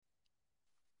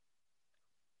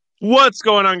What's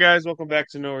going on, guys? Welcome back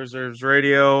to No Reserves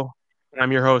Radio.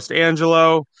 I'm your host,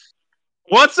 Angelo.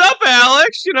 What's up,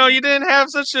 Alex? You didn't have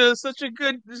such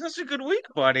a good week,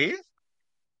 buddy.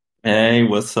 Hey,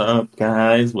 what's up,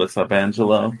 guys? What's up,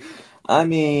 Angelo? I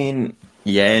mean,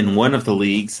 yeah, in one of the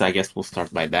leagues, I guess we'll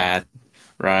start by that,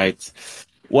 right?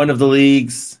 One of the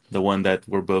leagues, the one that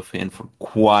we're both in for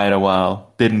quite a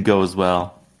while, didn't go as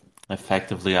well.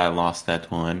 Effectively, I lost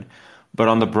that one. But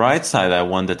on the bright side, I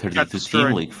won the Got 32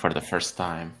 team destroyed. league for the first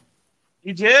time.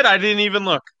 You did? I didn't even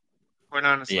look, quite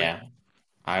honestly. Yeah,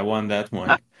 I won that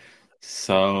one.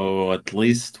 So at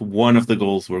least one of the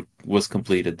goals was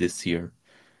completed this year.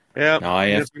 Yep. Now I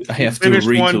You, have I you have to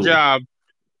finished one retool. job.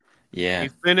 Yeah, You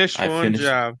finished I one finished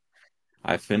job.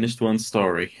 I finished one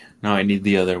story. Now I need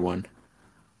the other one.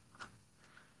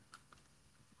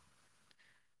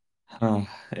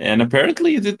 And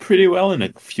apparently you did pretty well in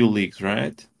a few leagues,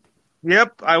 right?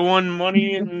 Yep. I won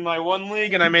money in my one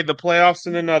league and I made the playoffs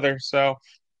in another. So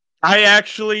I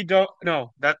actually don't,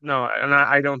 no, no, and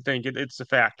I don't think it's a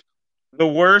fact. The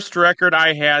worst record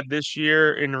I had this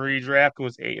year in redraft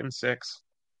was 8-6.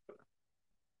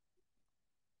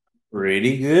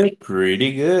 Pretty good,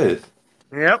 pretty good.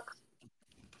 Yep.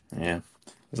 Yeah.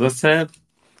 As I said,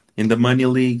 in the money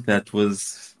league, that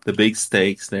was the big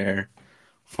stakes there.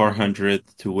 400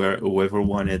 to whoever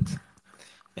won it.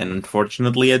 And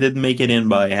unfortunately, I didn't make it in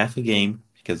by half a game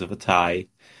because of a tie.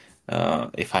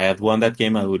 If I had won that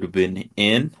game, I would have been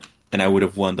in, and I would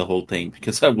have won the whole thing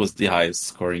because I was the highest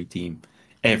scoring team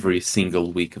every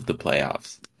single week of the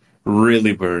playoffs.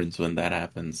 Really burns when that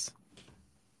happens.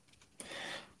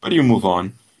 But you move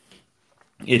on.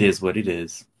 It is what it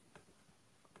is.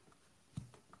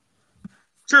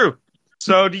 True.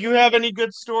 So, do you have any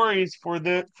good stories from?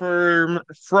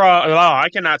 Oh, I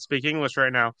cannot speak English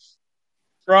right now.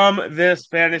 From this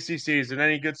fantasy season,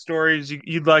 any good stories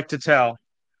you'd like to tell?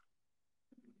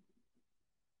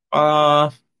 Uh,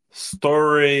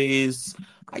 Stories.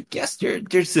 I guess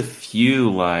there's a few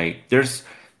like there's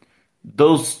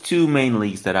those two main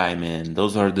leagues that I'm in.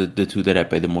 Those are the two that I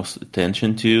pay the most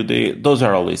attention to. Those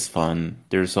are always fun.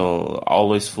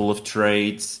 Always full of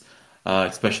trades,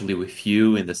 especially with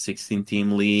you in the 16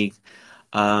 team league.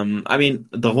 I mean,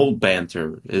 the whole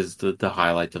banter is the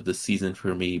highlight of the season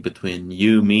for me between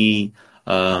you, me,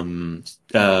 um,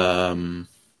 um,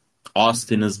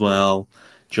 Austin as well,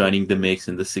 joining the mix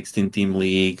in the 16 team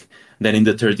league. Then in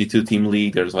the 32 team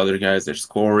league, there's other guys. There's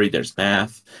Corey, there's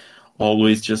Math,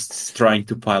 always just trying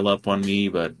to pile up on me.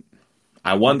 But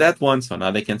I won that one, so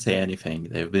now they can say anything.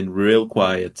 They've been real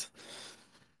quiet.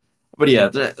 But yeah,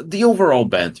 the overall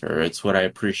banter, it's what I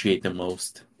appreciate the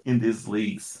most in these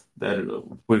leagues that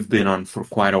we've been on for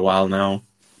quite a while now.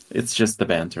 It's just the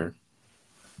banter.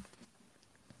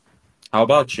 How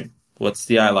about you? What's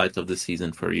the highlight of the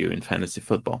season for you in fantasy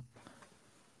football?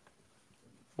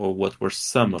 Or what were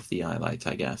some of the highlights,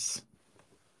 I guess?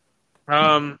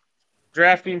 Um,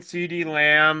 Drafting CD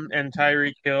Lamb and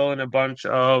Tyreek Hill in a bunch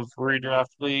of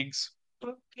redraft leagues.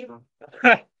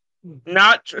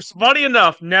 Not just funny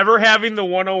enough, never having the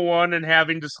 101 and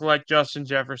having to select Justin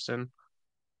Jefferson.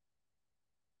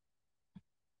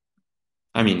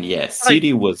 I mean, yeah, Like,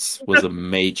 City was a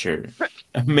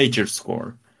major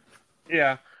score.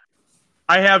 yeah.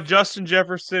 I have Justin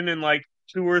Jefferson in like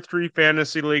two or three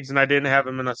fantasy leagues, and I didn't have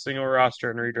him in a single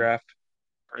roster in redraft.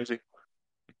 Crazy.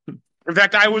 In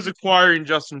fact, I was acquiring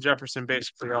Justin Jefferson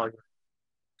basically all year.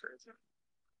 Crazy.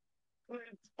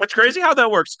 It's crazy how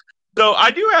that works. So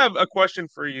I do have a question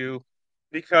for you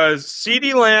because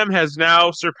CeeDee Lamb has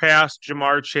now surpassed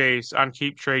Jamar Chase on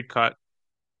Keep Trade Cut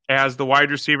as the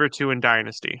wide receiver two in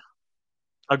Dynasty.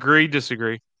 Agree,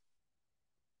 disagree?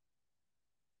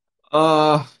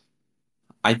 Uh,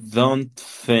 I don't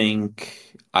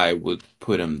think I would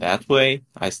put him that way.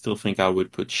 I still think I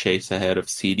would put Chase ahead of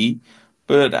CD.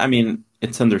 But I mean,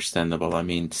 it's understandable. I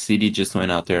mean, CD just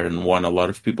went out there and won a lot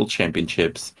of people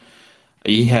championships.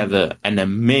 He had an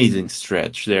amazing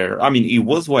stretch there. I mean, he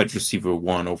was wide receiver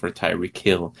one over Tyreek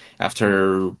Hill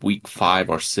after week 5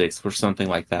 or 6 or something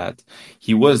like that.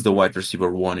 He was the wide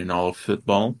receiver one in all of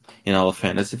football, in all of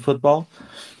fantasy football.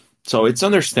 So it's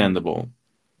understandable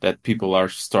that people are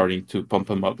starting to pump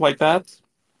him up like that.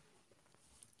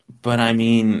 But I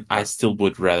mean, I still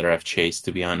would rather have Chase,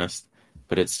 to be honest.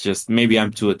 But it's just maybe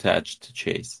I'm too attached to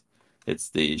Chase. It's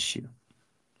the issue.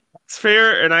 It's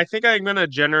fair, and I think I'm gonna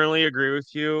generally agree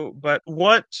with you. But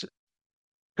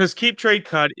because Keep Trade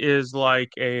Cut is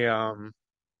like a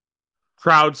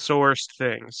crowdsourced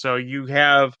thing. So you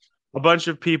have a bunch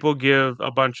of people give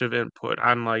a bunch of input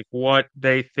on like what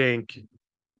they think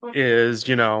is,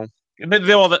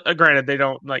 Granted, they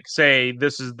don't like say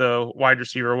this is the wide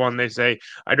receiver one. They say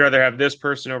I'd rather have this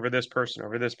person over this person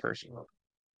over this person.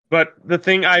 But the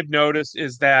thing I've noticed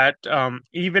is that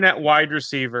even at wide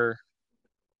receiver,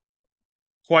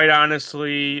 quite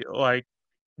honestly, like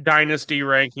dynasty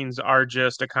rankings are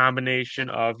just a combination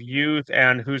of youth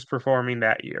and who's performing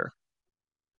that year.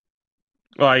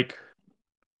 Like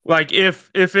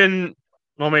if in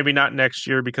well maybe not next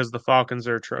year because the Falcons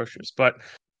are atrocious, but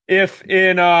if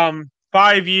in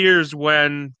 5 years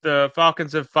when the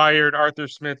Falcons have fired Arthur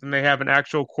Smith and they have an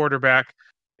actual quarterback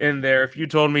in there, if you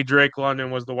told me Drake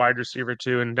London was the wide receiver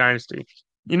two in Dynasty,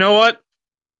 you know what?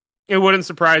 It wouldn't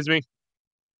surprise me,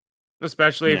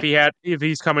 especially Yeah. if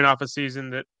he's coming off a season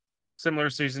that similar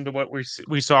season to what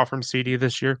we saw from CD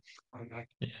this year.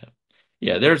 Yeah.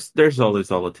 Yeah, there's always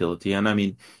volatility, and I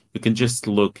mean, you can just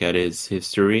look at his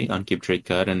history on Keep Trade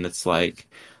Cut, and it's like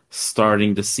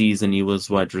starting the season he was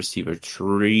wide receiver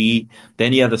three.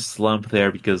 Then he had a slump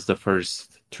there because the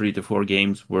first 3 to 4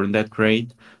 games weren't that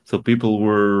great, so people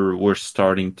were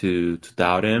starting to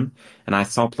doubt him. And I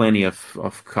saw plenty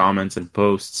of comments and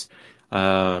posts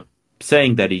uh,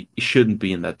 saying that he shouldn't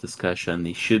be in that discussion.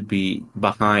 He should be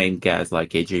behind guys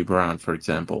like AJ Brown, for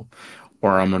example,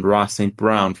 or Amon-Ra St.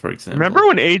 Brown, for example. Remember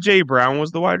when AJ Brown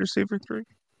was the wide receiver three?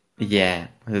 Yeah,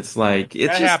 it's like it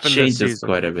That just happened this changes season.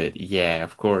 quite a bit. Yeah,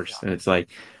 of course. And it's like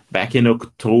back in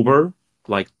October,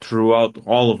 like throughout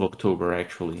all of October,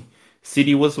 actually,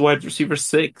 CD was wide receiver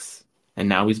six, and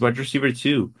now he's wide receiver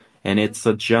two, and it's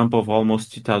a jump of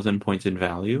almost 2,000 points in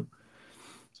value.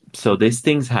 So these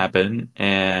things happen,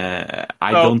 and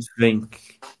I So don't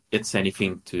think it's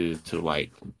anything to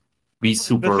like be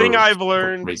the thing super I've super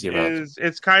learned crazy about. is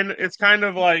it's kind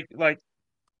of like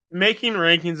making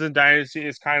rankings in Dynasty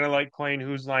is kind of like playing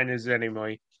whose line is it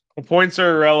anyway. The points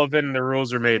are irrelevant and the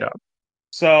rules are made up.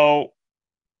 So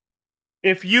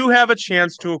if you have a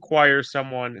chance to acquire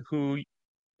someone who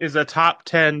is a top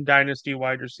 10 Dynasty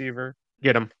wide receiver,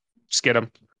 get him. Just get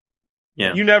him.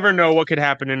 Yeah. You never know what could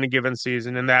happen in a given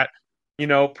season, and that,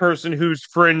 person who's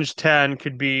fringe 10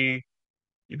 could be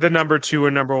the number two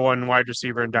and number one wide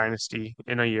receiver in Dynasty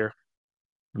in a year.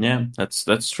 Yeah,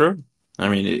 that's true. I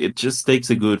mean, it just takes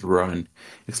a good run,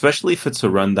 especially if it's a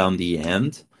run down the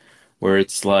end, where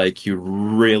it's like you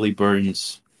really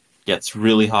burns, gets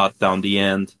really hot down the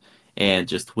end, and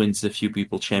just wins a few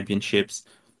people championships.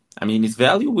 I mean, his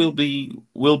value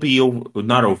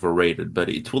not overrated, but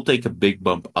it will take a big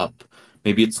bump up.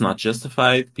 Maybe it's not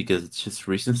justified because it's just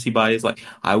recency bias. Like,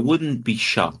 I wouldn't be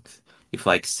shocked if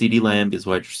like CeeDee Lamb is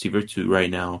wide receiver two right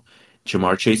now,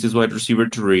 Jamar Chase is wide receiver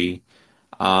three.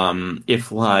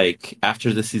 If like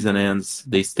after the season ends,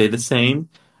 they stay the same,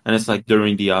 and it's like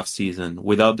during the off season,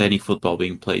 without any football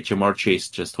being played, Jamar Chase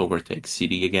just overtakes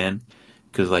CD again,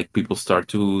 because like people start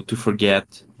to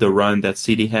forget the run that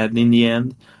CD had in the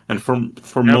end, and for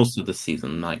Yep. most of the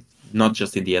season, like not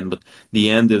just in the end, but the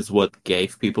end is what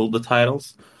gave people the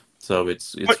titles. So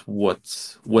it's Quite,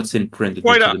 what's imprinted quite,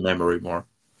 into the memory more.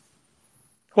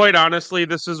 quite honestly,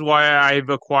 this is why I've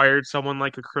acquired someone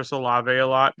like a Chris Olave a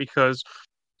lot because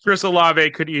Chris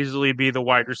Olave could easily be the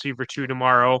wide receiver two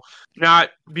tomorrow. Not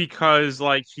because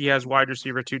like he has wide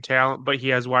receiver two talent, but he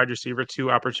has wide receiver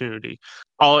two opportunity.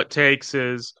 All it takes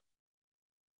is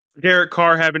Derek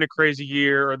Carr having a crazy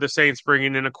year or the Saints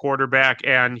bringing in a quarterback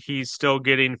and he's still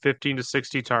getting 15 to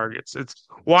 60 targets. It's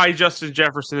why Justin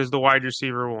Jefferson is the wide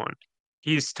receiver one.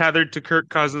 He's tethered to Kirk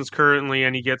Cousins currently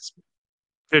and he gets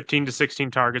 15 to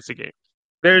 16 targets a game.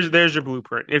 There's your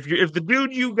blueprint. If the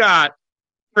dude you got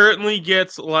currently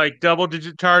gets like double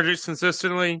digit targets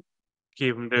consistently,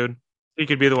 keep him, dude. He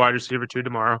could be the wide receiver two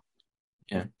tomorrow.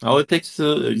 Yeah, all it takes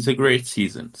is a great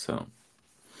season. So.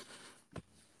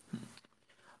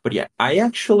 But yeah, I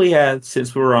actually had,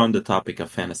 since we're on the topic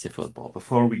of fantasy football,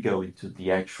 before we go into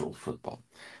the actual football,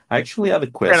 I actually have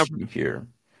a Okay, question here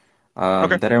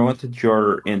okay. that I wanted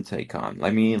your intake on.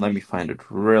 Let me find it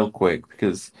real quick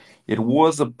because it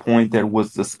was a point that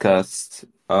was discussed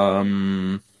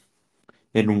in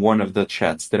one of the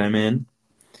chats that I'm in,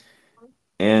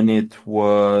 and it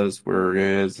was where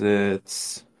is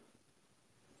it?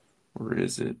 Where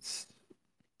is it?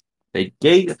 They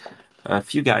gave a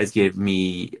few guys gave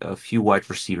me a few wide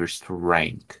receivers to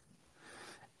rank.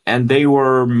 And they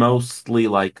were mostly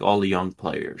like all young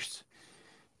players.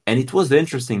 And it was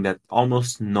interesting that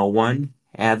almost no one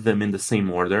had them in the same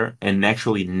order, and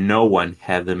actually no one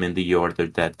had them in the order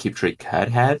that Keep Trade Cut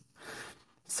had.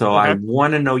 So I Okay.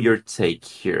 want to know your take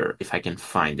here, if I can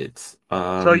find it.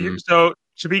 So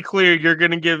to be clear, you're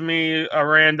gonna give me a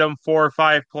random four or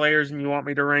five players and you want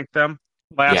me to rank them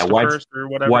Yeah, last to first or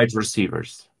whatever. wide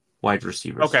receivers, wide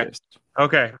receivers. Okay. Yes.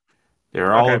 Okay.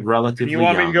 They're all Okay. And you relatively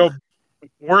want me to young. go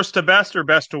worst to best or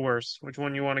best to worst? Which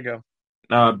one you want to go?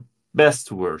 Uh, best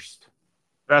to worst.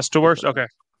 Best to worst? Okay.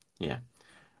 Yeah.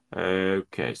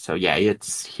 Okay, so yeah,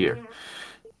 it's here.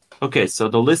 Okay, so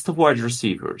the list of wide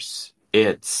receivers.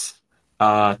 It's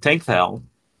Tank Dell,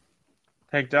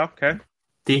 Tank Dell. Okay.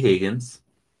 T. Higgins,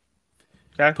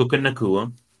 Okay. Puka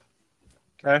Nakua,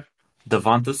 Okay.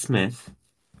 Devonta Smith,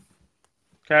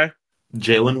 Okay.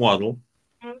 Jalen Waddle.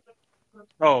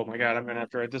 Oh my God, I'm gonna have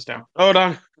to write this down. Hold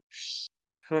on.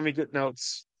 Let me get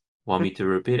notes. Want me to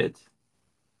repeat it?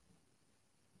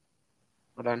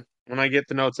 Hold on. When I get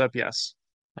the notes up, yes.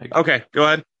 Okay. Okay, go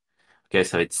ahead. Okay,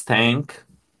 so it's Tank,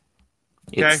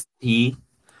 Okay. it's T,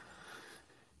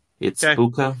 it's Okay.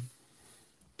 Puka,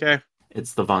 Okay.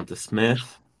 it's Devonta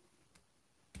Smith,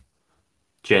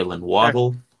 Jalen Okay.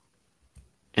 Waddle,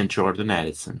 and Jordan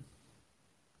Addison.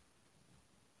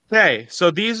 Okay.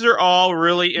 So these are all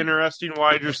really interesting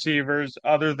wide receivers,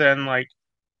 other than like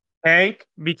Hank,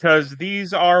 because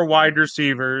these are wide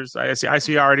receivers. I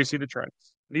already see the trends.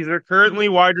 These are currently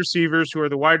wide receivers who are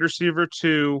the wide receiver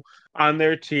two on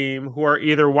their team, who are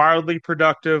either wildly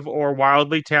productive or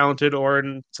wildly talented, or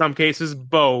in some cases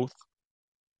both,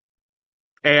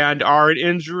 and are an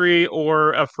injury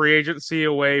or a free agency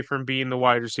away from being the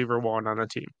wide receiver one on a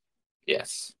team.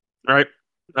 Yes. Right?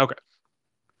 Okay.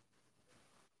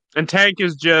 And Tank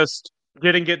is just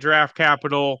didn't get draft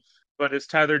capital, but is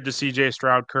tethered to CJ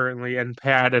Stroud currently and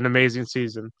had an amazing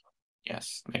season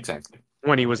Yes, exactly.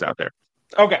 when he was out there.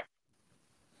 Okay.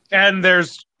 And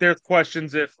there's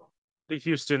questions if the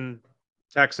Houston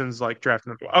Texans like draft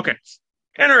him. Okay.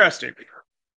 Interesting.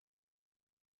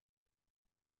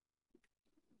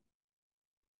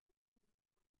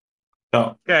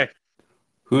 So, Okay.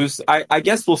 I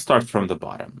guess we'll start from the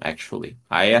bottom, actually.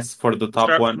 I asked for the top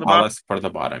Start one, from the I'll bottom. ask for the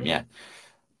bottom, yeah.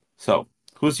 So,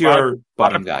 who's A lot of your a lot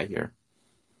bottom of guy here?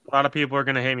 a lot of people are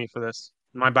gonna hate me for this.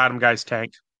 My bottom guy's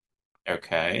Tank.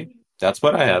 Okay, that's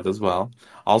what I had as well.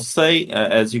 I'll say,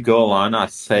 as you go along, I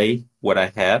say what I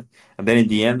had, and then in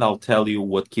the end, I'll tell you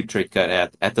what Keep Trade got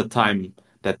at the time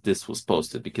that this was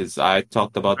posted, because I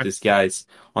talked about Okay. this guys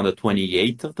on the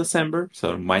 28th of December, so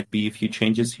there might be a few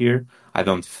changes here. I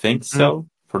don't think Mhm. so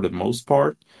for the most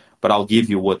part, but I'll give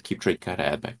you what Keep Trade got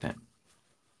at back then.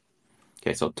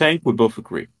 Okay, so Tank, we both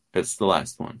agree. It's the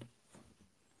last one.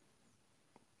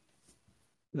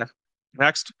 Yeah.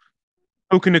 Next,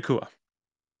 Puka Nacua.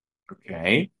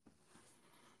 Okay,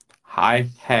 I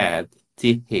had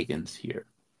T. Higgins here.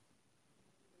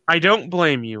 I don't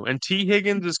blame you. And T.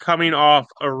 Higgins is coming off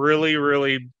a really,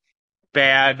 really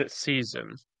bad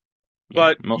season.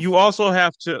 Yeah, But you most. also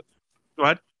have to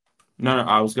what? No, no,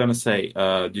 I was gonna say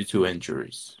due to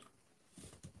injuries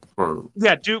for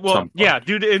some Yeah, part.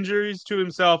 due to injuries to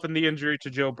himself and the injury to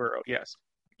Joe Burrow, yes.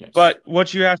 Yes. But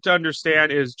what you have to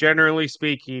understand is, generally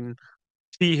speaking,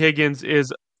 T. Higgins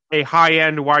is a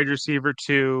high-end wide receiver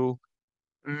two,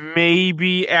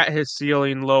 maybe at his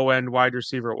ceiling, low-end wide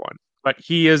receiver one. But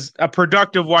he is a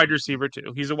productive wide receiver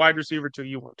two. He's a wide receiver two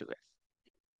you want to get.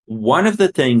 One of the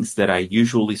things that I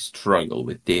usually struggle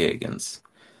with Higgins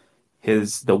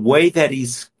is the way that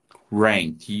he's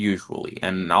ranked usually,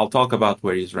 and I'll talk about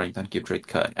where he's ranked on Keep Trade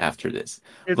Cut after this.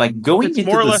 It, Like going it's into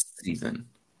more or the less, season.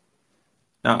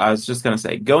 Now, I was just gonna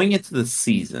say, going into the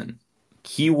season,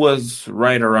 he was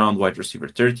right around wide receiver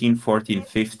 13, 14,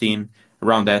 15,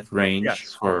 around that range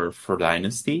yes, for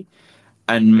Dynasty.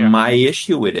 And yeah, my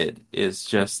issue with it is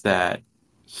just that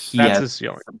he that's has, his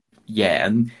ceiling. yeah,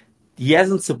 and he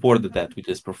hasn't supported that with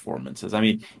his performances. I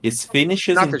mean, his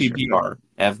finishes Not in this year. PPR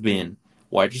have been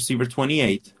wide receiver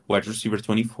 28, wide receiver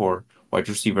 24, wide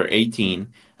receiver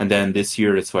 18, and then this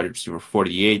year it's wide receiver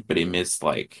 48, but he missed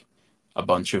like a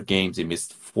bunch of games. He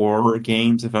missed 4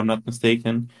 games, if I'm not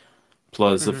mistaken,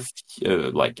 plus Hmm.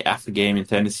 like half a game in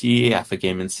Tennessee, half a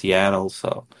game in Seattle.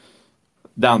 So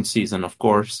down season, of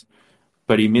course,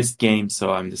 but he missed games,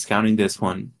 so I'm discounting this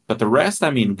one. But the rest,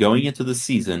 I mean, going into the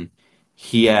season,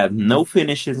 he had no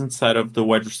finishes inside of the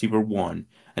wide receiver one,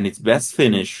 and his best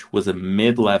finish was a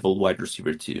mid-level wide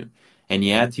receiver two. And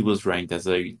yet he was ranked as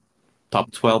a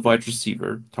top 12 wide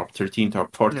receiver, top 13, top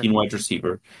Yeah. 14 wide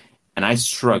receiver, and I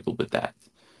struggled with that.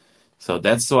 So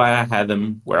that's why I had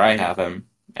him where I have him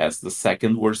as the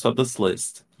second worst of this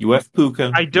list. You have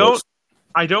Puka, I don't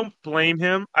I don't blame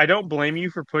him. I don't blame you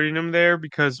for putting him there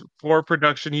because for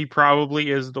production, he probably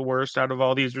is the worst out of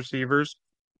all these receivers.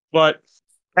 But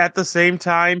at the same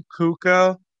time,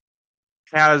 Puka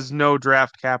has no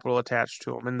draft capital attached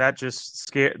to him, and that just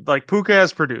scared. Like Puka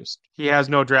has produced, he has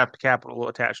no draft capital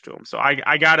attached to him. So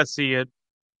I gotta see it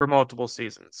for multiple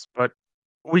seasons. But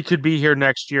we could be here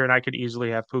next year, and I could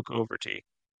easily have Puka over T.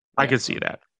 I yeah, could see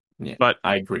that. Yeah, But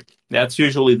I agree. That's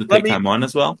usually the let take me I'm on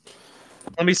as well.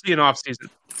 let me see an off season.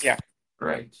 Yeah,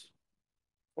 Right.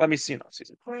 let me see an off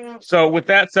season. So with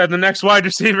that said, the next wide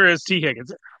receiver is T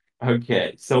Higgins.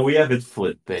 Okay, so we have it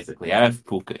flipped basically. I have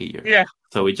Puka here. Yeah.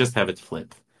 So we just have it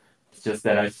flipped. It's just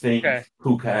that I think Okay.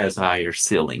 Puka has a higher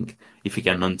ceiling if he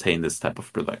can maintain this type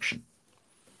of production.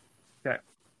 Okay.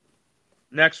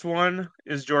 Next one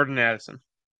is Jordan Addison.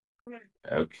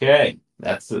 Okay,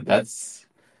 that's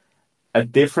a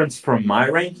difference from my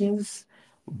rankings,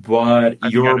 but I think I know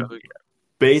you're who.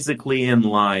 basically in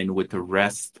line with the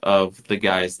rest of the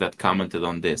guys that commented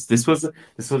on this. This was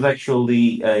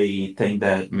actually a thing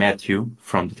that Matthew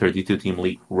from the 32 Team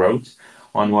League wrote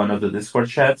on one of the Discord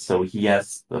chats. So he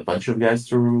asked a bunch of guys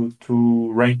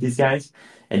to rank these guys,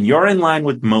 and you're in line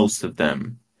with most of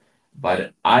them.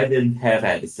 But I didn't have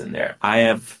Addison there. I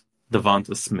have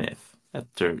Devonta Smith at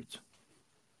third.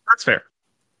 That's fair.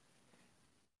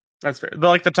 That's fair.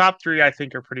 Like the top three, I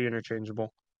think are pretty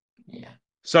interchangeable. Yeah.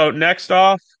 So next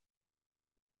off,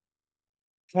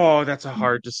 oh, that's a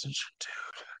hard decision.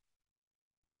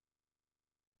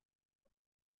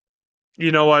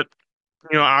 You know what?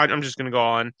 I'm just gonna go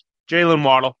on Jalen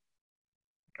Waddle,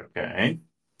 Okay.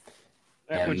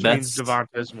 And which means that's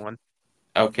Devonta's one.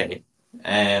 okay.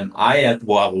 And I had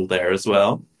Waddle there as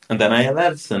well. And then I had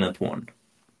Addison at one.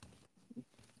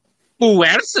 Ooh,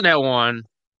 Addison at one.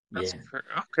 Yeah.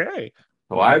 Okay.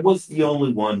 So I was the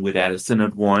only one with Addison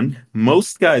at one.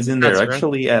 Most guys in there That's fair.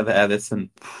 actually have Addison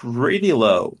pretty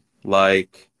low.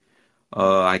 Like,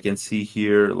 I can see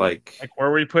here, like, Like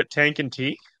where we put Tank and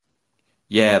T.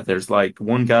 yeah, there's like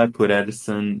one guy put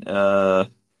Addison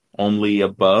only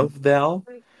above Dell.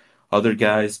 Other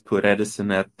guys put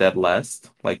Edison at that last,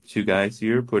 like two guys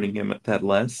here putting him at that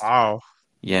last. Wow.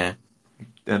 Yeah.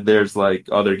 And there's like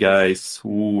other guys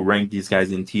who rank these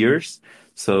guys in tiers.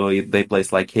 So they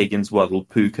place like Higgins, Waddle,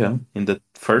 Puka in the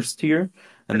first tier. Did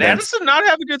And then, Addison not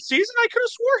have a good season? I could have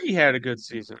swore he had a good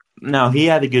season. no, he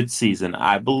had a good season.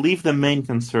 I believe the main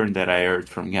concern that I heard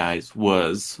from guys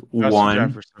was Justin one,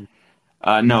 Jefferson.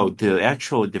 no,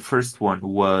 the first one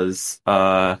was,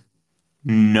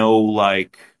 no,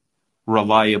 like,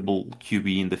 reliable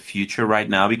QB in the future right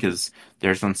now because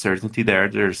there's uncertainty there.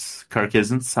 There's Kirk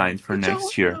isn't signed for I next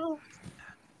don't year. know.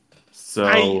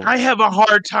 So I have a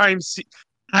hard time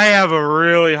I have a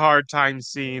really hard time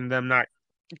seeing them not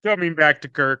coming back to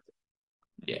Kirk.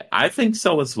 yeah, I think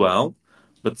so as well.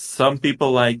 But some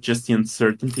people like just the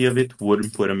uncertainty of it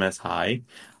wouldn't put him as high.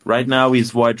 Right now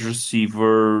he's wide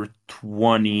receiver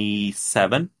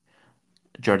 27,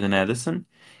 Jordan Addison.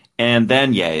 And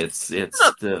then yeah, it's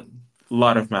the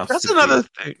lot of mouths That's to feed. another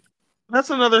thing. That's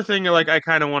another thing like I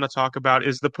kind of want to talk about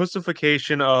is the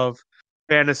pussification of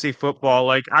fantasy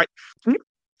football. I'm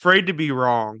afraid to be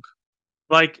wrong.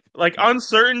 Like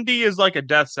uncertainty is like a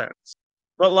death sentence.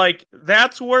 But like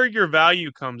that's where your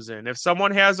value comes in. If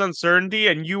someone has uncertainty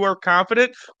and you are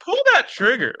confident, pull that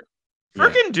trigger. Yeah,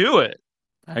 Freaking do it.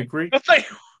 I agree. But like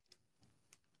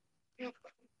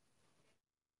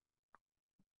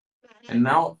And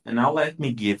now let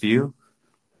me give you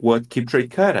what Keep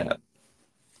Trade cut at.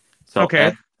 So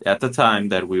okay, at the time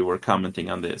that we were commenting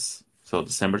on this, so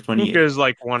December Puka 28th, is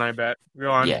like one, I bet. Go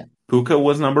on. yeah, Puka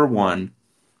was number one.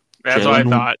 That's what I Jalen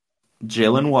thought.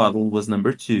 Jalen Waddle was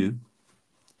number two.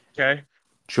 Okay.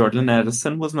 Jordan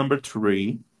Addison was number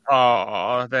three.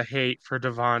 Oh, the hate for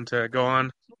Devonta. Go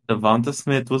on. Devonta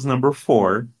Smith was number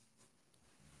four.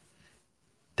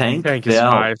 Tank Tank is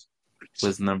Dell five.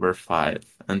 was number five.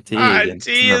 And T. Ah, Higgins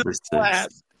T is number six.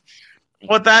 last.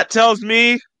 What that tells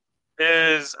me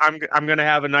is I'm gonna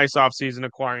have a nice offseason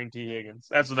acquiring T Higgins.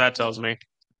 That's what that tells me.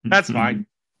 That's fine.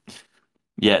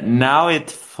 Yeah, now it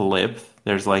flipped.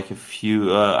 There's like a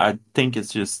few. I think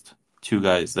it's just two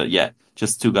guys that. Yeah,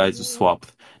 just two guys who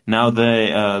swapped. Now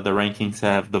the rankings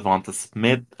have Devonta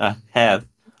Smith ahead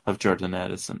of Jordan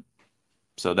Addison.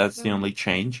 So that's the only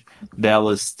change. Dell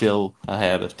is still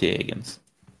ahead of T. Higgins.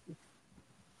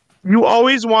 You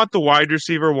always want the wide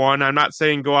receiver one. I'm not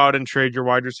saying go out and trade your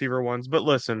wide receiver ones, but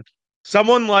listen,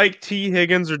 someone like T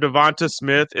Higgins or Devonta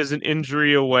Smith is an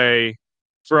injury away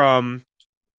from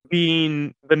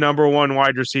being the number one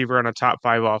wide receiver on a top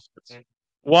five offense.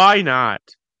 Why not?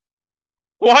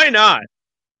 Why not?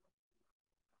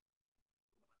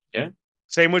 Yeah,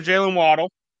 Same with Jalen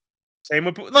Waddle. Same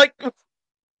with like,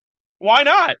 why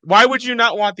not? Why would you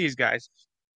not want these guys?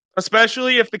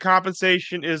 Especially if the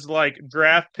compensation is like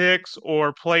draft picks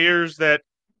or players that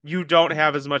you don't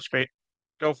have as much faith.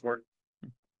 Go for it.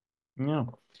 yeah.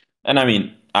 And I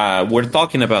mean, we're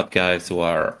talking about guys who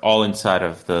are all inside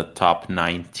of the top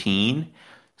 19.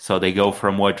 So they go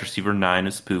from wide receiver 9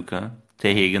 is Puka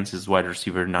Tay Higgins is wide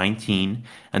receiver 19,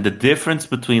 and the difference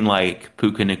between like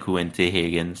Puka Nacua and Tay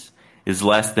Higgins is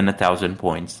less than 1,000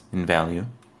 points in value.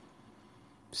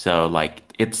 So like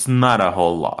it's not a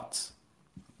whole lot.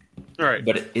 All right.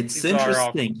 But it's These are all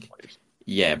interesting.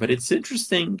 Yeah, but it's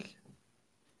interesting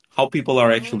how people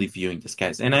are actually viewing these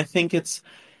guys. And I think it's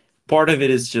part of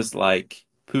it is just like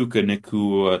Puka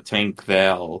Nacua, Tank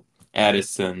Val,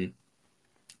 Addison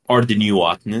are the new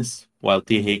hotness, while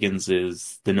T. Higgins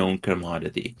is the known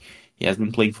commodity. He has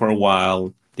been playing for a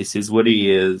while. This is what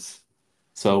he is.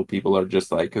 So people are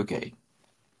just like, okay,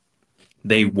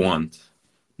 they want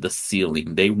the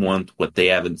ceiling. They want what they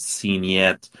haven't seen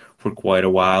yet for quite a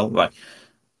while. Like,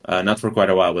 not for quite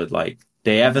a while, but like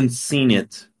they haven't seen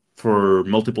it for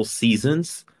multiple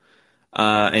seasons.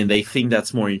 And they think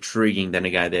that's more intriguing than a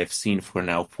guy they've seen for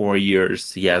now 4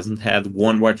 years. He hasn't had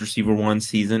one wide receiver one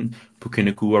season. Puka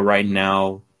Nacua right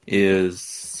now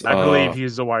is I believe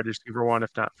he's the wide receiver one,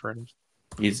 if not French.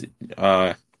 is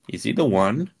is he the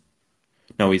one?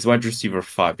 No, he's wide receiver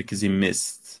five because he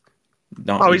missed.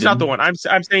 No, Oh, he he's not the didn't. one.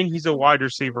 I'm saying he's a wide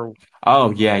receiver.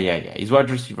 Oh yeah. He's wide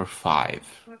receiver five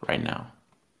right now.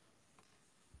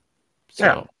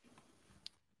 Yeah. So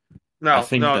I No,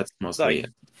 think no, that's mostly like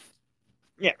it.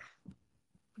 yeah.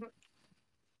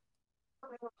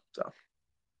 So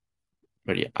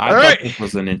But yeah, I all thought right. that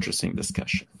was an interesting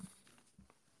discussion.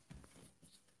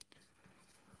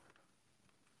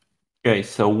 Okay,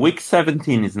 so week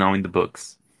 17 is now in the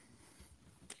books.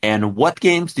 And what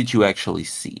games did you actually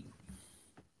see?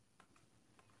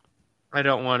 I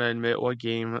don't want to admit what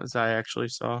games I actually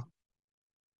saw.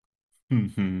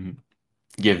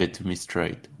 Give it to me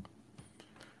straight.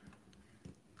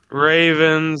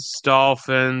 Ravens,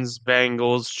 Dolphins,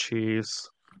 Bengals, Chiefs.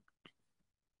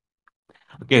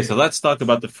 Okay, so let's talk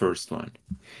about the first one.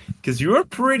 Because you were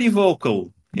pretty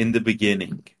vocal in the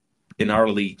beginning in our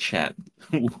league chat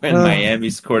when Miami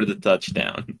scored the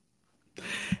touchdown.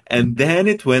 And then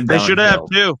it went They should have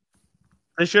downhill. two.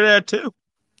 They should have two.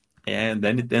 And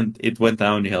then it went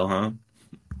downhill, huh?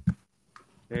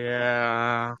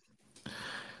 Yeah.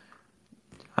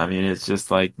 I mean, it's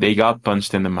just like they got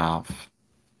punched in the mouth.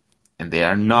 And they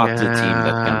are not the team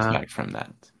that comes Yeah. back from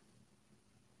that.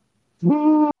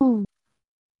 Woo.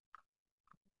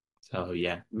 So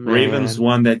yeah. Ravens Man.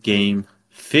 won that game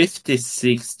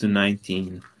 56 to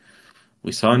 19.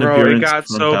 We saw an Bro, it appearance got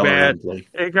from so Tyler bad. Huntley.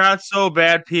 It got so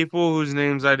bad. People whose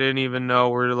names I didn't even know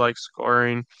were like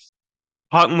scoring.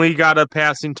 Huntley got a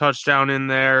passing touchdown in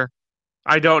there.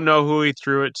 I don't know who he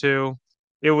threw it to.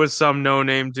 It was some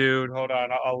no-name dude. Hold on,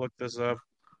 I'll look this up.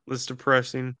 This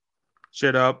depressing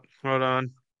shit up. Hold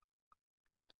on.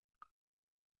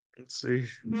 Let's see.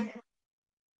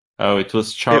 Oh, it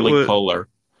was It Charlie was Kohler.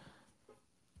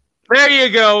 there you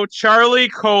go, Charlie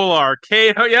Kolar.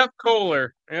 Yep,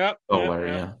 Kolar. Yep, yep, Kohler,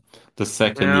 yep, yeah. The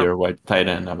second yep, year white tight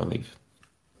end, I believe.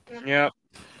 yep.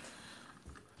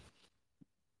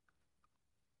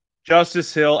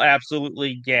 Justice Hill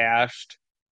absolutely gashed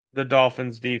the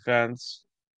Dolphins defense.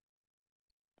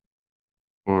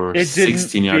 For It didn't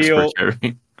 16 yards per feel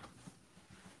carry.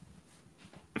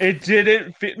 it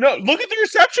didn't feel no, look at the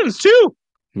receptions too.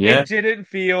 Yeah. It didn't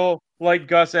feel like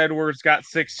Gus Edwards got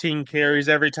 16 carries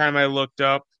every time I looked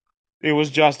up. It was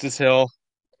Justice Hill.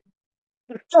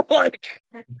 Like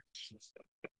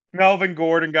Melvin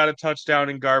Gordon got a touchdown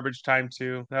in garbage time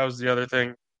too. That was the other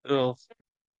thing. Ugh,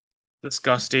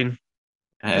 disgusting.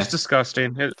 Uh, Just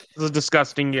disgusting. It was a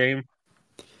disgusting game.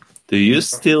 do you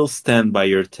still stand by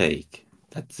your take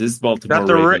that this That Baltimore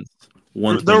Ravens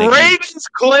won't The win a game? Ravens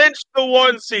clinched the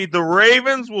one seed. The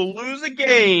Ravens will lose a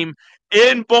game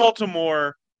in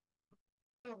Baltimore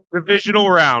divisional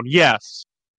round. Yes.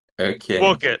 Okay.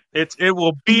 Book it. It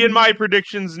will be in my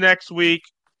predictions next week.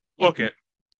 Book it.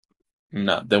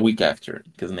 No, the week after,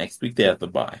 because next week they have the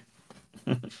bye.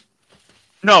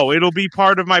 No, it'll be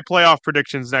part of my playoff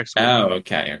predictions next week. Oh,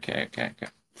 okay.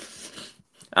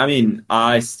 I mean,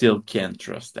 I still can't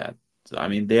trust that. I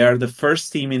mean, they are the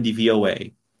first team in the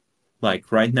VOA.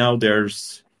 Like right now,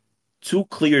 there's two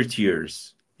clear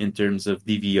tiers in terms of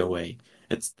the VOA.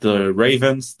 It's the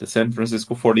Ravens, the San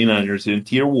Francisco 49ers in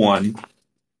tier one,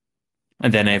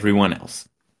 and then everyone else.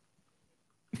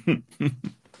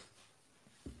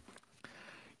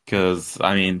 Because,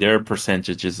 I mean, their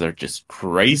percentages are just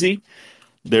crazy.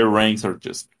 Their ranks are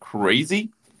just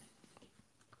crazy.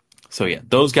 So yeah,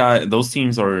 those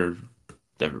teams are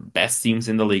the best teams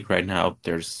in the league right now.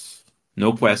 There's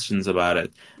no questions about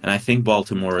it. And I think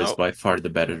Baltimore is So, by far the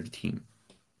better team.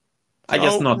 I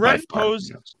guess so not by far.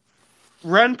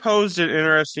 Ren posed an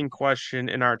interesting question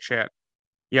in our chat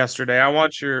yesterday. I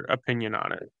want your opinion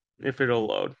on it, if it'll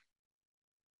load.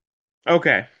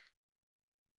 Okay.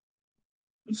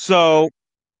 So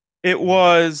it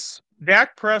was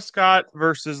Dak Prescott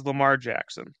versus Lamar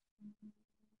Jackson.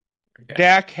 Okay.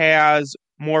 Dak has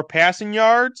more passing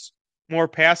yards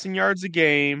a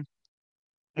game,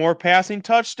 more passing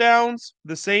touchdowns,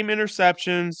 the same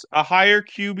interceptions, a higher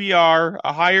QBR,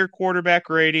 a higher quarterback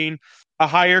rating, a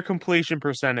higher completion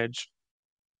percentage.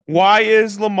 Why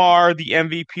is Lamar the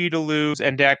MVP to lose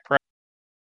and Dak Prescott?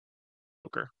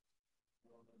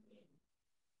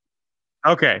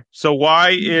 Okay, so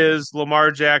why is Lamar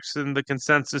Jackson the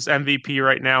consensus MVP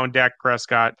right now and Dak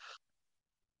Prescott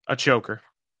a choker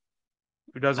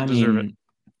who I doesn't deserve it? mean,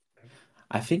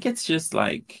 I think it's just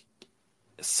like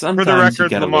For the sometimes you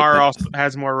record, gotta look Lamar at, also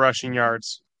has more rushing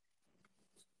yards.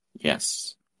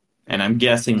 yes. And I'm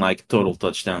guessing like total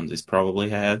touchdowns is probably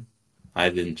had. I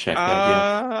didn't check that yet.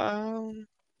 Um,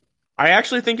 I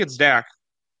actually think it's Dak,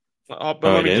 but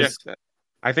Oh, let it me check is? that.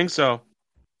 I think so.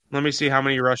 Let me see how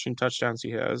many rushing touchdowns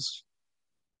he has.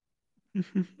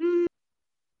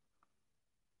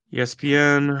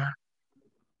 ESPN.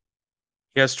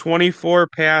 He has 24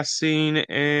 passing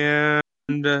and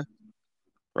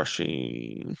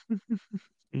rushing.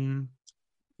 Mm,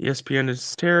 ESPN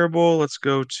is terrible. Let's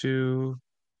go to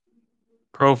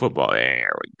Pro Football.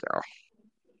 There we go.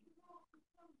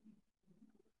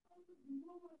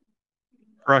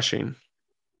 Rushing.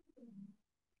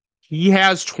 He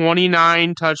has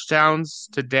 29 touchdowns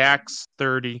to Dak's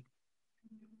 30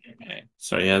 Okay.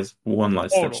 So he has one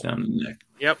less total. touchdown than Nick.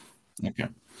 Yep. Okay.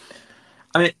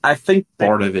 I mean, I think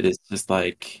part of it is just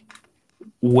like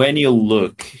when you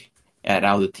look at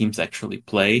how the teams actually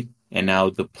play and how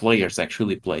the players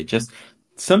actually play, just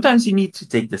sometimes you need to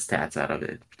take the stats out of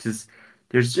it because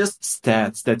there's just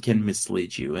stats that can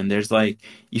mislead you. And there's like,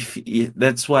 if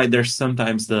that's why there's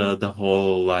sometimes the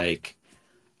whole like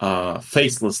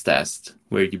faceless test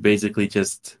where you basically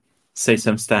just say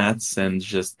some stats and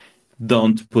just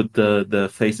don't put the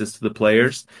faces to the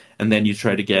players and then you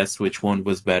try to guess which one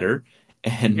was better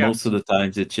and most of Yes. the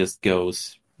times it just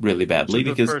goes really To badly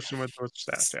the because person with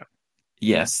stats, yeah.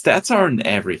 yeah, stats aren't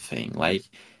everything. Like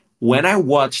when I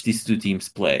watch these two teams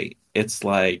play, it's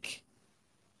like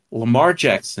Lamar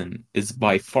Jackson is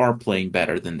by far playing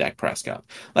better than Dak Prescott.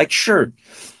 Like sure,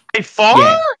 By far?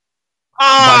 yeah,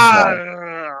 by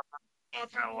far.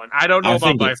 That one. I don't know I about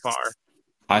think by far. it's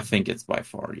I think it's by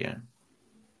far, yeah.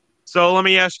 So let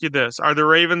me ask you this. Are the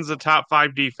Ravens a top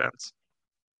five defense?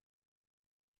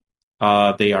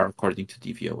 They are according to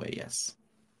DVOA, yes.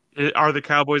 Are the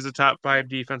Cowboys a top five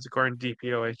defense according to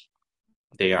DPOA?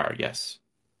 They are, yes.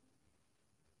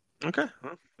 Okay,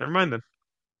 well, never mind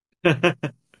then.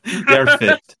 They're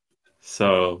fifth.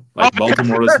 So, Oh, like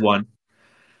Baltimore is one.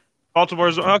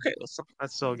 Baltimore's okay.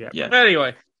 That's still a gap. Yeah.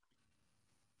 Anyway,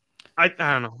 I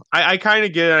don't know. I kind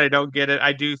of get it. I don't get it.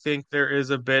 I do think there is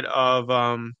a bit of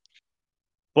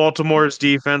Baltimore's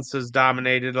defense has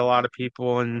dominated a lot of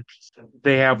people and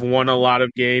they have won a lot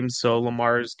of games. So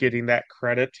Lamar is getting that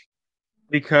credit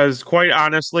because, quite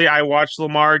honestly, I watched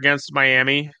Lamar against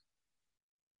Miami,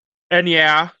 and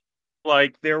yeah,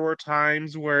 like there were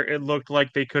times where it looked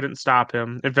like they couldn't stop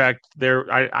him. In fact,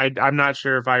 I'm not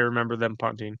sure if I remember them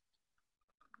punting,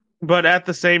 but at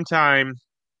the same time,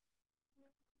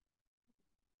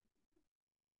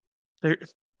 there,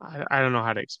 I don't know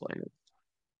how to explain it.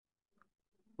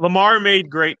 Lamar made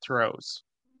great throws.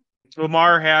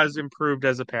 Lamar has improved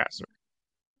as a passer.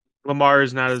 Lamar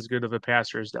is not as good of a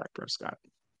passer as Dak Prescott.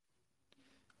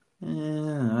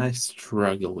 I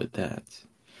struggle with that.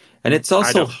 And it's I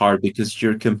also don't. hard because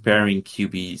you're comparing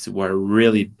QBs who are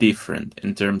really different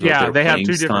in terms of Yeah, their they have playing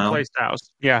two different play style.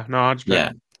 styles. Yeah, no, 100%.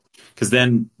 Yeah. Because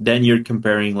then you're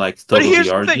comparing like But total here's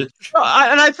the thing, yardage.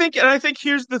 and I think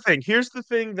here's the thing. Here's the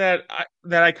thing that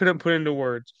I couldn't put into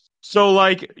words. So,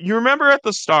 like, you remember at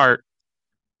the start,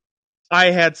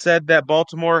 I had said that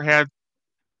Baltimore had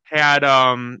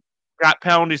got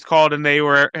penalties called, and they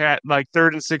were at like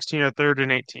third and 16 or third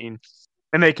and 18,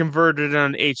 and they converted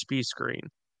on an HB screen.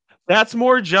 That's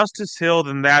more Justice Hill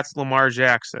than that's Lamar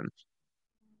Jackson.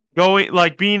 Going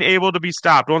like being able to be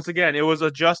stopped. Once again, it was a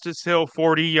Justice Hill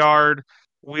 40-yard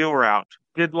wheel route.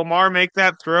 Did Lamar make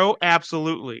that throw?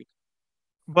 Absolutely.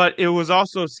 But it was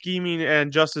also scheming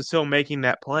and Justice Hill making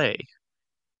that play.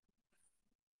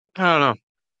 I don't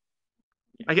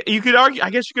know. You could argue. I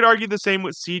guess you could argue the same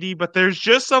with CD, but there's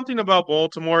just something about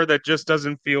Baltimore that just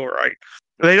doesn't feel right.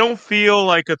 They don't feel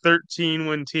like a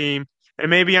 13-win team, and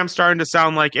maybe I'm starting to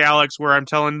sound like Alex, where I'm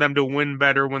telling them to win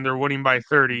better when they're winning by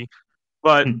 30.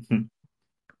 But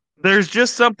there's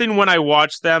just something when I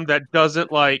watch them that doesn't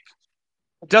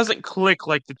click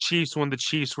like the Chiefs when the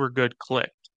Chiefs were good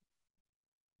click,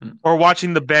 or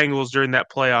watching the Bengals during that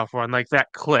playoff run like that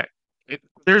click.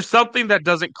 There's something that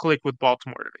doesn't click with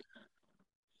Baltimore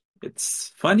to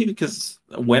It's funny because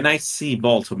when I see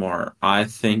Baltimore, I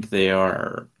think they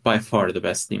are by far the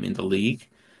best team in the league.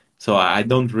 So I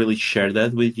don't really share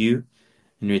that with you,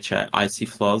 in which I see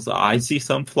flaws. I see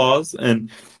some flaws, and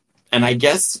I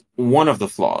guess one of the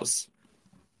flaws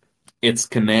it's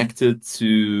connected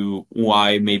to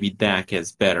why maybe Dak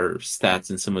has better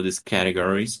stats in some of these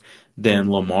categories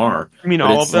than Lamar. me. I mean, But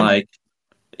all of it's them. like,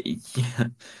 yeah,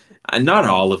 not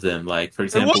all of them. Like, for It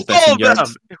was example, all passing of them.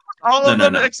 yards. It was all No, of no,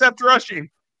 them no. except rushing.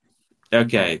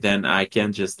 Okay, then I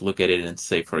can just look at it and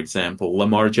say, for example,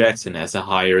 Lamar Jackson has a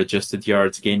higher adjusted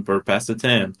yards gained per pass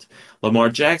attempt. Lamar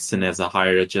Jackson has a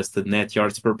higher adjusted net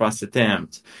yards per pass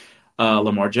attempt.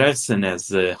 Lamar Jackson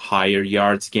has a higher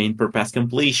yards gained per pass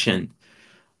completion.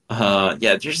 Yeah,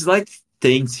 there's like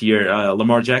things here.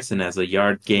 Lamar Jackson has a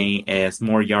yard gain, has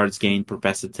more yards gained per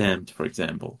pass attempt, for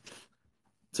example.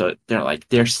 So they're like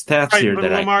there's stats Right, here but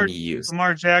that I can use.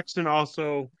 Lamar Jackson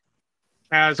also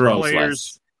has Throws players.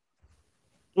 less.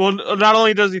 Well, not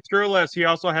only does he throw less, he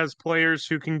also has players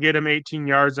who can get him 18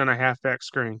 yards on a halfback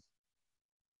screen.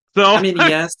 So I mean,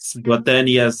 yes, but then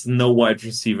he has no wide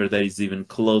receiver that is even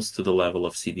close to the level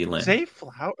of CD Lamb. Zay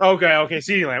Flower. Okay, okay,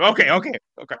 CeeDee Lamb. Okay. I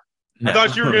No,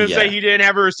 thought you were gonna say yeah, he didn't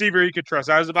have a receiver he could trust.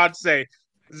 I was about to say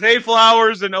Zay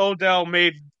Flowers and Odell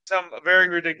made some very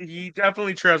ridiculous. He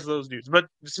definitely trusts those dudes, but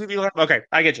CeeDee Lamb. Okay,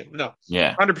 I get you. No,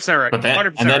 yeah. 100% right. But then,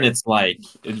 100% and then right. it's like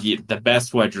the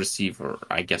best wide receiver,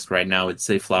 I guess right now it's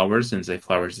Zay Flowers, and Zay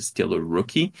Flowers is still a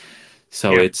rookie.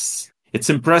 So Yeah. it's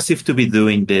impressive to be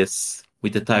doing this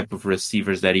with the type of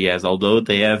receivers that he has, although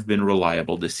they have been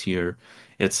reliable this year.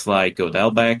 It's like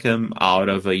Odell Beckham out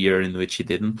of a year in which he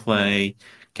didn't play,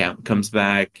 comes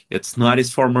back. It's not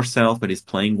his former self, but he's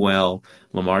playing well.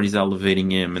 Lamar is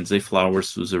elevating him, and Zay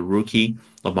Flowers, who's a rookie,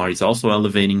 Lamar is also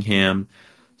elevating him.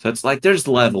 So it's like there's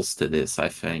levels to this, I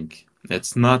think.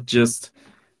 It's not just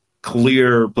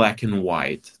clear black and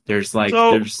white. So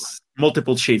There's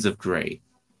multiple shades of gray.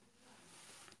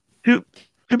 to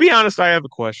to be honest, I have a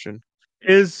question.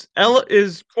 Is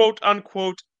quote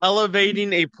unquote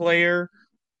elevating a player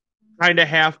kind of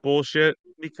half bullshit?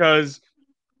 Because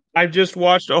I've just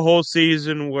watched a whole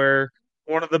season where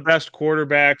one of the best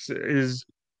quarterbacks is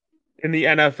in the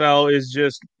NFL is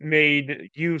just made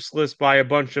useless by a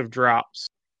bunch of drops.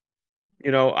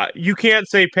 You can't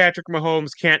say Patrick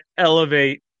Mahomes can't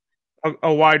elevate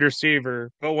a wide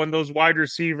receiver, but when those wide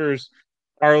receivers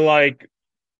are like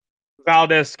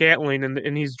Valdez Scantling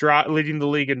and he's leading the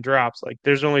league in drops, like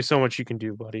there's only so much you can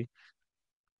do, buddy.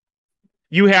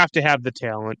 You have to have the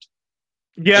talent.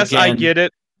 Yes, I Again, get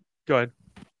it. Go ahead.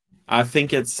 I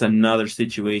think it's another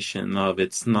situation of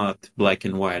it's not black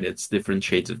and white, it's different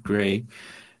shades of gray.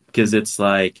 Because it's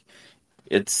like,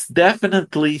 it's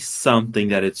definitely something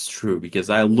that it's true. Because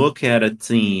I look at a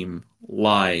team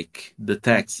like the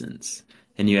Texans,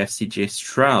 and you have CJ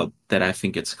Stroud, that I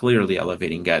think it's clearly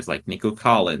elevating guys like Nico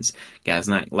Collins, guys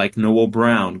like Noah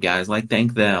Brown, guys like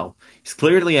Tank Dell. He's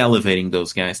clearly elevating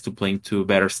those guys to playing to a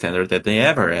better standard that they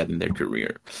ever had in their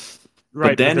career. But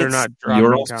Right, but then they're it's not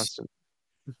you're dropping also constant.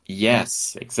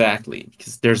 yes, exactly.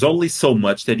 Because there's only so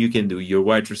much that you can do. Your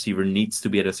wide receiver needs to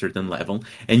be at a certain level,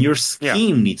 and your Yeah,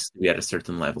 scheme needs to be at a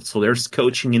certain level. So there's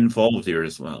coaching involved here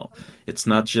as well. It's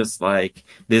not just like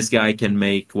this guy can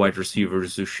make wide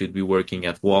receivers who should be working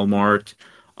at Walmart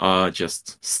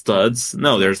just studs.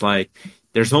 No,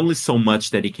 there's only so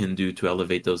much that he can do to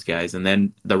elevate those guys, and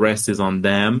then the rest is on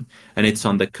them, and it's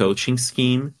on the coaching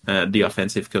scheme, the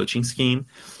offensive coaching scheme.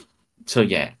 So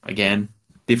yeah, again,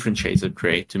 different shades of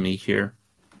gray to me here.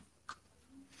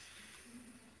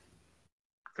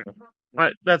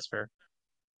 right, that's fair.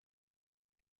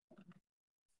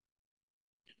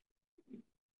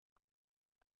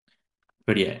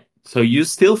 But yeah, so you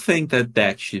still think that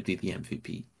Dak should be the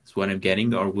MVP? Is what I'm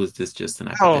getting, or was this just an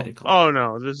Oh, hypothetical? oh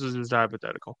no, this is just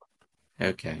hypothetical.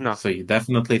 Okay, No, so you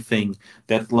definitely think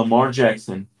that Lamar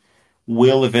Jackson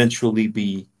will eventually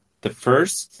be the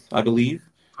first, I believe,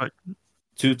 but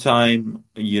two-time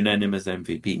unanimous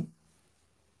MVP.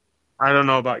 I don't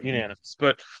know about unanimous.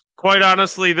 But quite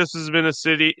honestly, this has been a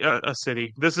city.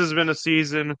 This has been a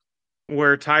season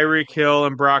where Tyreek Hill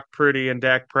and Brock Purdy and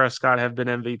Dak Prescott have been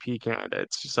MVP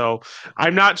candidates. So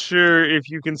I'm not sure if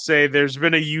you can say there's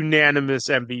been a unanimous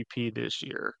MVP this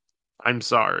year. I'm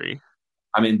sorry.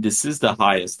 I mean, this is the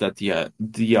highest that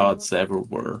the odds ever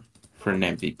were for an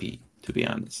MVP, to be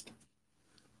honest.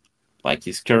 Like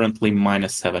he's currently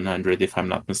minus 700, if I'm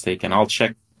not mistaken. I'll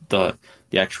check the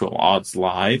actual odds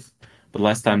live. But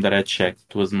last time that I checked,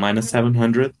 it was minus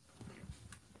 700.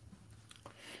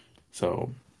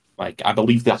 So, like, I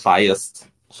believe the highest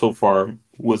so far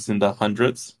was in the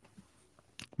hundreds.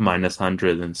 minus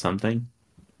 100 and something.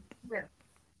 Yeah.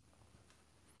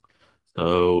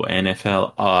 So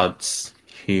NFL odds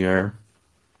here,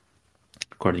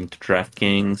 according to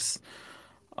DraftKings,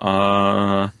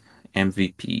 uh,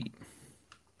 MVP.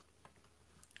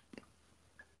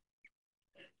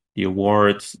 The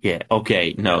awards, yeah,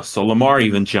 okay, no. So Lamar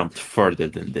even jumped further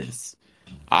than this.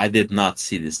 I did not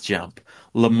see this jump.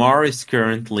 Lamar is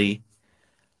currently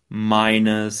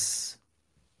minus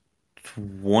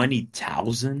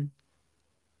 20,000.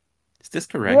 Is this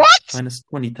correct? What? Minus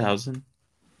 20,000.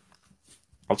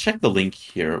 I'll check the link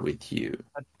here with you.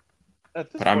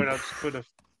 At this But I'm, point, I'll just put a.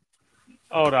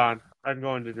 Hold on. I'm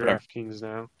going to but I'm, DraftKings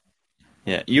now.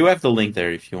 yeah, you have the link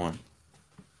there if you want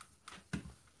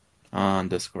on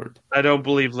Discord. I don't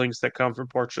believe links that come from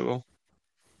Portugal.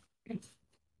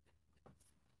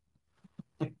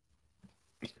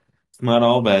 It's not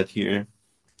all bad here.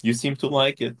 You seem to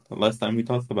like it. The last time we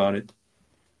talked about it.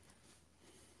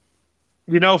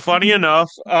 Funny enough,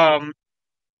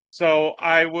 so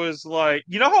I was like,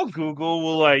 how Google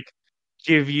will like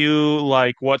give you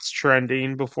like what's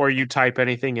trending before you type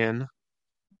anything in?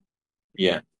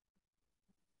 Yeah.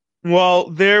 Well,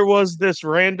 there was this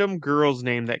random girl's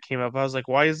name that came up. I was like,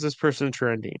 why is this person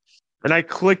trending? And I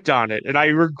clicked on it and I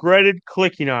regretted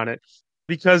clicking on it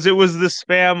because it was this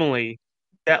family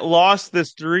that lost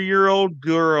this 3-year-old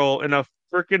girl in a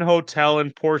freaking hotel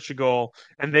in Portugal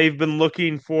and they've been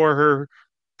looking for her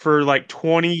for like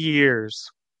 20 years.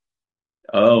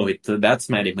 Oh, that's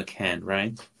Maddie McCann,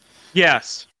 right?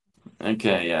 Yes.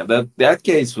 Okay, yeah. That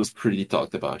case was pretty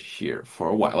talked about here for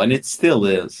a while, and it still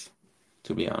is,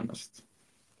 to be honest.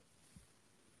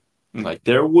 Like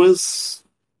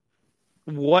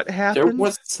What there happened?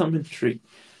 was some intrigue.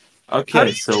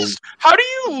 Okay, so How do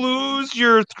you lose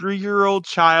your 3-year-old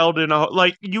child in a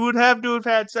like you would have to have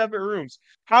had separate rooms?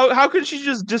 How could she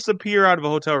just disappear out of a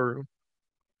hotel room?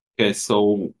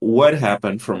 what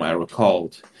happened from I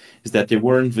recalled is that they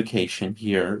were on vacation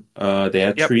here. They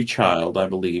had Yep, three child, I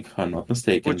believe, if I'm not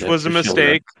mistaken. which They had was a three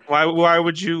children. mistake. Why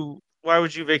would you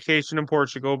vacation in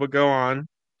Portugal? But go on.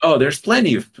 Oh, there's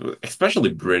plenty of, especially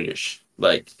British,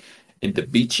 like in the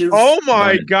beaches. Oh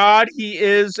my Man, God, he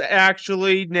is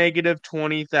actually negative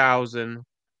 20,000.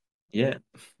 yeah.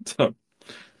 So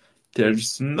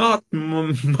there's not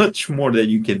much more that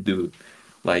you can do.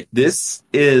 Like this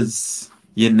is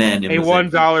A unanimous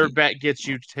 $1 MVP. bet gets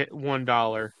you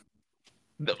 $1.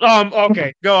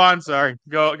 Okay, go on. Sorry,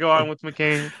 go on with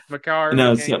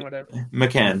No, McCain, so whatever.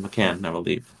 McCann, I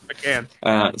believe. McCann.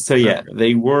 So yeah, Okay.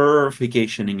 they were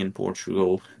vacationing in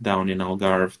Portugal, down in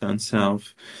Algarve, down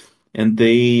south, and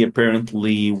they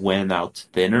apparently went out to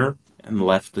dinner and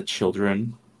left the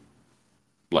children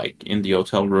like in the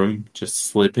hotel room, just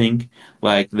sleeping.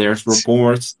 Like there's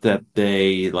reports that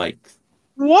they like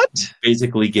What?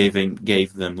 basically gave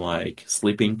them like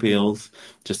sleeping pills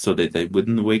just so that they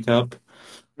wouldn't wake up.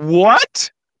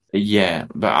 What? Yeah,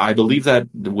 but I believe that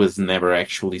was never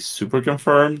actually super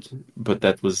confirmed, but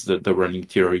that was the running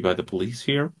theory by the police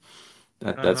here.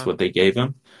 That's Uh-huh. what they gave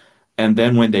him. And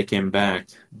then when they came back,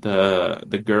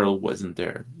 the girl wasn't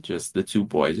there, just the two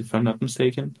boys, if I'm not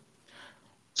mistaken.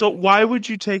 So why would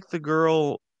you take the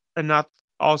girl and not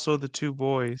also the two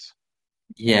boys?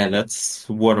 Yeah, that's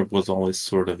what was always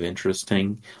sort of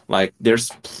interesting. Like, there's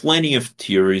plenty of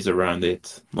theories around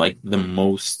it. Like, the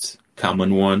most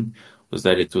common one was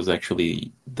that it was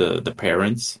actually the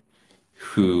parents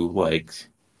who, like,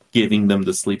 giving them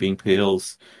the sleeping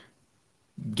pills,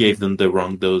 gave them the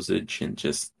wrong dosage, and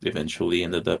just eventually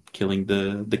ended up killing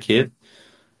the kid.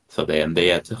 So they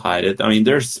had to hide it. I mean,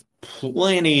 there's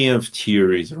plenty of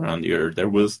theories around here. There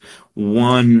was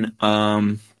one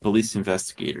police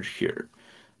investigator here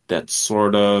that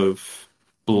sort of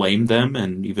blamed them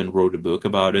and even wrote a book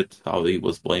about it, how he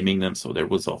was blaming them. So there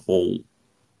was a whole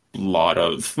lot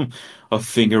of of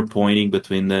finger pointing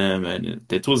between them, and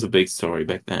it was a big story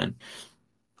back then.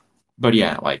 But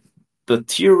yeah, like the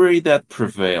theory that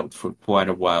prevailed for quite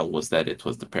a while was that it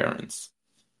was the parents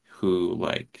who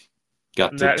like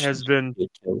got And the that has been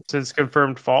killed. since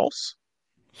confirmed false.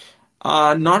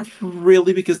 Not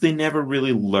really, because they never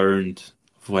really learned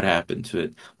what happened to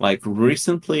it. Like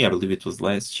recently, I believe it was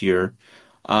last year,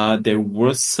 there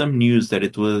was some news that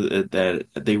it was that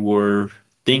they were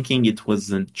thinking it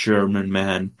was a German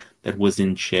man that was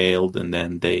in jail, and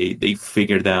then they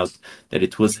figured out that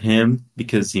it was him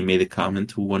because he made a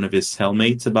comment to one of his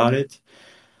cellmates about it.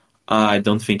 I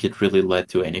don't think it really led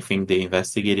to anything. They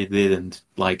investigated it and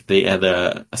like they had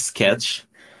a sketch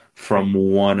from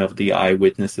one of the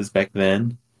eyewitnesses back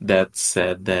then that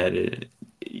said that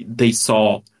they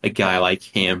saw a guy like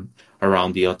him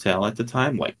around the hotel at the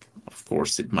time. Like, of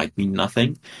course, it might mean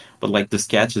nothing, but like the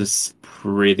sketch is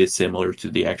pretty similar to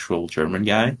the actual German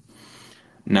guy.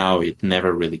 Now, it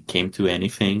never really came to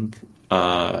anything.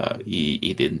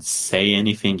 He didn't say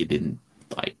anything. He didn't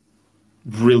like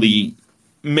really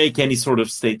make any sort of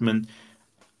statement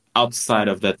outside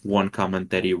of that one comment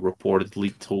that he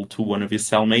reportedly told to one of his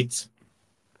cellmates.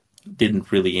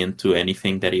 Didn't really into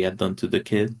anything that he had done to the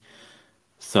kid.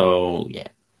 So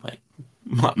yeah, like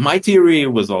my theory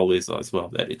was always as well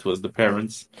that it was the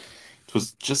parents. It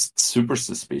was just super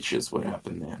suspicious what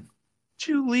happened there. Would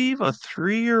you leave a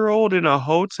 3-year-old in a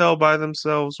hotel by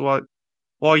themselves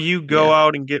while you go Yeah,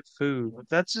 out and get food?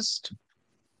 That's just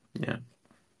yeah.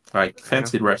 Like yeah,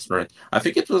 fancy restaurant. I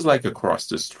think it was like across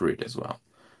the street as well.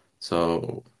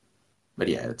 So, but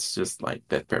yeah, it's just like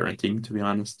that parenting, to be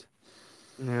honest.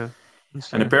 yeah. And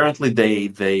Insane. apparently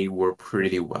they were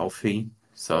pretty wealthy,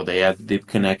 so they had deep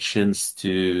connections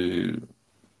to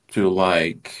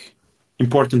like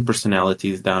important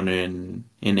personalities down in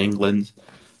England.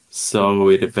 So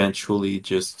it eventually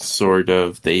just sort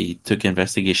of they took I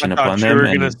investigation upon thought you them were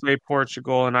gonna and say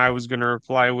Portugal, and I was gonna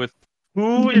reply with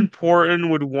who important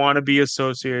would want to be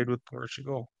associated with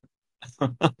Portugal.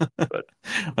 But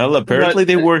well, but apparently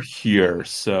they were here.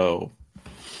 So,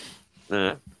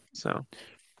 eh, so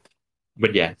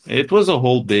but yeah, it was a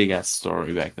whole big ass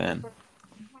story back then.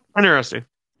 interesting.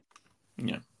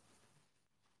 Yeah.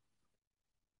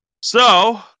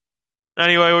 So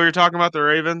anyway, we were talking about the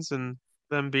Ravens and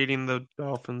them beating the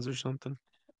Dolphins or something.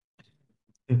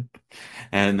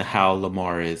 And how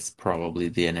Lamar is probably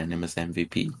the unanimous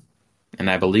MVP. And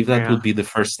I believe that Yeah. would be the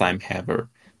first time ever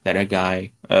that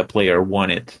a player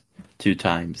won it two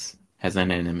times as an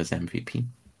unanimous MVP.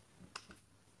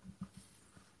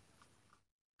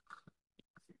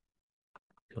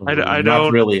 So I not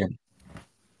don't. really.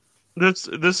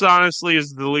 This honestly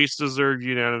is the least deserved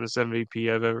unanimous MVP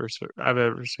I've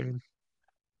ever seen.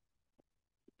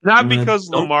 Not because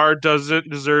Don't Lamar doesn't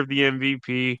deserve the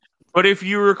MVP, but if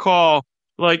you recall,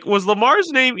 like, was Lamar's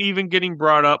name even getting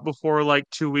brought up before like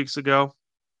 2 weeks ago?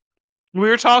 We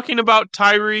were talking about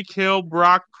Tyreek Hill,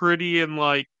 Brock Purdy, and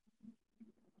like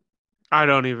I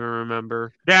don't even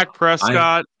remember. Dak I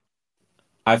Prescott.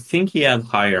 I think he had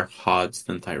higher odds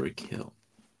than Tyreek Hill,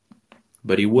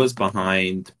 but he was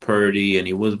behind Purdy and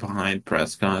he was behind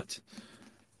Prescott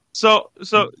So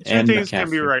two and things can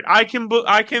be McCaffrey. right.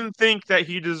 I can think that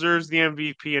he deserves the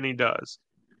MVP and he does.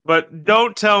 But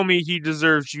don't tell me he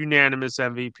deserves unanimous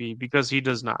MVP because he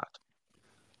does not.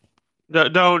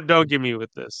 Don't give me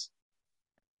with this.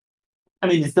 I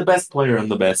mean, he's the best player on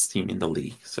the best team in the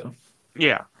league, so.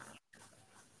 Yeah,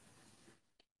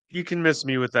 you can miss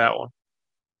me with that one.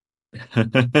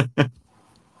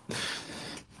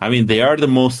 I mean, they are the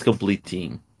most complete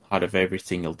team out of every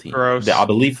single team. I Gross.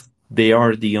 believe they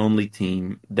are the only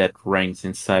team that ranks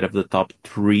inside of the top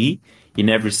three in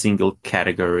every single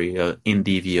category in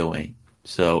DVOA.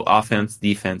 So offense,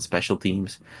 defense, special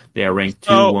teams, they are ranked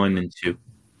two, So one, and two.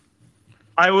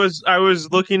 I was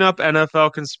looking up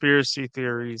NFL conspiracy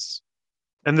theories,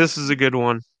 and this is a good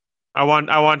one. I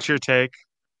want your take.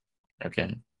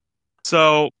 Okay.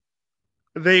 So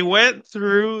they went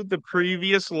through the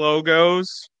previous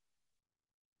logos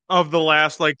of the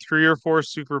last like 3 or 4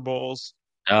 Super Bowls.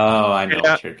 Oh, I know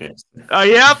Yeah. what you're doing.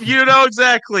 Yep, you know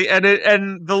exactly. And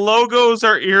the logos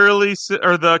are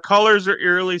or the colors are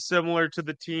eerily similar to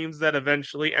the teams that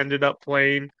eventually ended up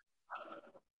playing.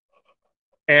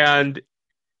 And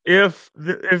if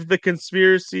the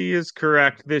conspiracy is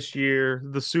correct this year,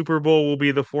 the Super Bowl will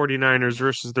be the 49ers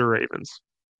versus the Ravens.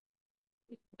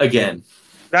 Again,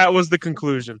 That was the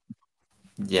conclusion.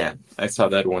 yeah, I saw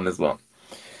that one as well.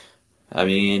 I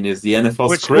mean, is the NFL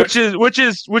Which script? is which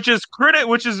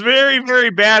is very very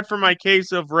bad for my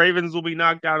case of Ravens will be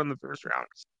knocked out in the first round.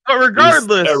 But Is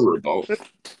regardless, terrible.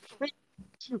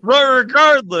 but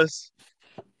regardless,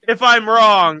 if I'm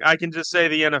wrong, I can just say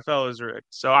the NFL is rigged.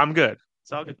 So I'm good.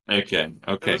 It's all good. Okay, It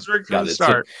okay, was rigged from got the it. So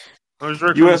start. It was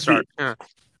rigged you from the have start. the Yeah.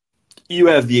 you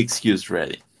have the excuse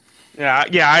ready. Yeah,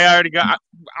 I already got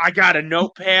a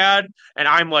notepad and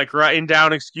I'm like writing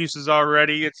down excuses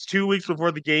already. It's 2 weeks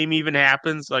before the game even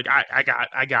happens. Like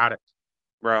I got it,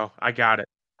 bro. I got it.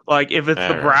 Like All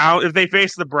right. If they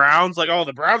face the Browns, like oh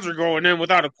the Browns are going in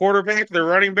without a quarterback, their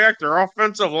running back, their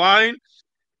offensive line.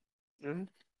 No,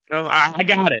 I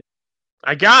got it.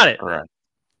 I got it. All right.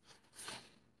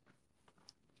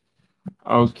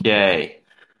 Okay.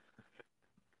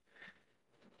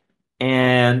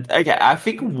 And okay, I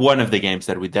think one of the games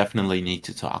that we definitely need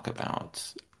to talk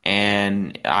about.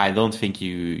 And I don't think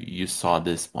you saw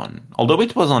this one, although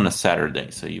it was on a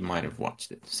Saturday, so you might have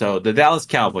watched it. So the Dallas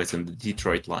Cowboys and the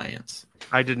Detroit Lions.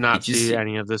 I did not Did you see see?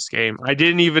 any of this game. I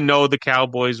didn't even know the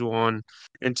Cowboys won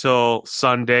until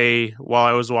Sunday while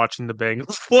I was watching the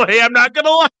Bengals play. I'm not gonna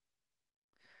lie.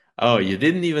 Oh, you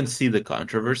didn't even see the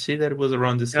controversy that was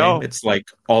around this game? No, It's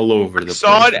like all over I the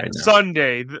saw place it right now.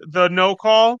 Sunday. The no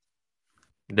call.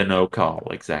 The no call,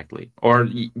 exactly. Or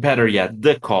better yet,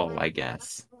 the call, I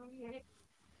guess.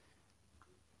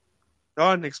 Go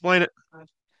ahead and explain it.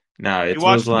 No, You it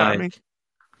was watched it, not me. like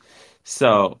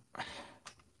so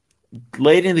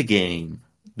late in the game,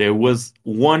 there was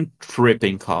one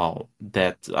tripping call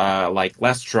that like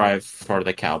last drive for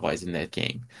the Cowboys in that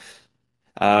game.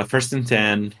 First and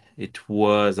 10, it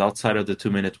was outside of the 2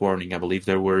 minute warning. I believe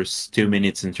there was 2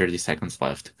 minutes and 30 seconds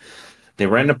left. They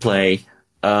ran a play,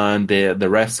 and the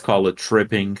refs call it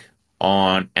tripping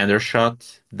on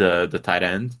Endershot, the tight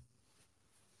end.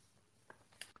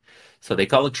 So they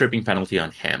call a tripping penalty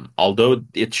on him, although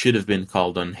it should have been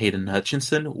called on Hayden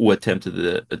Hutchinson, who attempted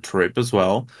a trip as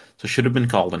well. So should have been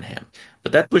called on him.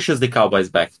 But that pushes the Cowboys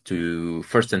back to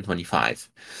first and 25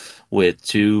 with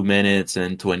 2 minutes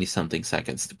and 20 something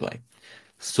seconds to play.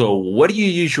 So what do you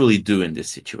usually do in this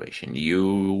situation?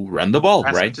 You run the ball,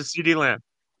 Pass it right? to CD Lamb.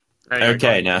 Anyway, go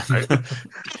Okay, ahead. now. I,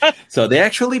 So they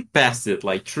actually passed it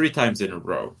like 3 times in a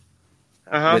row.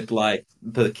 uh-huh. With like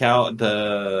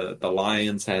the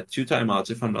Lions had two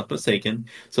timeouts, if I'm not mistaken.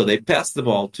 So they passed the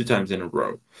ball 2 times in a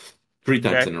row. 3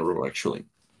 times Okay. in a row, actually.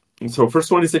 So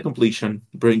first one is a completion,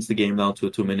 brings the game down to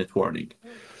a 2 minute warning.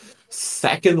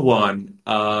 Second one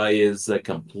is a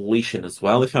completion as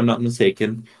well, if I'm not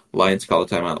mistaken. Lions call a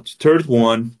timeout. Third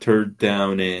one, third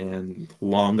down and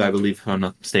long, I believe, if I'm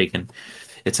not mistaken.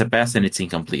 It's a pass and it's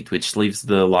incomplete, which leaves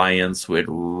the Lions with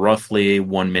roughly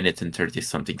 1 minute and 30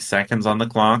 something seconds on the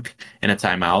clock and a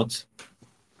timeout.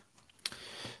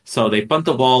 So they punt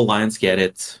the ball, Lions get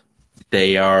it.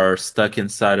 They are stuck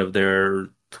inside of their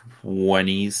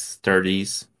 20s,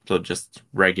 30s, so just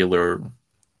regular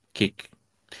kick.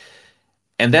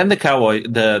 And then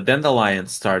the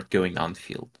Lions start going on the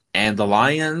field, and the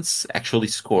Lions actually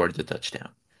scored the touchdown.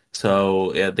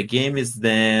 So the game is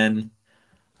then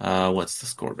what's the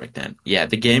score back then? Yeah,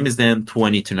 the game is then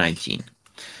 20-19.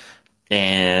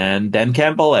 And Dan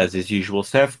Campbell, as his usual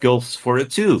self, goes for a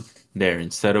two there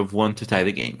instead of one to tie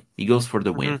the game. He goes for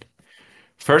the Hmm. win.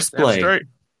 First Damn play, straight.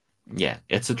 yeah,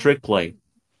 it's a trick play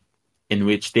in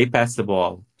which they pass the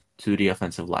ball to the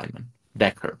offensive lineman,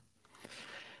 Decker.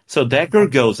 So Decker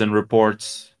goes and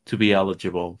reports to be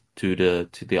eligible to the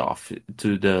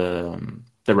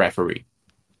referee.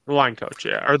 The line coach,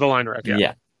 yeah, or the line rep, yeah.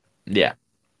 Yeah, yeah.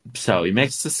 So he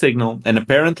makes the signal, and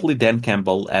apparently Dan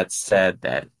Campbell had said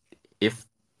that if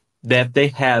that they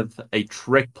had a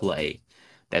trick play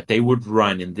that they would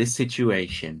run in this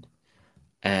situation,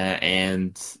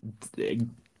 and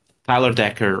Tyler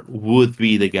Decker would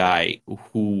be the guy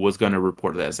who was going to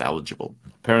report it as eligible.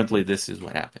 Apparently, this is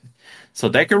what happened. So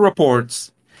Decker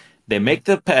reports. They make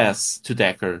the pass to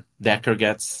Decker. Decker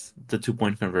gets the 2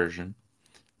 point conversion.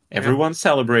 Yeah. Everyone's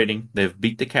celebrating. They've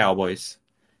beat the Cowboys.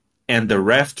 And the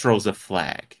ref throws a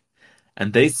flag.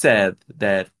 And they said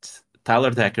that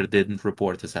Tyler Decker didn't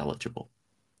report as eligible.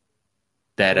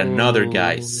 That another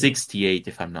guy, Ooh. 68,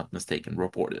 if I'm not mistaken,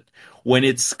 reported. When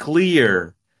it's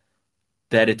clear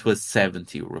that it was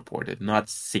 70 who reported, not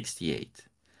 68.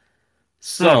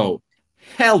 Hmm. So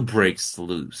hell breaks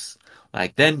loose.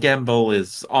 Like Dan Gamble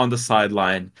is on the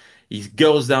sideline. He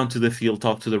goes down to the field,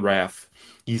 talk to the ref.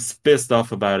 He's pissed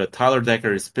off about it. Tyler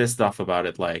Decker is pissed off about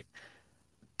it. Like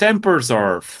tempers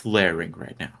are flaring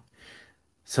right now.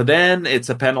 So then it's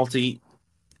a penalty.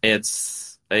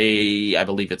 I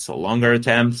believe it's a longer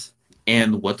attempt.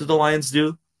 And what do the Lions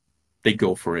do? They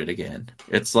go for it again.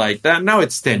 It's like that. Now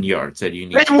it's 10 yards that you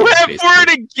They need to gain, went for basically. it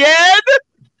again?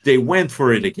 They went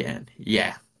for it again.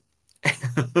 Yeah.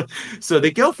 So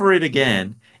they go for it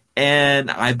again. And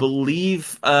I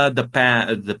believe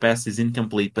the pass is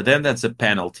incomplete, but then that's a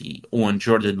penalty on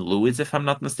Jordan Lewis, if I'm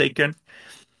not mistaken.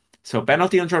 So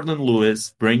penalty on Jordan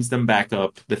Lewis brings them back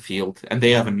up the field, and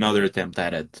they have another attempt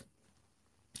at it,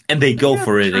 and they They go had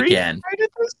for it three again. tried at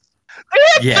this. They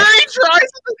had Yeah, three tries.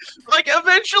 Like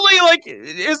eventually, like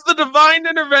is the divine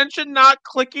intervention not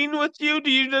clicking with you?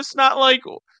 Do you just not like?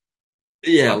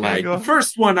 yeah. Okay, Like the go.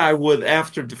 first one, I would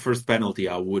after the first penalty,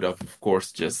 I would have, of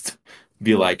course, just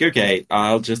be like, okay,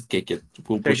 I'll just kick it.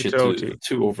 We'll Take push it it to to OT.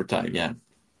 overtime. Yeah,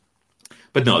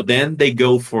 but no. Then they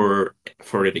go for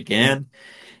it again,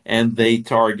 and they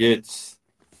target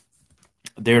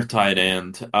their tight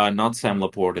end, not Sam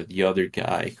Laporta, the other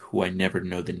guy who I never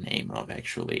know the name of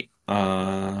actually.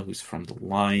 Who's from the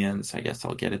Lions? I guess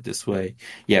I'll get it this way.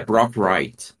 Yeah, Brock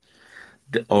Wright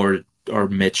or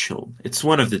Mitchell. It's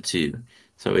one of the two.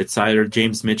 So it's either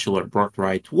James Mitchell or Brock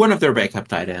Wright, one of their backup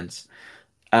tight ends.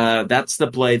 That's the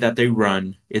play that they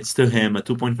run. It's to him, a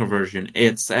 2 point conversion.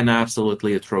 It's an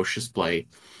absolutely atrocious play.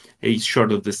 He's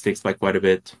short of the sticks by quite a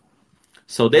bit.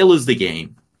 So they lose the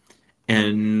game.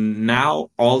 And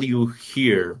now all you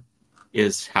hear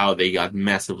is how they got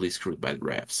massively screwed by the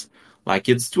refs. Like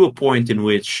it's to a point in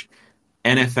which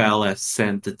NFL has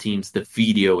sent the teams the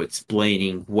video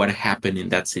explaining what happened in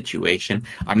that situation.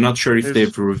 I'm not sure if There's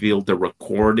they've revealed the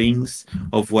recordings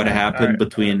of what all happened right,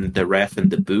 between the ref and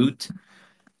the boot.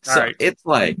 all So right, it's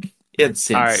like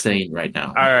it's all right, insane right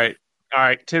now. all right, all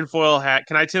right. Tinfoil hat.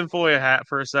 Can I tinfoil a hat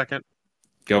for a second?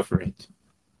 Go for it.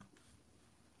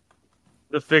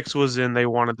 The fix was in. They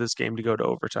wanted this game to go to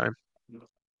overtime.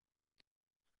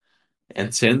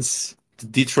 And since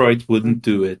Detroit wouldn't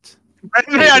do it,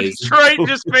 they Yeah, basically Detroit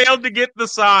just failed to get the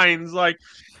signs. Like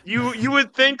you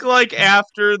would think like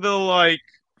after the like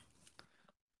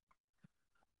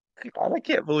God, I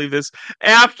can't believe this.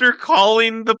 After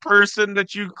calling the person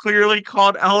that you clearly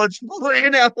called eligible or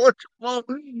ineligible,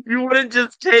 you wouldn't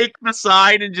just take the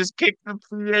sign and just kick the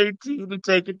PAT to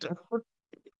take it down.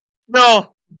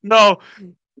 No, no,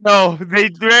 no. They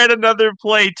ran another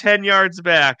play 10 yards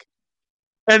back.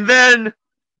 And then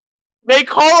they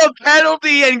call a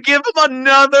penalty and give them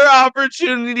another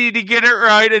opportunity to get it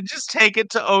right and just take it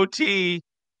to OT.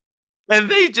 And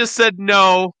they just said,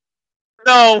 no,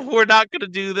 no, we're not going to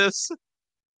do this.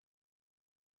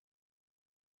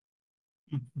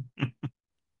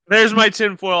 There's my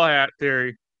tinfoil hat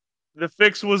theory. The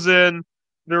fix was in.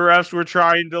 The refs were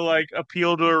trying to like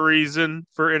appeal to a reason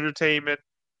for entertainment.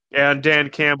 And Dan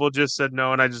Campbell just said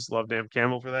no, and I just love Dan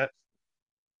Campbell for that.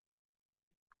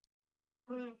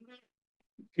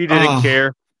 He didn't oh,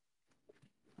 care.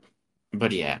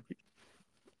 but yeah,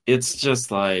 it's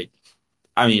just like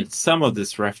I mean, some of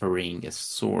this refereeing is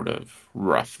sort of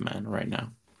rough, man, right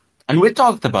now. And we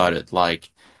talked about it,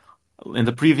 like in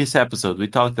the previous episode, we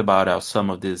talked about how some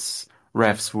of these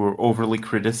refs were overly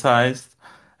criticized,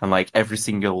 and like every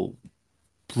single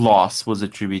loss was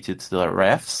attributed to the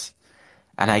refs.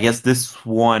 And I guess this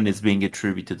one is being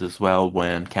attributed as well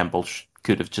when Campbell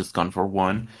could have just gone for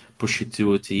one, push it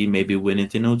to OT, maybe win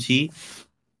it in OT.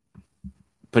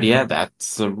 But yeah,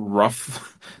 that's a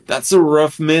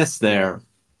rough miss there.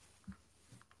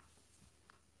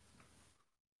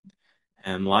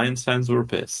 And Lions fans were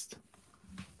pissed.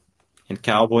 And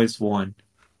Cowboys won.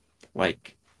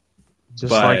 Like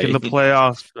Just like in by the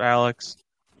playoffs, Alex.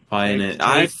 by Take an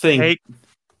I take think take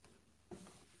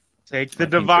take the I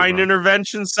think you're divine wrong.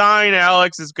 intervention sign,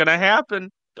 Alex. It's gonna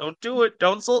happen. Don't do it.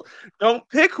 Don't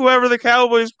pick whoever the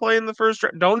Cowboys play in the first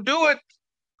round. Don't do it.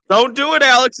 Don't do it,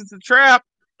 Alex. It's a trap.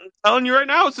 I'm telling you right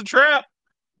now, it's a trap.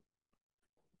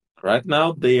 Right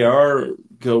now they are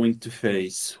going to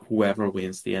face whoever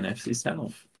wins the NFC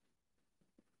South.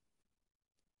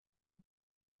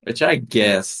 Which I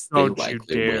guess they Don't you likely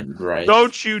dare. win, right?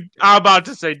 Don't you I'm about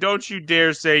to say, don't you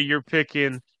dare say you're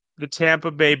picking the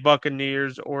Tampa Bay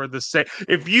Buccaneers or the Saints.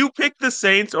 If you pick the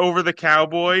Saints over the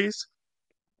Cowboys,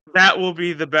 that will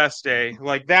be the best day.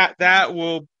 Like that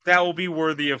will be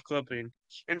worthy of clipping.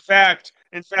 In fact,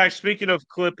 speaking of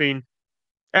clipping,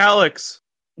 Alex,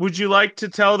 would you like to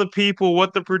tell the people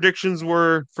what the predictions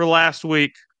were for last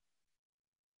week?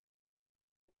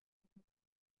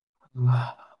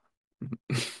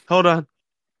 Hold on.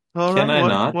 Hold Can on. I What?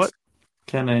 not? What?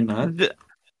 Can I not?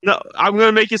 No, I'm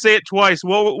gonna make you say it twice.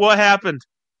 What happened?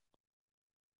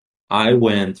 I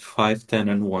went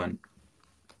 5-10-1.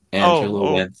 Oh, Angelo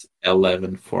oh, went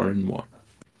 11-4-1.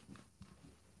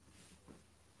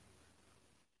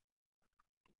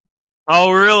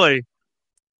 oh, really?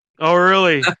 Oh,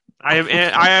 really? I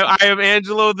am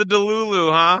Angelo the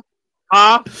Delulu, huh?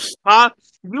 Huh? Huh?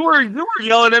 You were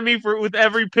yelling at me for with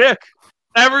every pick,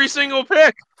 every single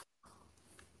pick.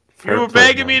 You Fair were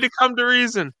play, begging man. me to come to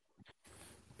reason.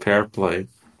 Fair play.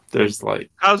 There's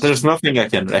like How's there's nothing I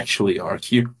can actually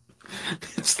argue.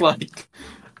 It's like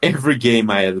every game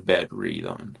I had a bad read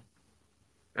on.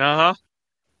 uh-huh.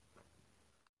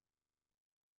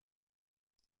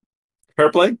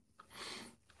 Fair play.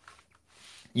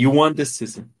 You won this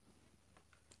season.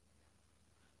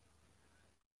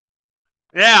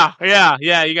 Yeah, yeah,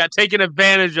 yeah. You got taken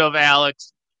advantage of,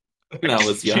 Alex. I And I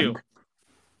was got young. you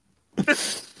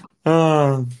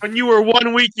Uh, when you were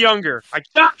 1 week younger. I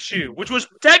got you, which was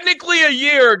technically a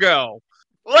year ago.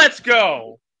 Let's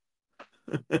go.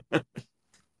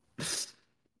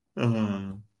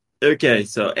 uh, okay,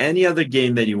 so any other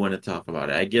game that you want to talk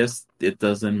about? I guess it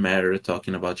doesn't matter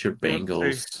talking about your Let's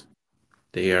see. Bengals.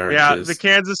 They are Yeah, the just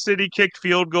Kansas City kicked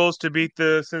field goals to beat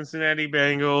the Cincinnati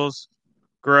Bengals.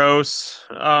 Gross.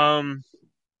 The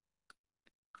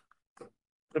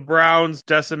Browns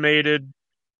decimated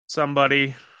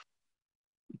somebody.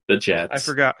 the I Jets.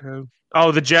 forgot who.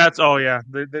 Oh, the Jets. Oh yeah,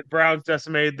 the Browns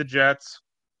decimated the Jets.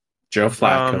 Joe Um,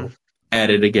 Flacco at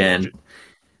it again. J-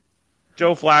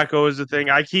 Joe Flacco is the thing.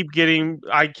 I keep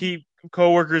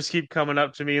coworkers keep coming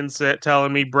up to me and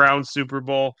telling me Browns Super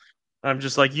Bowl. I'm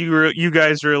just like you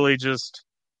guys really just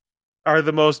are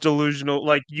the most delusional.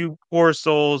 Like you poor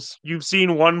souls. You've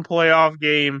seen one playoff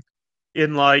game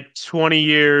in like 20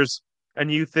 years,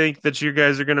 and you think that you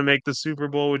guys are going to make the Super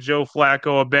Bowl with Joe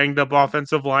Flacco, a banged up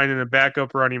offensive line, and a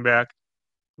backup running back.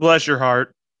 Bless your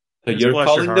heart. So Just you're bless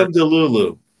your calling them hearts. the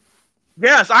Lulu.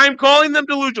 Yes, I'm calling them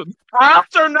delusional.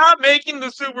 Browns are not making the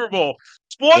Super Bowl.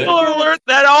 Spoiler Okay. alert,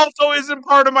 that also isn't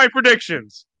part of my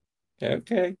predictions.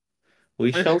 Okay.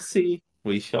 We shall see.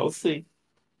 We shall see.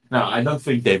 No, I don't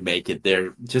think they make it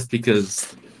there just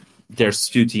because there's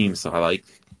two teams I like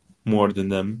more than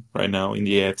them right now in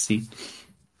the AFC.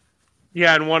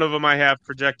 Yeah, and one of them I have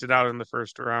projected out in the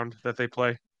first round that they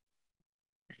play.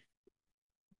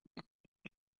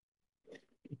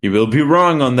 You will be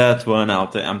wrong on that one.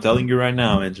 I'm telling you right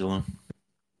now, Angelo.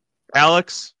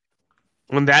 Alex,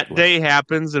 when that What? day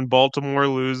happens and Baltimore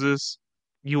loses,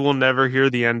 you will never hear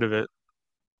the end of it.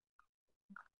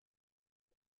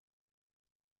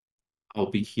 I'll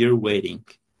be here waiting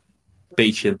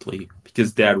patiently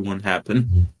because that won't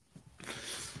happen.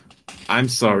 I'm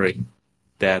sorry.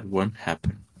 That won't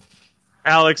happen.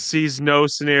 Alex sees no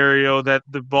scenario that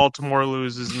the Baltimore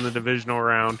loses in the divisional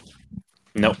round.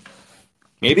 No.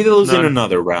 Maybe they lose in None.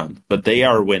 another round, but they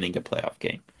are winning a playoff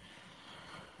game.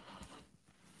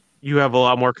 You have a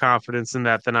lot more confidence in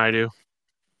that than I do.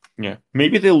 Yeah.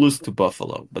 Maybe they'll lose to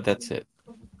Buffalo, but that's it.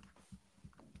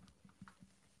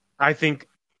 I think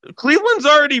Cleveland's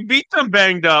already beat them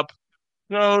banged up.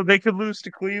 So they could lose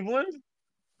to Cleveland.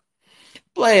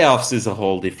 Playoffs is a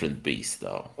whole different beast,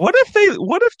 though. What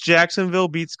if Jacksonville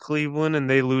beats Cleveland and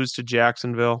they lose to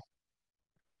Jacksonville?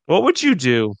 What would you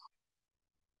do?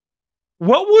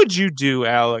 What would you do,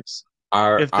 Alex,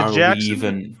 if the Are we Jacksonville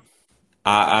even?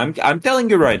 I'm telling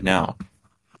you right now,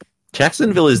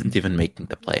 Jacksonville isn't even making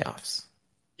the playoffs.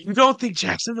 You don't think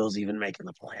Jacksonville's even making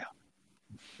the playoff?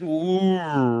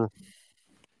 Ooh,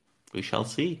 We shall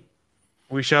see.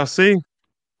 we shall see.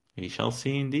 We shall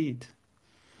see indeed.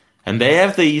 And they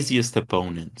have the easiest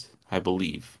opponent, I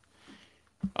believe.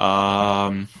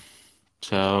 Um,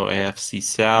 so AFC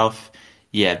South,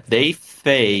 yeah, they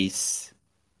face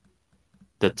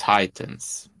the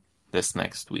Titans this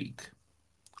next week,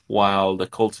 while the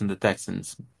Colts and the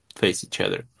Texans face each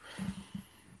other.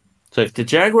 So if the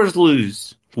Jaguars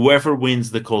lose, whoever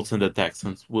wins the Colts and the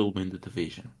Texans will win the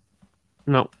division.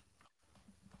 No,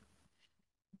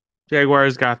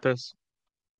 Jaguars got this.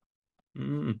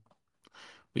 Mm,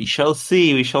 we shall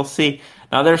see. We shall see.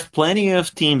 Now, there's plenty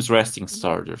of teams resting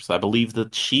starters. I believe the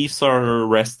Chiefs are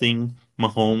resting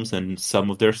Mahomes and some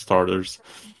of their starters.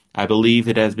 I believe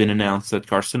it has been announced that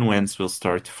Carson Wentz will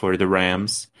start for the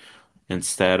Rams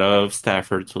instead of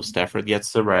Stafford, so Stafford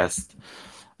gets the rest.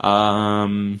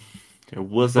 Um, there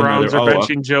was another. Browns are Oh,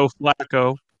 benching Joe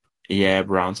Flacco. yeah,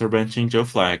 Browns are benching Joe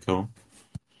Flacco.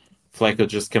 Flacco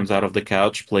just comes out of the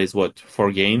couch, plays what,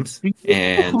 4 games,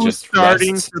 and Who's just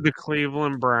starting rests. for the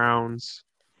Cleveland Browns?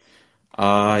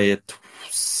 It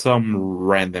some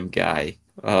random guy.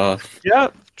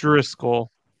 Jeff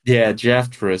Driscoll. Yeah, Jeff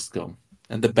Driscoll,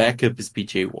 and the backup is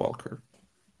PJ Walker.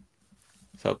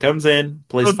 So comes in,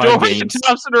 plays So five Dorian games,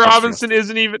 Thompson gets Robinson rested.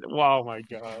 isn't even. Oh my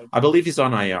god. I believe he's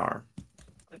on IR.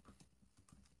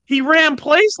 He ran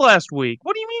plays last week.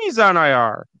 What do you mean he's on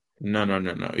IR? No, no,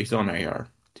 no, no. He's on IR,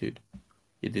 dude.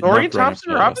 He did Dorian not run a Thompson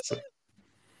play last Robinson? week.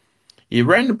 He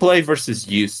ran the play versus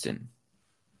Houston.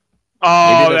 Maybe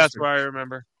Oh, that's that's what I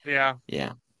remember. Yeah.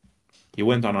 yeah. He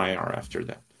went on IR after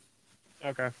that.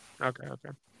 Okay. Okay. Okay.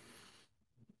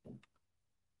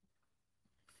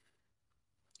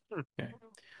 Hmm. Okay.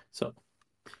 So,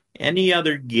 any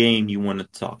other game you want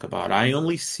to talk about? I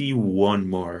only see one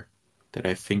more that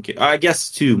I think. I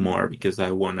guess two more because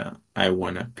I wanna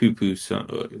poo poo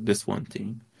this one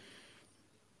team.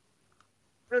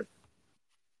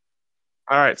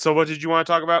 All right. So, what did you want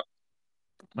to talk about?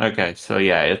 Okay, so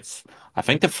yeah, it's. I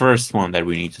think the first one that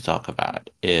we need to talk about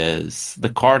is the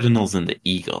Cardinals and the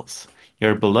Eagles.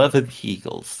 Your beloved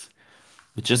Eagles,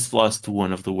 who just lost to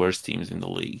one of the worst teams in the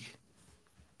league.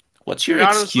 What's your It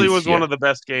honestly excuse was one here? of the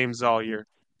best games all year.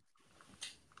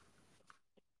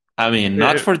 I mean,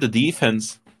 not It- for the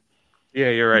defense. yeah,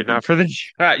 you're right. Not for the.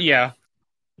 Yeah.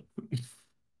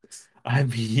 I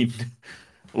mean,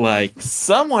 Like,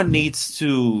 someone needs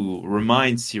to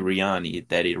remind Sirianni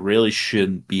that he really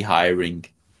shouldn't be hiring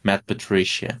Matt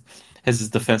Patricia as his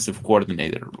defensive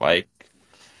coordinator. Like,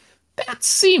 that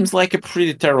seems like a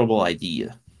pretty terrible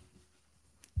idea.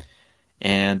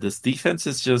 And this defense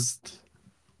is just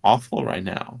awful right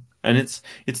now. And it's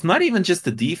not even just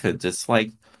the defense, it's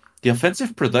like the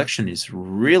offensive production is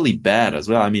really bad as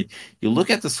well. I mean, you look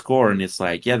at the score and it's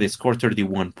like, yeah, they scored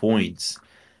 31 points.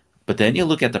 But then you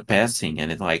look at the passing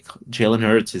and it's like Jalen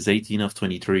Hurts is 18 of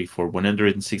 23 for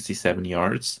 167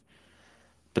 yards.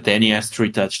 But then he has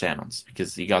three touchdowns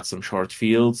because he got some short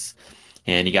fields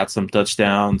and he got some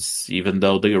touchdowns, even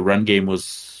though the run game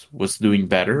was doing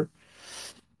better.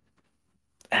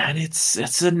 And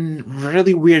it's a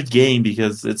really weird game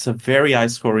because it's a very high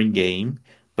scoring game,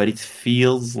 but it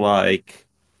feels like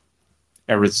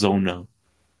Arizona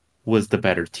was the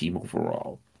better team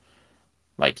overall.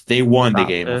 Like they won the Stop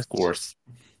game, this. of course.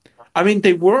 I mean,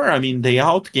 they were. I mean, they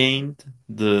outgained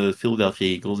the Philadelphia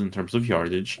Eagles in terms of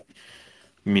yardage.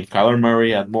 I mean, Kyler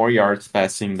Murray had more yards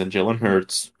passing than Jalen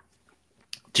Hurts.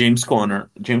 James Conner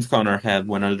had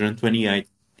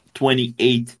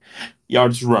 128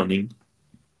 yards running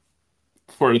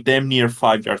for damn near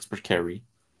 5 yards per carry.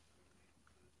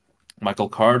 Michael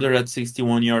Carter at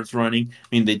 61 yards running. I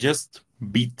mean, they just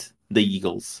beat the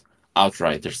Eagles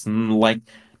outright. There's like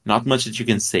not much that you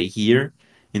can say here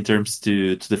in terms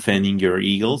to defending your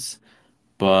Eagles.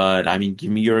 But I mean,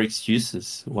 give me your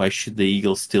excuses. Why should the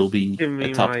Eagles still be Give a me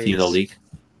top my team in the league?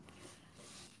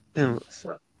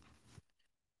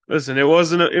 listen. It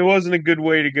wasn't a good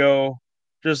way to go.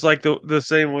 Just like the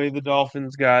same way the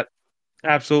Dolphins got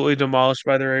absolutely demolished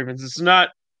by the Ravens. It's not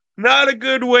a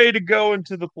good way to go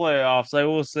into the playoffs. I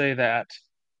will say that.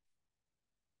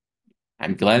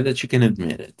 I'm glad that you can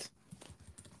admit it.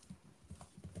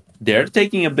 They're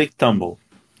taking a big tumble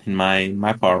in my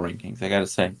power rankings. I gotta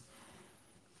say,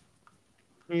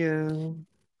 Yeah.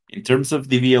 in terms of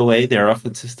DVOA, their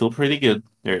offense is still pretty good.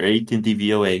 They're 8th in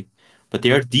DVOA, but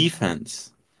their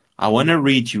defense. I want to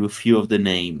read you a few of the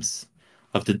names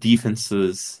of the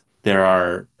defenses that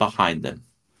are behind them.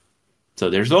 So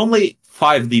there's only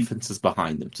five defenses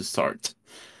behind them to start.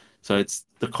 So it's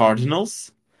the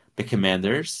Cardinals, the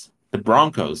Commanders, the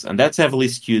Broncos, and that's heavily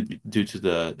skewed due to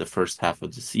the first half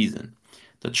of the season.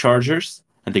 The Chargers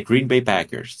and the Green Bay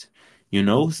Packers. You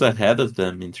know who's ahead of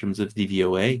them in terms of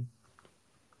DVOA?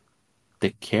 The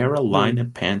Hmm. Carolina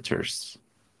Panthers.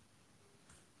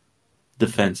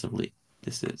 Defensively,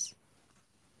 this is.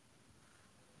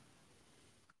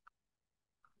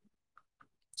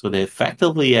 So they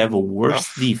effectively have a worse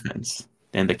Rough. defense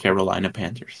than the Carolina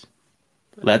Panthers.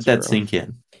 Let That's that rough. sink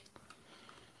in.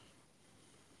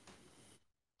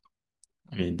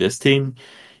 I mean, this team,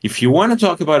 if you want to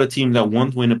talk about a team that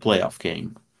won't win a playoff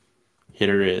game,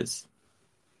 here it is.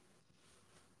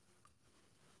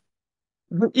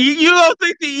 You don't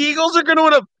think the Eagles are going to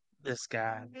win a this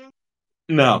guy?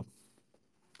 No,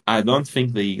 I don't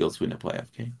think the Eagles win a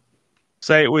playoff game.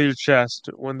 Say it with your chest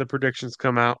when the predictions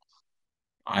come out.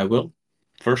 I will,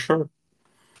 for sure.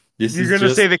 This You're is going to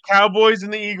say just the Cowboys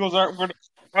and the Eagles aren't going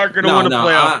to no, win a no.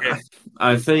 playoff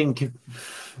I think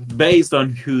based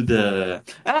on who the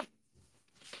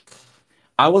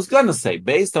I was gonna say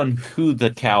based on who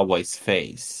the Cowboys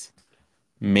face,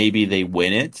 maybe they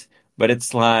win it. But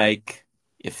it's like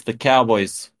if the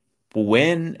Cowboys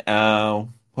win,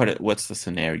 what's the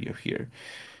scenario here?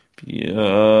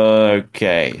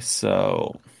 Okay,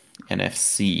 so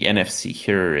NFC,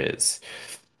 here it is.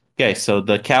 Okay, so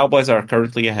the Cowboys are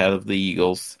currently ahead of the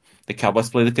Eagles. The Cowboys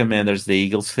play the Commanders. The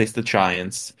Eagles face the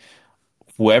Giants.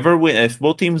 Whoever win, if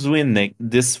both teams win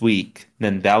this week,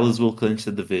 then Dallas will clinch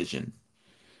the division.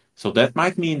 So that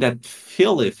might mean that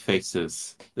Philly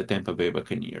faces the Tampa Bay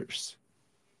Buccaneers.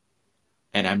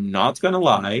 And I'm not gonna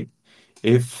lie,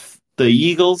 if the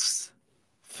Eagles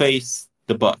face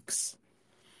the Bucks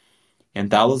and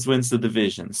Dallas wins the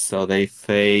division, so they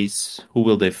face who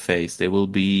will they face? They will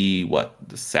be what,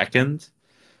 the second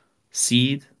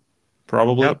seed,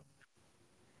 probably? game.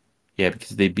 Yeah,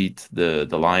 because they beat the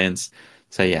Lions.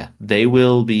 So yeah, they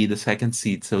will be the second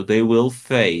seed. So they will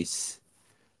face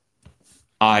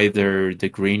either the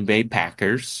Green Bay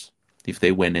Packers if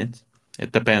they win it.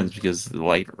 It depends because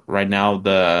like right now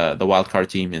the wild card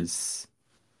team is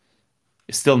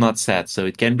still not set. So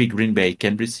it can be Green Bay, it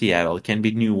can be Seattle, it can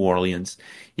be New Orleans,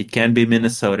 it can be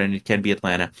Minnesota, and it can be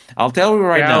Atlanta. I'll tell you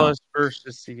right now, Dallas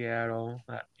versus Seattle.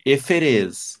 if it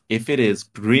is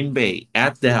Green Bay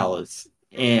at Dallas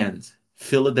and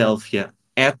Philadelphia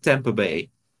at Tampa Bay,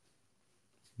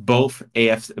 both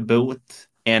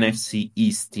NFC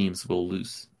East teams will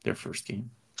lose their first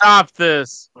game. Stop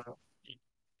this.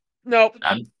 Nope.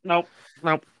 I'm Nope.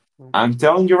 Nope. I'm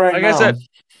telling you right Like I now. said,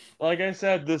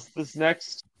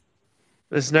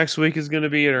 this next week is going to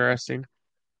be interesting.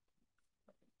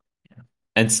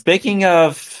 And speaking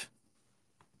of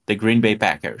the Green Bay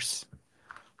Packers,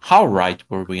 how right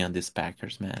were we on these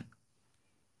Packers, man?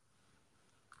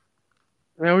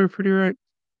 Yeah, we were pretty right.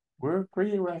 We're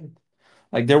pretty right.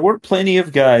 Like there were plenty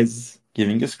of guys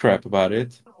giving us crap about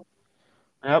it,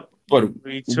 Yep. but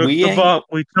We took we the ain't. bump.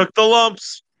 We took the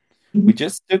lumps. We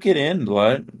just took it in.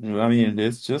 What I mean,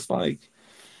 it's just like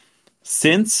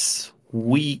since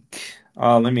week.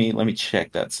 Let me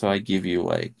check that so I give you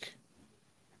like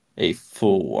a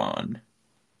full one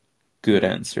good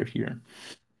answer here.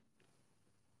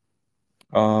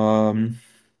 Um,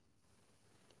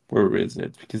 where is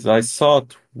it? Because I saw a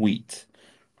tweet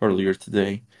earlier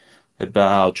today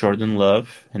about Jordan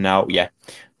Love, and now yeah,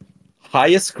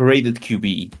 highest graded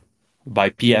QB by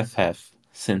PFF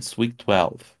since week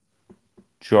 12.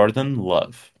 Jordan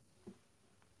Love.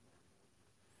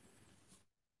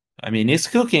 I mean, he's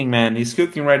cooking, man. He's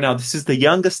cooking right now. This is the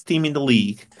youngest team in the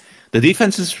league. The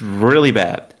defense is really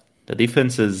bad. The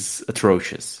defense is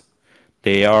atrocious.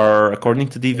 They are, according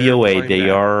to They're DVOA, playing they bad.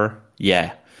 are,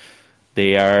 yeah,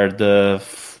 they are the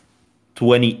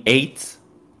 28th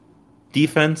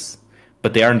defense,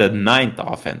 but they are the ninth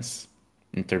offense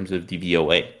in terms of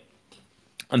DVOA.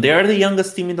 And they are the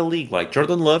youngest team in the league. Like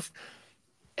Jordan Love,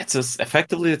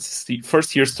 effectively it's his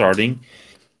first year starting.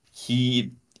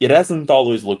 He it hasn't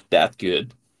always looked that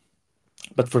good,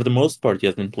 but for the most part, he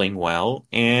has been playing well,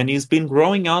 and he's been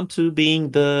growing on to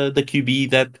being the QB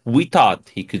that we thought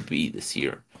he could be this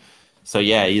year. So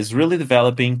yeah, he's really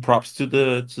developing. Props to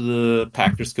the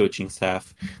Packers coaching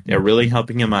staff. They're really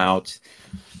helping him out.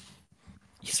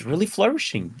 He's really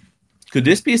flourishing. Could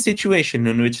this be a situation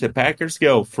in which the Packers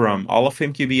go from all of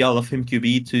him QB, all of him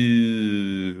QB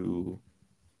to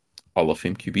all of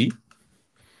him QB?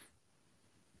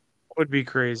 Would be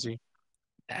crazy.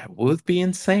 That would be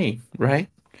insane, right?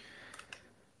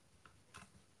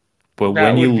 But That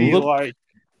when you would be look, like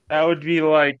that would be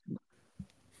like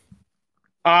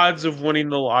odds of winning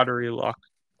the lottery luck,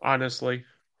 honestly.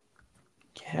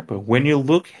 yeah, but when you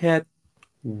look at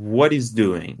what he's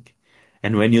doing,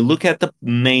 and when you look at the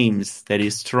names that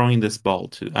he's throwing this ball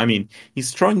to, I mean,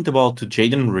 he's throwing the ball to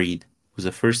Jaden Reed, who's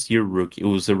a first year rookie,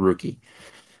 who's a rookie.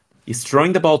 He's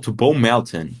throwing the ball to Bo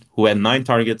Melton, who had 9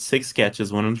 targets, 6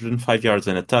 catches, 105 yards,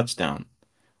 and a touchdown,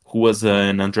 who was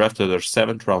an undrafted or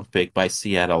seventh round pick by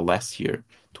Seattle last year,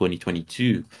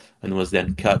 2022, and was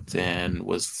then cut and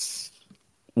was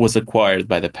acquired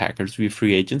by the Packers via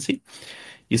free agency.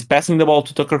 He's passing the ball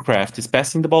to Tucker Craft. He's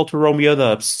passing the ball to Romeo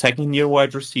Dubs, second year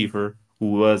wide receiver,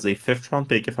 who was a fifth round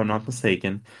pick, if I'm not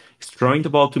mistaken. He's throwing the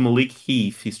ball to Malik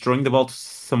Heath. He's throwing the ball to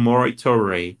Samori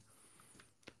Torre.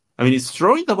 I mean, he's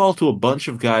throwing the ball to a bunch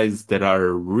of guys that are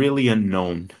really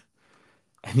unknown,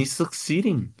 and he's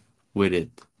succeeding with it.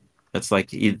 It's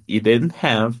like he didn't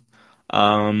have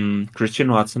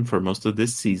Christian Watson for most of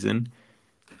this season,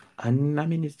 and I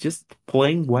mean, he's just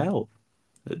playing well.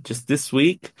 Just this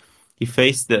week, he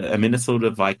faced a Minnesota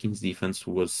Vikings defense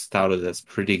who was touted as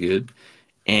pretty good,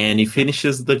 and he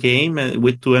finishes the game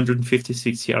with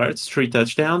 256 yards, 3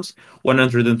 touchdowns,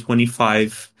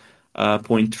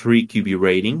 125.3 QB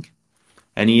rating,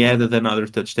 and he added another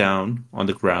touchdown on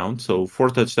the ground, so 4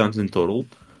 touchdowns in total.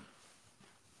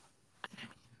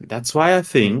 That's why I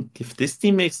think if this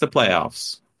team makes the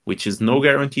playoffs, which is no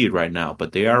guarantee right now,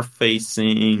 but they are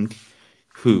facing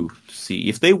who to see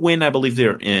if they win, I believe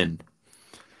they're in.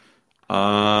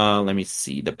 Let me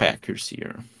see the Packers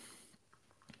here.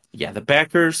 Yeah, the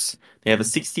Packers, they have a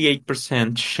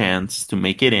 68% chance to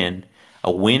make it in.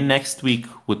 A win next week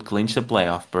would clinch the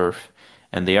playoff berth,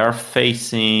 and they are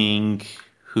facing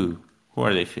who? Who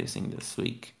are they facing this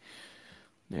week?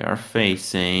 They are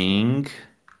facing.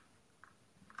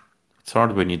 It's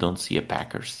hard when you don't see a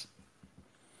Packers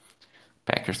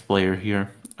player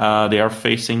here. They are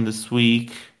facing this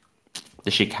week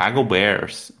the Chicago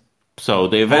Bears. So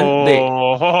the event they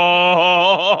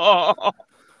Oh,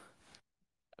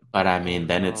 but I oh mean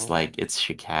then it's no. like it's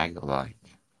Chicago like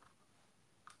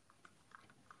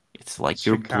it's like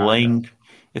you're Chicago. playing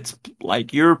it's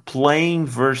like you're playing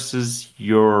versus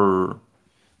your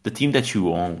the team that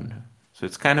you own. So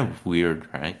it's kind of weird,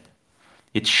 right?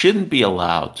 It shouldn't be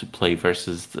allowed to play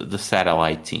versus the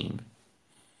satellite team.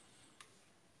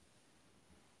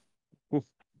 Oof,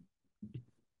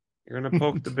 you're gonna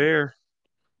poke the bear.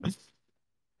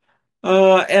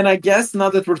 And I guess now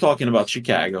that we're talking about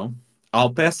Chicago,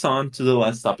 I'll pass on to the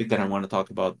last topic that I want to talk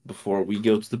about before we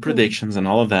go to the predictions and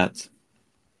all of that.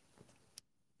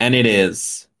 And it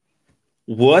is,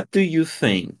 what do you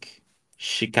think?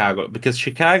 Chicago, because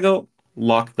Chicago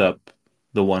locked up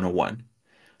the 101.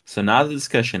 So now the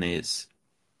discussion is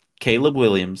Caleb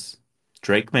Williams,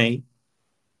 Drake May,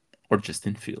 or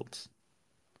Justin Fields.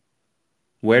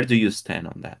 Where do you stand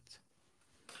on that?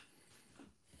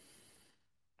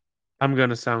 I'm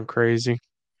gonna sound crazy.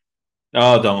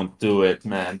 Oh, don't do it,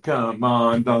 man. Come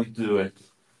on, don't do it.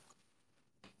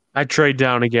 I trade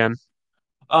down again.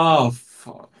 Oh,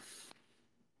 fuck.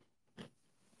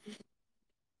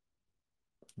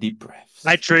 Deep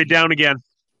I breaths. trade down again.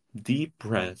 Deep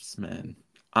breaths, man.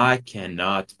 I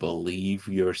cannot believe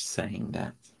you're saying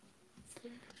that.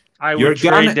 I You're would trade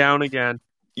gonna down again.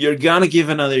 you're gonna give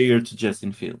another year to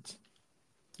Justin Fields.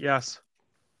 Yes.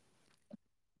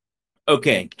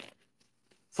 Okay,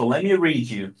 so let me read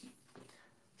you.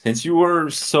 Since you were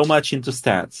so much into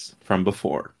stats from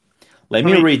before, let Let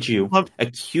me me read you let, a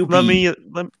let QB. me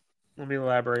let, let me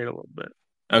elaborate a little bit.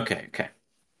 Okay, okay.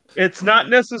 It's not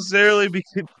necessarily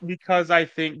because I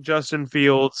think Justin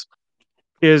Fields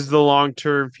is the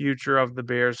long-term future of the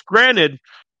Bears. Granted,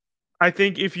 I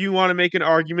think if you want to make an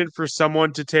argument for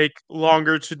someone to take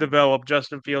longer to develop,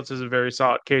 Justin Fields is a very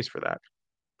solid case for that.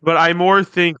 But I more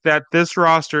think that this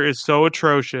roster is so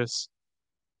atrocious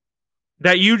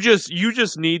that you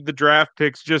just need the draft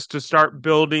picks just to start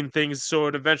building things so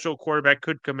an eventual quarterback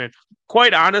could come in.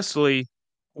 Quite honestly,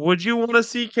 would you want to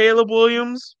see Caleb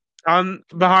Williams on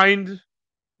behind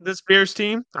this Bears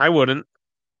team? I wouldn't.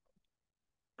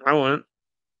 I wouldn't.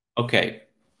 Okay.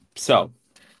 So,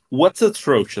 what's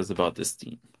atrocious about this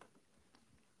team?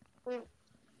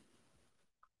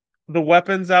 The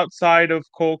weapons outside of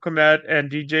Cole Kmet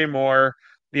and DJ Moore,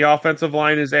 the offensive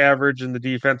line is average and the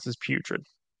defense is putrid.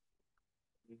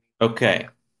 Okay.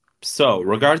 So,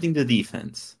 regarding the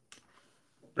defense,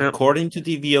 Yep. according to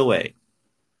DVOA,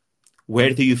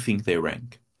 where do you think they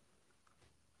rank?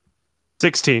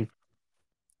 16.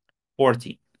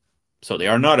 14. So they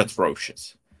are not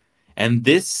atrocious. And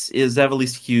this is heavily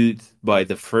skewed by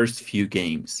the first few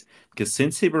games, because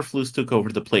since Saberflus took over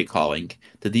the play calling,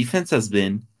 the defense has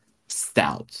been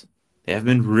stout. They have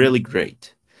been really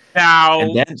great. And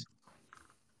Now, then,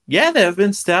 yeah, they have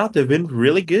been stout. They've been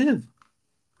really good.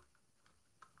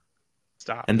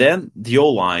 stop. And then the O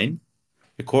line,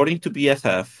 according to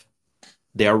BFF,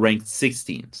 they are ranked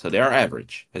 16. So they are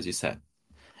average, as you said.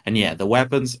 And yeah, the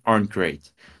weapons aren't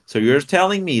great. So you're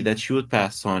telling me that you would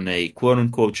pass on a quote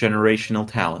unquote generational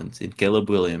talent in Caleb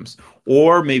Williams,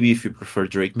 or maybe if you prefer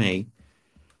Drake May,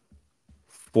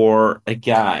 for a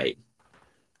guy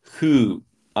who,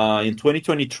 in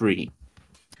 2023,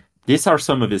 these are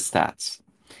some of his stats.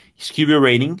 His QB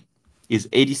rating is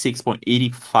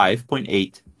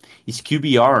 86.85.8. His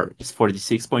QBR is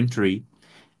 46.3.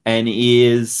 And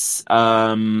his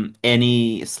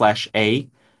any slash A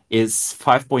is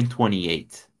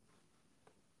 5.28.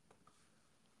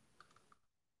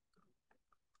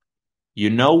 You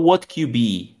know what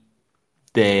QB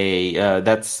they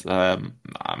that's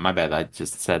my bad. I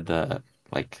just said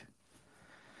like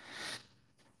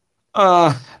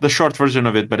the short version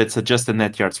of it, but it's adjusted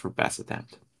net yards per pass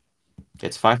attempt.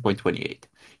 It's 5.28.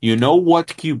 You know what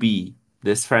QB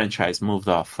this franchise moved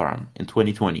off from in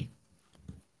 2020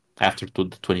 after the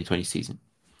 2020 season?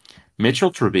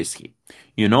 Mitchell Trubisky.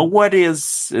 You know what his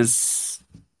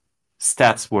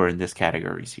stats were in these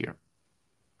categories here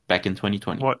back in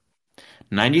 2020? What?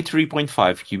 93.5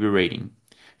 QB rating,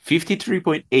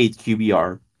 53.8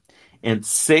 QBR, and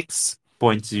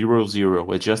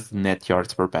 6.00 adjusted net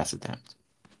yards per pass attempt.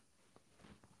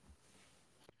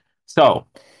 So,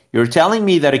 you're telling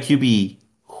me that a QB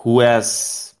who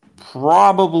has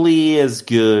probably as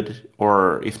good,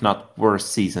 or if not worse,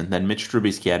 season than Mitch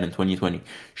Trubisky had in 2020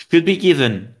 should be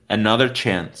given another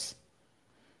chance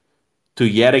to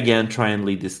yet again try and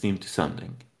lead this team to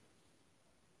something.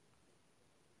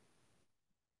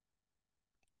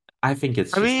 I think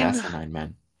it's I just mean, asinine,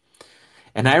 man.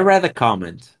 And I read a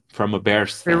comment from a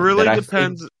Bears it fan that really I think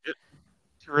depends. It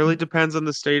really depends on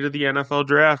the state of the NFL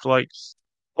draft. Like,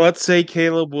 let's say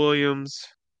Caleb Williams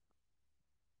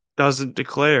doesn't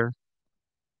declare.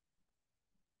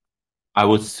 I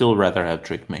would still rather have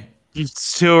Drake May. You'd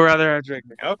still rather have Drake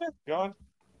May. Okay, go on.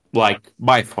 Like,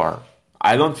 by far.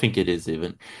 I don't think it is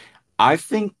even. I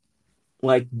think,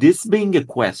 like, this being a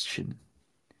question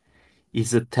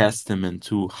is a testament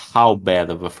to how bad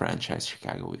of a franchise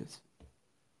Chicago is.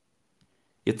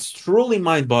 It's truly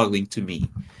mind boggling to me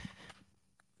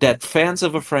that fans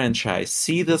of a franchise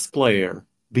see this player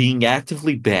being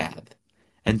actively bad,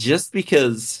 and just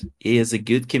because he is a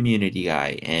good community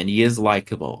guy and he is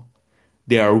likable,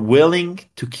 they are willing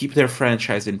to keep their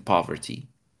franchise in poverty.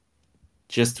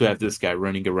 just to have this guy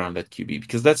running around at QB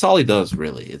because that's all he does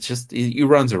really. It's just he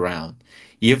runs around.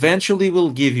 He eventually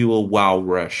will give you a wow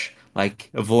rush, like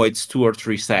avoids 2 or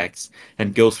 3 sacks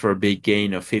and goes for a big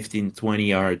gain of 15, 20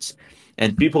 yards,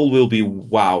 and people will be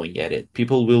wowing at it.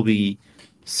 People will be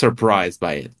surprised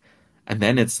by it. And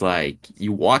then it's like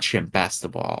you watch him pass the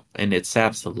ball, and it's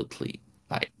absolutely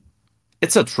like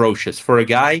it's atrocious for a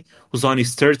guy who's on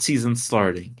his third season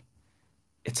starting.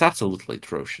 It's absolutely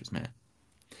atrocious, man.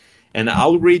 And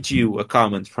I'll read you a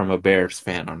comment from a Bears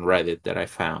fan on Reddit that I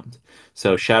found.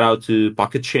 So shout out to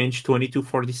Pocket Change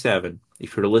 2247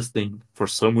 if you're listening for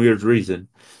some weird reason.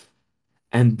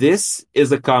 And this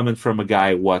is a comment from a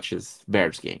guy who watches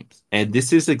Bears games. And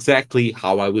this is exactly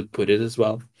how I would put it as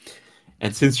well.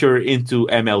 And since you're into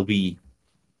MLB,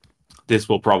 this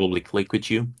will probably click with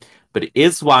you. But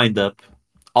his windup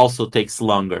also takes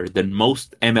longer than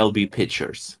most MLB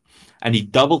pitchers. And he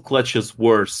double clutches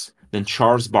worse than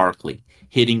Charles Barkley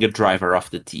hitting a driver off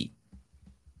the tee.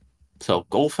 So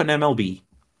golf and MLB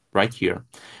right here.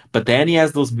 But then he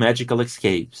has those magical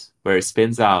escapes where he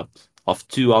spins out of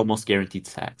 2 almost guaranteed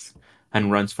sacks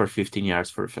and runs for 15 yards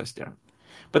for a first down.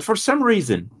 But for some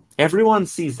reason, everyone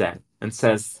sees that and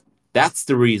says that's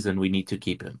the reason we need to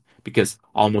keep him because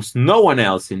almost no one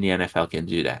else in the NFL can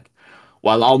do that.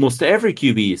 While almost every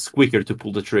QB is quicker to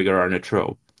pull the trigger on a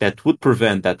throw that would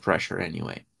prevent that pressure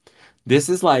anyway. This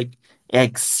is like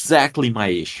exactly my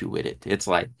issue with it. It's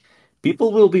like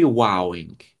people will be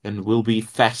wowing and will be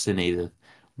fascinated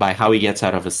by how he gets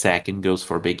out of a sack and goes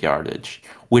for big yardage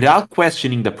without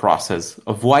questioning the process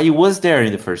of why he was there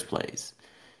in the first place.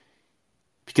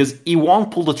 Because he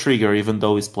won't pull the trigger even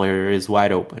though his player is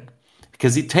wide open.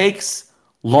 Because it takes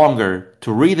longer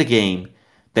to read a game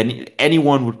than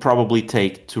anyone would probably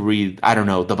take to read, I don't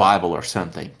know, the Bible or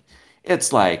something.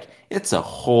 It's like, it's a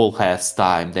whole ass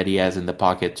time that he has in the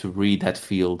pocket to read that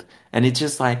field. And it's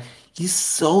just like, he's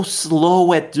so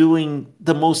slow at doing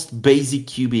the most basic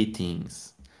QB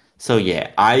things. So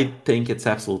yeah, I think it's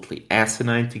absolutely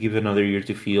asinine to give another year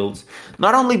to Fields.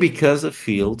 Not only because of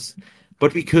Fields,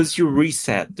 but because you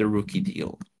reset the rookie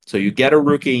deal. So you get a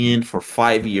rookie in for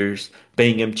 5 years,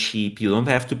 paying him cheap. You don't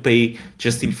have to pay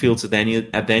Justin Fields at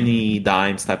any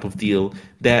dimes type of deal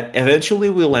that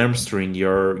eventually will hamstring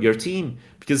your team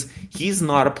because he's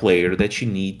not a player that you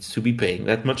need to be paying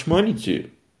that much money to.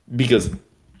 Because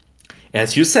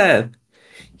as you said,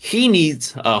 he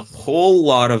needs a whole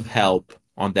lot of help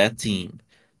on that team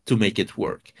to make it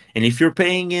work. And if you're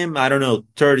paying him, I don't know,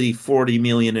 30, 40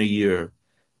 million a year,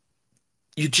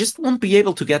 you just won't be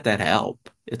able to get that help.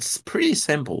 It's pretty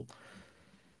simple.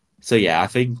 So yeah, I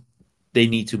think they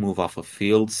need to move off of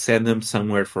Field, send him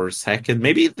somewhere for a second.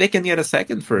 Maybe they can get a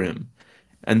second for him.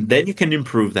 And then you can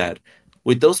improve that.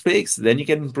 With those picks, then you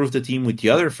can improve the team with the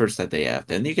other first that they have.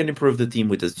 Then you can improve the team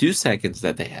with the 2 seconds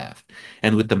that they have.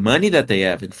 And with the money that they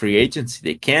have in free agency,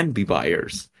 they can be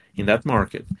buyers in that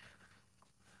market.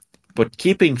 But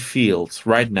keeping Fields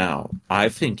right now, I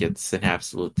think it's an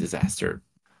absolute disaster.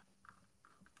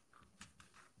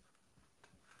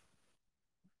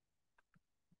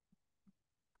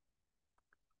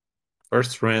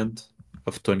 First rant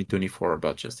of 2024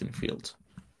 about Justin Fields.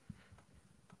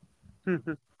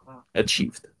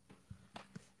 Achieved.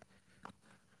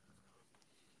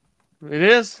 It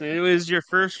is. It was your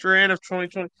first rant of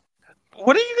 2020.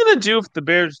 What are you gonna do if the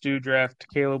Bears do draft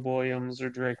Caleb Williams or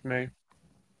Drake May?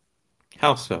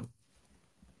 How so?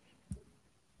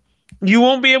 You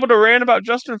won't be able to rant about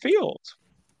Justin Fields.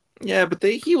 Yeah, but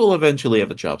he will eventually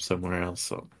have a job somewhere else,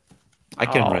 so I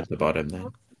can Oh, rant about him then.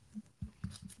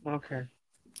 okay.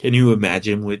 Can you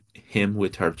imagine with him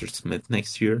with Arthur Smith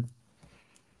next year?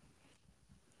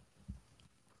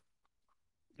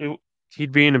 It-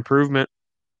 he'd be an improvement.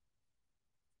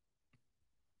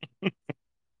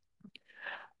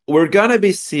 We're gonna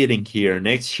be sitting here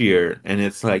next year, and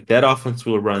it's like that offense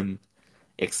will run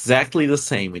exactly the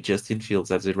same with Justin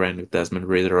Fields as it ran with Desmond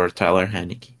Ridder or Tyler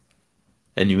Haneke.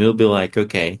 And you will be like,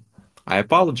 okay, I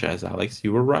apologize, Alex,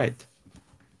 you were right.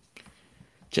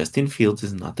 Justin Fields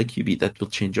is not the QB that will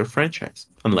change your franchise,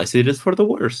 unless it is for the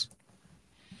worse.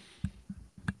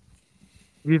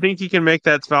 Do you think he can make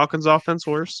that Falcons offense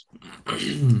worse?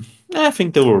 I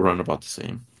think they will run about the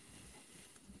same.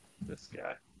 This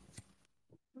guy.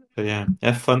 But yeah,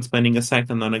 have fun spending a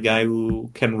second on a guy who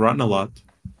can run a lot.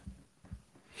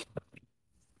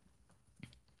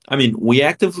 I mean, we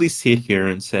actively sit here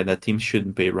and say that teams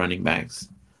shouldn't pay running backs.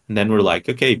 And then we're like,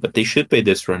 okay, but they should pay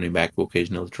this running back who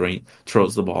occasionally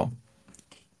throws the ball.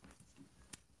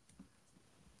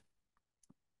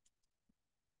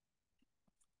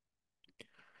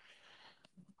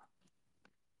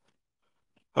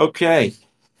 Okay.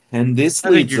 And this I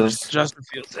think leads you're just us, Justin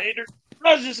Fields hater.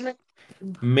 That's just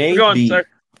me. Go on, maybe, sorry.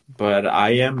 but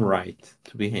I am right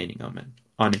to be hating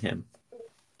on him.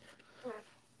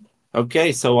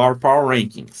 Okay, so our power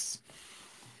rankings.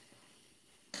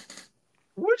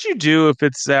 What'd you do if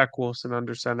it's Zach Wilson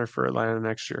under center for Atlanta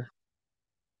next year?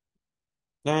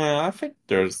 I think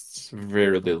there's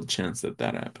very little chance that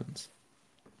that happens.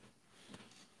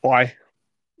 Why?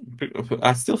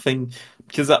 I still think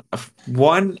because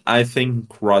one, I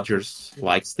think Rodgers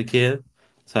likes the kid,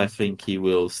 so I think he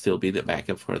will still be the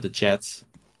backup for the Jets.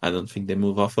 I don't think they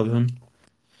move off of him.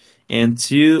 And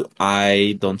two,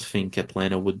 I don't think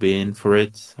Atlanta would be in for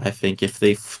it. I think if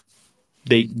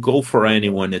they go for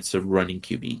anyone, it's a running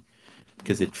QB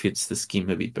because it fits the scheme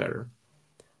a bit better.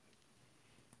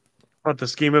 What, the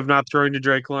scheme of not throwing to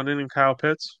Drake London and Kyle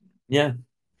Pitts? Yeah,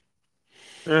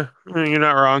 Yeah, you're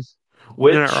not wrong.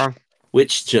 You're not which wrong.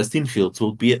 which Justin Fields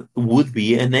would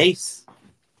be an ace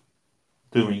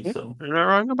doing Yeah, so. you're not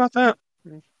wrong about that.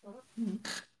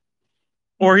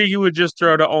 Or he would just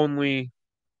throw to only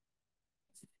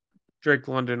Drake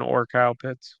London or Kyle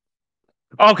Pitts.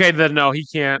 Okay, then no, he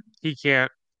can't. He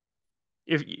can't.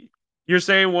 If you're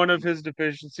saying one of his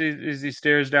deficiencies is he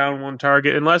stares down one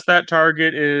target, unless that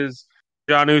target is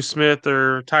Jonnu Smith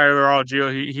or Tyler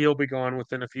Algier, he'll be gone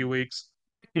within a few weeks.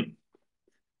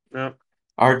 No,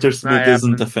 Arthur not Smith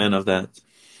isn't happening. a fan of that.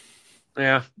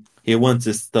 Yeah, He wants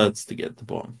his studs to get the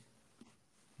ball,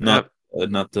 not yep,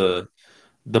 not the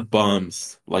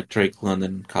bums like Drake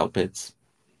London and Kyle Pitts.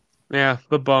 yeah.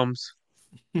 The bums,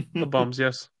 the bums.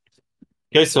 Yes.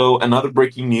 Okay, so another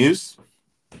breaking news: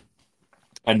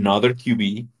 another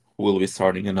QB will be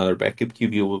starting. Another backup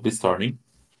QB will be starting.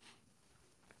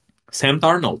 Sam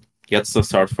Darnold gets the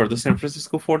start for the San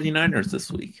Francisco 49ers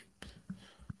this week.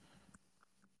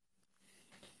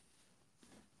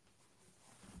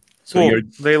 So you're,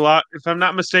 Cool. They lock. If I'm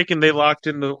not mistaken, they locked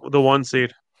in the one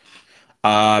seed.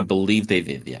 I believe they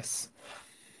did, yes,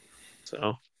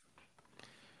 So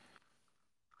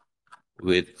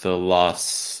with the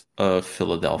loss of good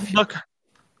Philadelphia. luck.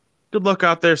 Good luck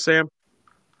out there, Sam.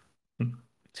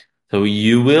 So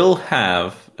you will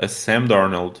have a Sam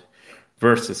Darnold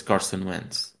versus Carson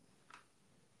Wentz.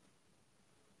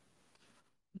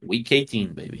 Week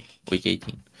 18, baby. Week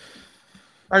 18.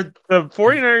 Are the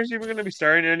 49ers even going to be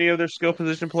starting any of their skill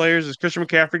position players? Is Christian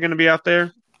McCaffrey going to be out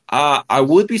there? I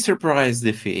would be surprised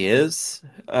if he is,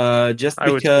 just I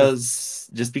would too.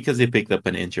 because he picked up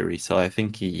an injury. So I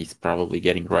think he's probably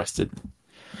getting rested.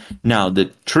 Now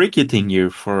the tricky thing here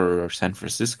for San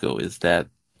Francisco is that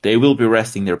they will be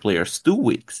resting their players 2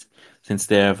 weeks since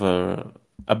they have a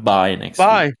bye next week.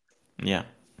 Bye. Yeah,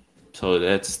 so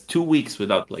that's 2 weeks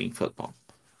without playing football,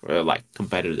 or like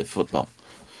competitive football.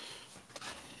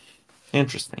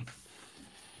 Interesting.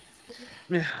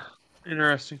 Yeah.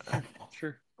 Interesting. Yeah,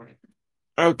 sure.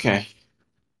 Okay,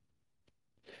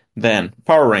 then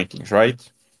power rankings,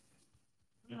 right?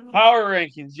 Power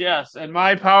rankings, yes. And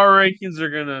my power rankings are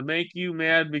going to make you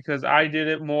mad because I did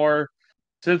it more.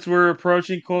 Since we're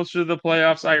approaching closer to the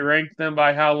playoffs, I ranked them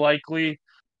by how likely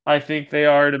I think they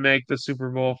are to make the Super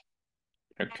Bowl.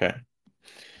 Okay.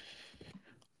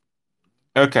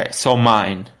 Okay, so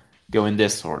mine go in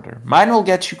this order. Mine will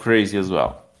get you crazy as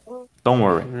well. Don't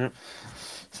worry. Yep.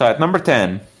 So at number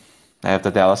 10, I have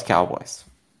the Dallas Cowboys.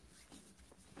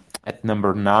 At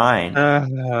number 9,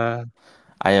 Uh,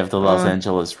 I have the Los uh,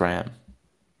 Angeles Rams.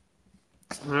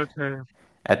 okay.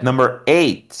 At number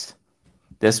 8,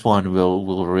 this one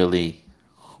will really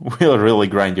will really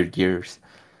grind your gears.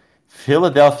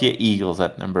 Philadelphia Eagles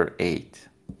at number 8.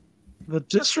 The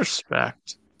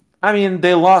disrespect. I mean,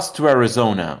 they lost to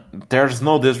Arizona. There's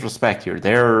no disrespect here.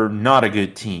 They're not a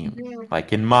good team.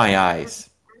 Like in my eyes,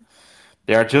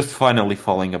 they are just finally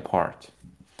falling apart.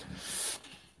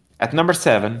 At number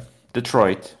 7,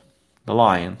 Detroit, the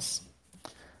Lions.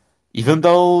 Even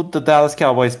though the Dallas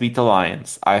Cowboys beat the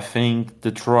Lions, I think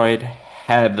Detroit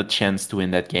had the chance to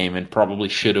win that game and probably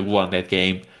should have won that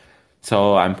game.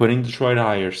 So I'm putting Detroit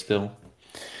higher still.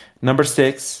 Number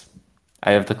 6,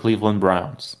 I have the Cleveland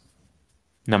Browns.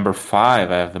 Number 5,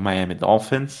 I have the Miami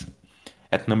Dolphins.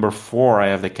 At number 4, I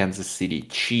have the Kansas City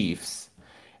Chiefs.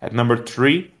 At number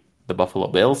 3, the Buffalo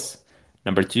Bills.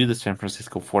 Number 2, the San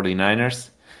Francisco 49ers.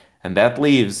 And that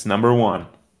leaves number 1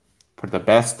 for the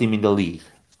best team in the league,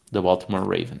 the Baltimore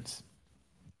Ravens.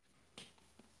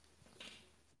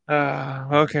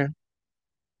 Okay.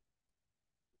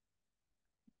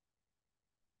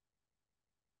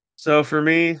 So for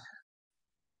me,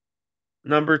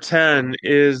 number 10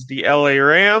 is the LA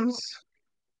Rams.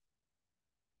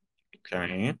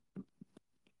 Okay.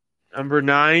 Number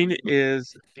 9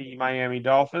 is the Miami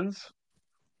Dolphins.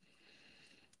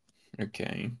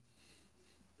 Okay.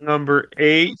 Number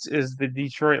 8 is the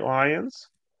Detroit Lions.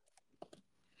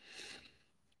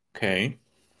 Okay.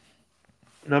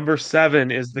 Number 7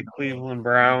 is the Cleveland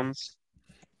Browns.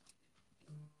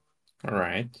 All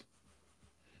right.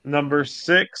 Number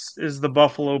 6 is the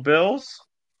Buffalo Bills.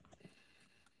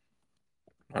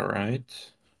 All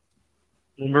right.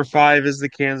 Number 5 is the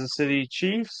Kansas City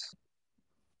Chiefs.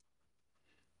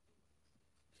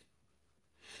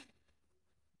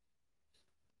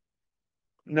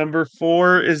 Number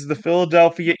 4 is the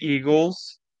Philadelphia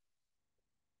Eagles.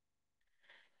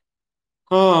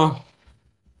 Oh,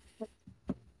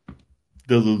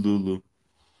 the Lulu.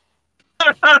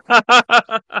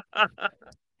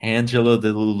 Angelo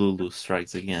the Lulu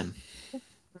strikes again.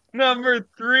 Number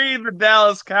 3, the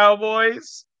Dallas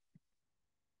Cowboys.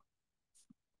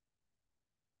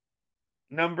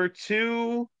 Number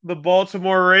 2, the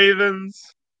Baltimore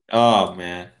Ravens. Oh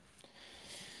man.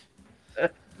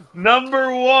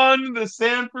 Number 1, the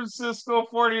San Francisco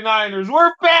 49ers.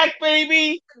 We're back,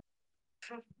 baby.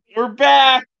 We're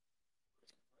back.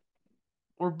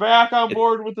 We're back on It,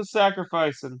 board with the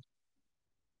sacrificing.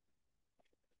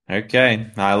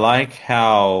 okay. I like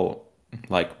how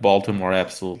Baltimore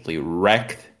absolutely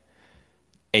wrecked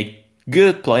a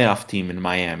good playoff team in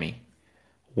Miami,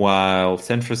 while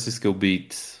San Francisco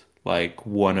beat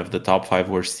one of the top five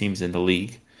worst teams in the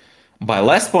league by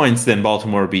less points than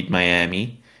Baltimore beat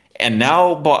Miami, and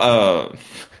now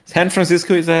San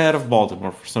Francisco is ahead of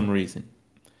Baltimore for some reason.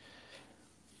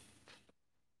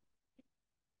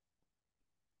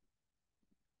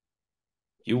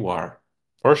 You are.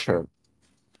 For sure.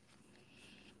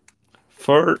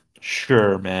 For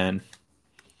sure, man.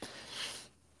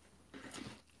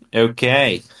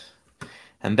 Okay.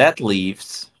 And that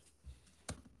leaves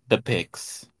the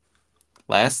picks.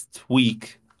 Last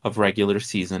week of regular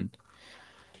season.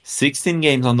 16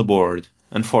 games on the board,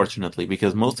 unfortunately,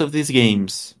 because most of these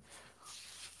games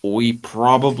we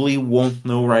probably won't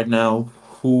know right now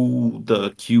who the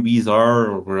QBs are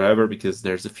or wherever because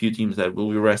there's a few teams that will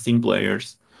be resting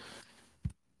players.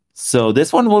 So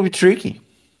this one will be tricky.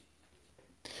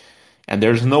 And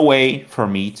there's no way for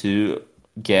me to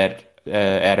get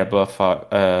at above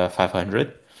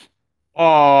 500.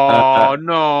 Uh, Oh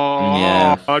no.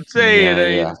 yeah, Say it yeah,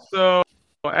 ain't yeah, so,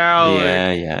 Alex.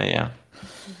 yeah, yeah, yeah.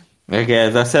 Okay,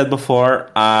 as I said before,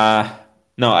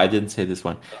 no, I didn't say this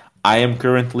one. I am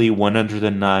currently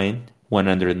 109,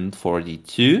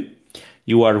 142.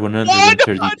 You are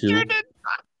 132. 100.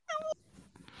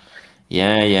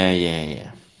 Yeah, yeah, yeah,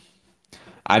 yeah.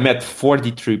 I'm at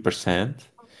 43%,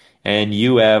 and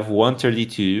you have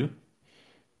 132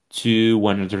 to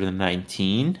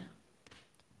 119,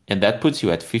 and that puts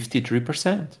you at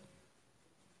 53%.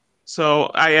 So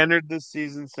I entered this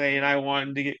season saying I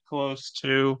wanted to get close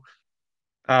to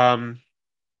um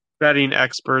betting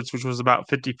experts, which was about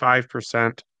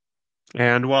 55%.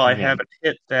 And while I Yeah. haven't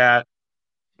hit that,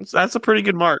 that's a pretty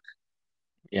good mark.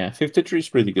 Yeah, 53 is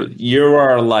pretty good. You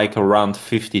are like around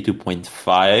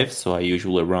 52.5, so I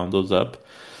usually round those up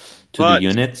to the But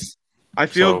units. I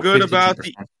feel So good about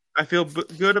the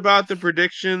 52%. good about the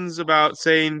predictions about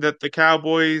saying that the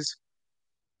Cowboys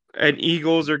and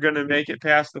Eagles are going to make it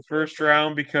past the first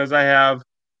round because I have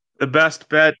the best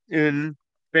bet in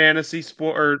fantasy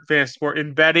sport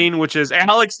in betting, which is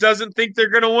Alex doesn't think they're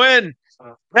going to win.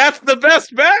 That's the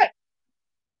best bet.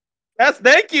 That's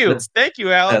Thank you, that's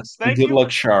Alex. the Thank good you. luck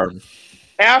charm.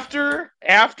 After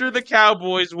the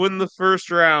Cowboys win the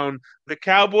first round, the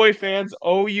Cowboy fans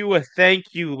owe you a thank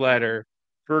you letter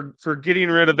for getting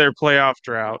rid of their playoff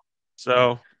drought.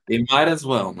 So They might as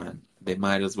well, man. They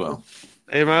might as well.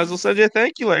 they might as well send you a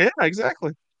thank you letter. Yeah,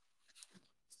 exactly.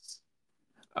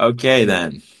 Okay,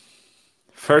 then.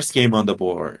 First game on the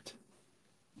board.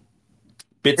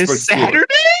 Pittsburgh It's Steelers. Saturday.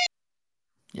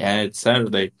 Yeah, it's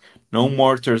Saturday. No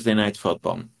more Thursday night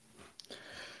football.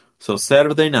 So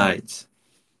Saturday night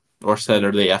or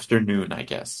Saturday afternoon, I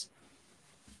guess.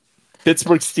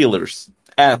 Pittsburgh Steelers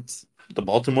at the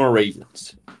Baltimore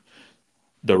Ravens.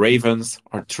 The Ravens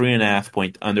are 3.5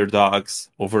 point underdogs.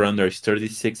 Over under is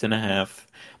 36.5.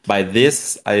 By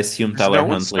this, I assume There's Tyler no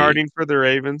one Huntley. starting for the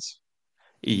Ravens.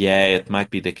 Yeah, it might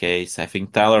be the case. I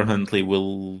think Tyler Huntley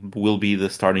will be the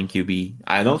starting QB.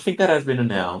 I don't think that has been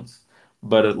announced,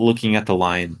 but looking at the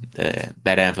line,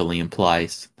 that heavily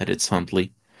implies that it's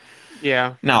Huntley.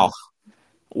 Yeah. Now,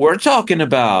 we're talking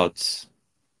about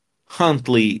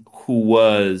Huntley, who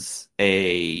was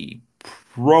a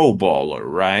Pro Bowler,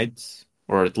 right?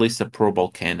 Or at least a Pro Bowl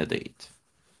candidate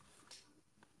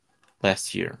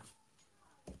last year.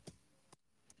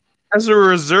 As a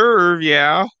reserve,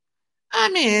 yeah. I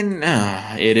mean,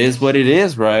 it is what it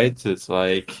is, right? It's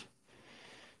like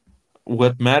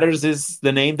What matters is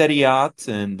the name that he got,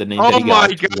 and the name that Oh he my got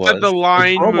God, the was a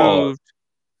line promo. moved.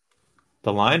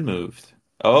 The line moved.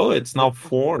 Oh, it's now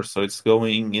 4, so it's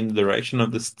going in the direction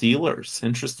of the Steelers.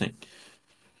 Interesting.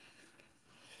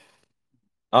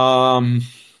 Um,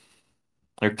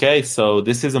 okay, so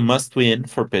this is a must win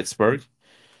for Pittsburgh.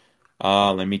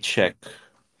 Let me check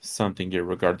something here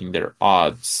regarding their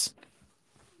odds.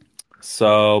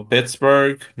 So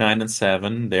Pittsburgh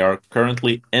 9-7. They are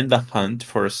currently in the hunt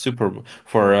for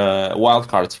a wild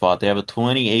card spot. They have a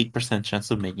 28%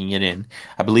 chance of making it in.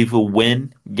 I believe a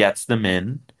win gets them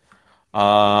in.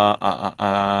 Uh, uh, uh,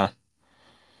 uh,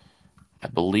 I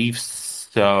believe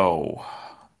so.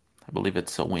 I believe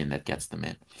it's a win that gets them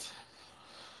in.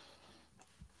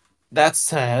 That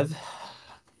said,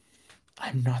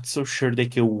 I'm not so sure they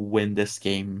can win this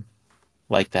game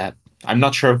like that. I'm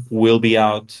not sure if we'll be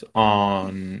out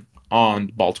on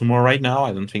Baltimore right now.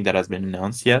 I don't think that has been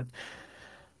announced yet.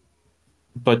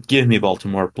 But give me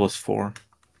Baltimore +4.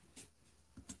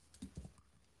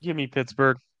 Give me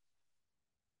Pittsburgh.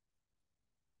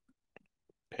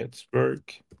 Pittsburgh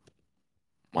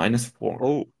 -4.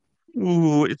 Oh,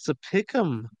 ooh, it's a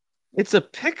pick'em. It's a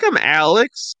pick'em,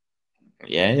 Alex.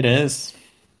 Yeah, it is.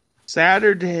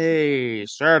 Saturday.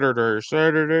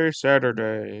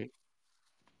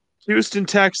 Houston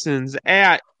Texans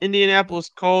at Indianapolis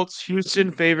Colts.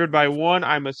 Houston favored by one.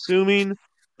 I'm assuming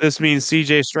this means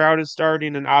CJ Stroud is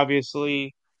starting, and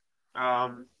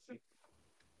um,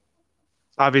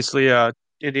 obviously,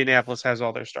 Indianapolis has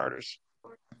all their starters.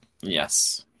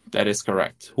 Yes, that is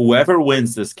correct. Whoever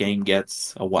wins this game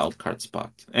gets a wild card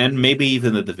spot, and maybe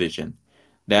even the division.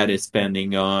 That is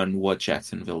depending on what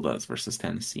Jacksonville does versus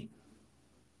Tennessee.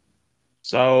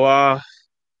 So,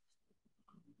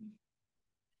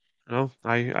 well,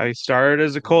 I started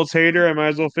as a Colts hater. I might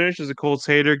as well finish as a Colts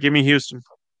hater. Give me Houston.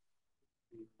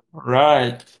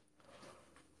 Right.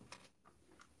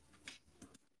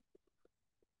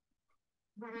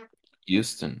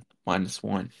 Houston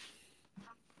 -1.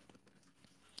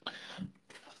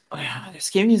 Oh, yeah, this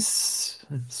game is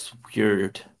it's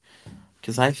weird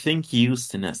because I think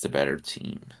Houston has the better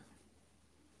team,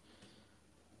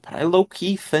 but I low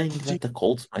key think that the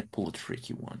Colts might pull a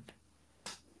tricky one.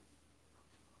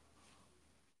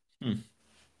 Hmm.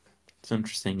 It's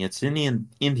interesting. It's in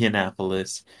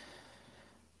Indianapolis.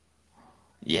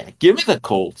 Yeah, give me the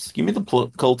Colts. Give me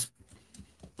the Colts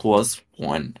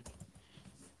 +1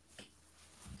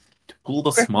 to pull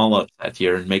the Okay. small upset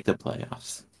here and make the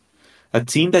playoffs. A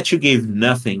team that you gave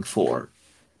nothing for,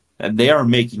 and they are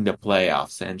making the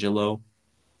playoffs, Angelo.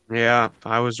 Yeah,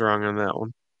 I was wrong on that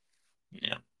one.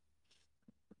 Yeah,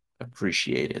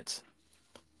 appreciate it.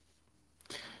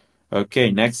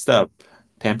 Okay, next up,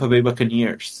 Tampa Bay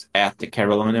Buccaneers at the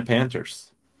Carolina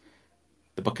Panthers.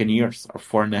 The Buccaneers are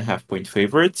 4.5 point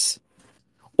favorites.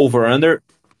 Over under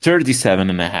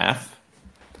 37.5,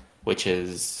 which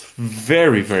is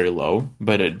very, very low,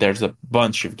 but there's a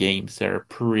bunch of games that are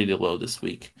pretty low this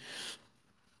week.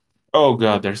 Oh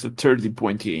god, there's a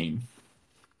 30-point game.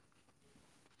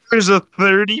 There's a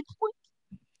 30.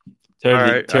 All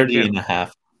 30, right, 30 and a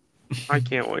half. I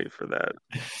can't wait for that.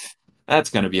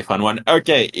 That's gonna be a fun one.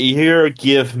 Okay, here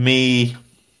give me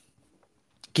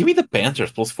the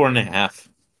Panthers +4.5.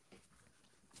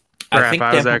 I Crap, think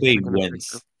I was Tampa Bay actually gonna pick them.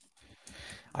 wins.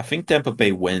 I think Tampa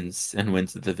Bay wins and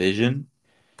wins the division,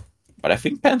 but I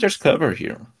think Panthers cover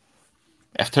here.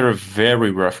 After a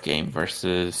very rough game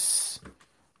versus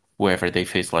whoever they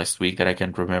faced last week that I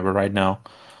can't remember right now.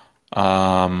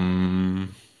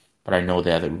 But I know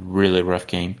they had a really rough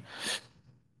game.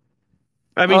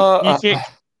 I mean, Uh, uh,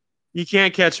 you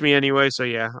can't catch me anyway, so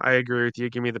yeah, I agree with you.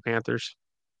 Give me the Panthers.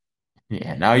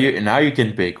 yeah, now you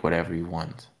can pick whatever you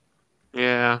want.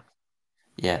 Yeah.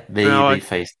 Yeah, they No, they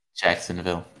faced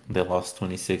Jacksonville. They lost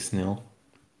 26-0.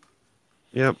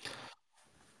 yep.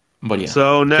 But yeah,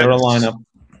 So Carolina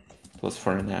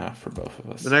 +4.5 for both of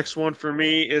the us. next one for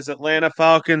me is Atlanta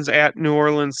Falcons at New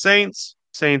Orleans Saints.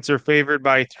 Saints are favored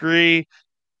by three.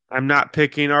 I'm not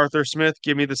picking Arthur Smith.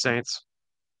 Give me the Saints.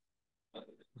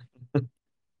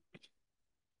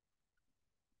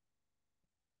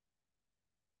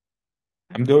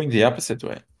 I'm going the opposite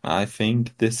way. I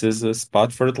think this is a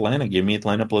spot for Atlanta. Give me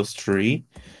Atlanta +3.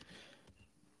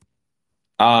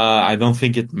 I don't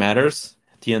think it matters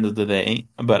at the end of the day,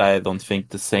 but I don't think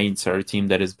the Saints are a team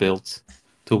that is built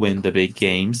to win the big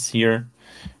games here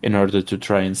in order to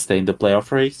try and stay in the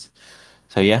playoff race.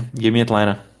 So yeah, give me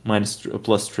Atlanta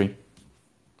 +3.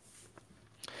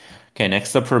 Okay,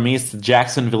 next up for me is the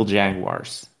Jacksonville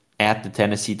Jaguars at the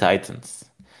Tennessee Titans.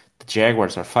 The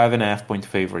Jaguars are 5.5 point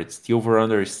favorites. The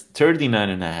over/under is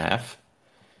 39.5.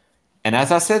 And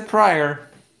as I said prior,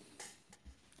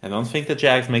 I don't think the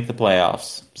Jags make the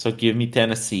playoffs. So give me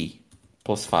Tennessee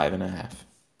plus 5.5.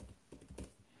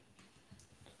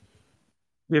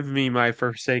 Give me my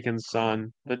forsaken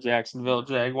son, the Jacksonville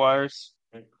Jaguars.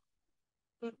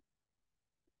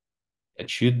 It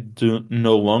should do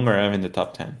no longer have in the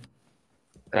top 10.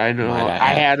 I Might know. I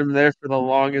I add? had them there for the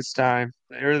longest time.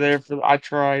 They were there for. I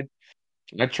tried.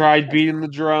 I tried beating the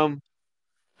drum.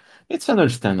 It's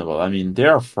understandable. I mean, they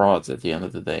are frauds at the end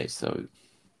of the day. So,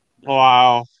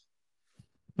 Wow.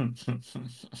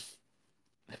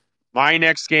 My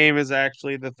next game is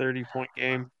actually the 30-point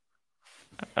game.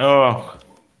 oh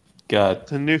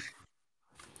God, The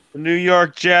New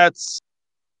York Jets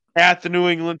at the New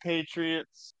England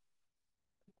Patriots.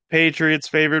 Patriots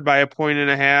favored by a point and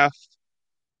a half.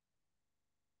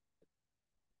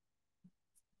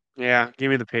 Yeah, give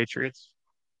me the Patriots.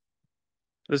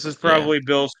 This is yeah. probably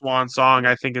Bill's swan song.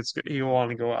 I think he will want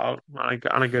to go out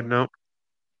on a good note.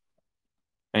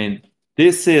 I mean,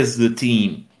 this is the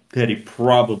team that he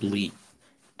probably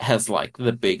has like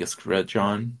the biggest grudge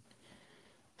on.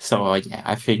 So yeah,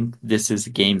 I think this is a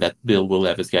game that Bill will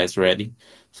have his guys ready.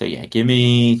 So yeah, give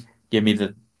me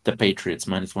the Patriots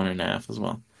minus 1.5 as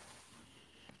well.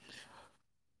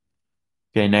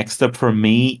 Okay, next up for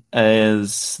me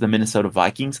is the Minnesota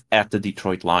Vikings at the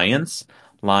Detroit Lions.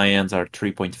 Lions are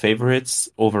 3-point favorites.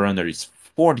 Over under is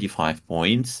 45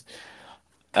 points.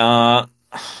 Uh,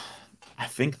 I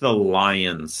think the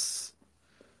Lions.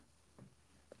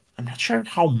 I'm not sure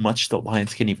how much the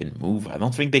Lions can even move. I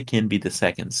don't think they can be the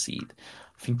second seed.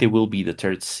 I think they will be the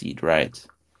third seed, right?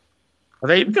 Are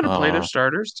they even going to play their Uh,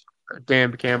 starters?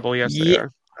 Dan Campbell, yes, they yeah,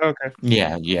 are. Okay.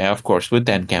 yeah, of course. With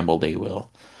Dan Campbell, they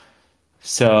will.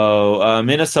 So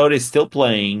Minnesota is still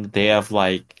playing. They have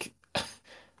like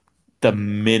the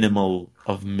minimal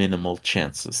of minimal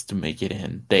chances to make it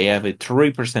in. They have a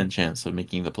 3% chance of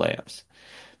making the playoffs.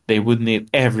 They would need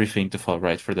everything to fall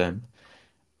right for them,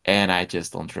 and I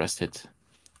just don't trust it.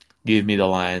 Give me the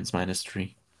Lions minus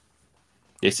 3.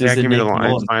 This Yeah, is a give me the Nick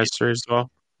Lions Mullen minus game. 3 as well.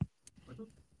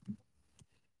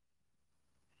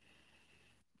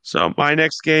 So my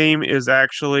next game is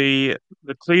actually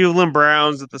the Cleveland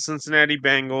Browns at the Cincinnati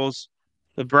Bengals.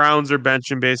 The Browns are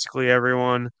benching basically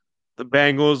everyone. The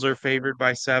Bengals are favored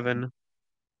by 7.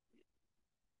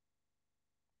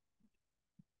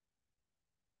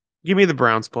 Give me the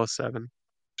Browns plus 7.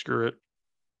 Screw it.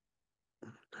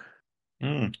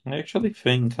 I actually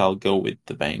think I'll go with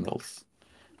the Bengals.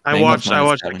 I Bengals watched I minus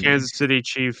watched the 7 here. Kansas City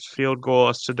Chiefs field goal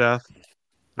us to death.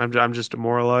 I'm just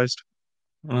demoralized.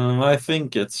 I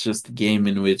think it's just a game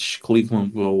in which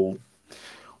Cleveland will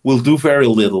do very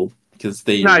little because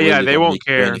they No, yeah, really they don't won't need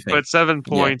to do care. anything. But 7 Yeah.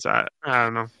 points, I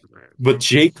don't know. But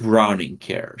Jake Browning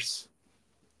cares.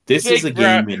 This is a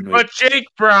game in which, Jake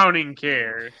Browning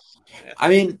cares. I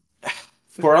mean,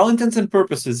 for all intents and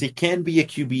purposes, he can be a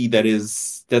QB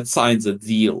that signs a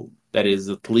deal that is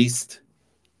at least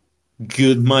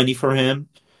good money for him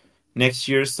next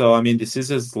year. So I mean, this is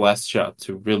his last shot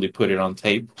to really put it on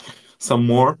tape some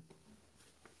more.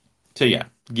 So yeah,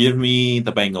 give me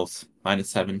the Bengals minus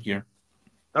 7 here.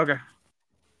 Okay.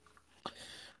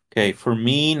 Okay, for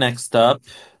me, next up,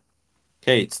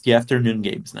 okay, it's the afternoon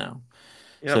games now.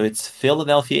 So Yep. it's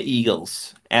Philadelphia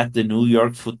Eagles at the New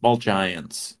York Football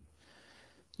Giants.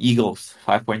 Eagles,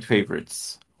 5-point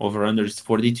favorites. Over under is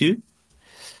 42.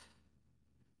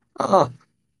 Oh,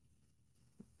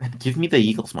 give me the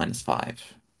Eagles minus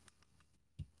 5.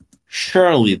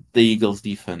 Surely the Eagles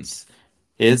defense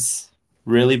is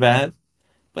really bad,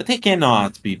 but they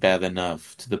cannot be bad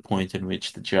enough to the point in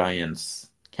which the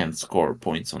Giants can score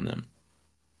points on them,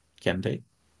 can they?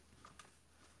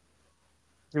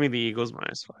 Give me the Eagles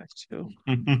minus 5 too.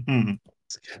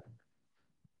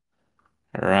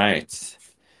 All right.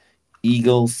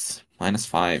 Eagles minus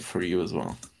 5 for you as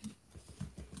well.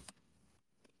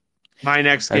 My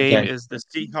next game Okay. is the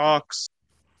Seahawks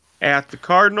at the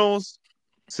Cardinals.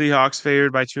 Seahawks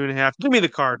favored by 2.5. Give me the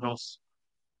Cardinals.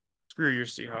 Screw your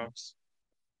Seahawks.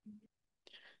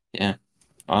 Yeah.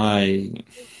 I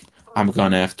I'm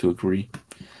gonna have to agree.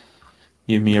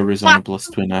 Give me Arizona plus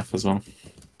 2.5 as well.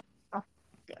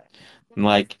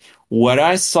 Like what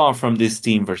I saw from this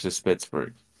team versus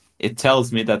Pittsburgh, it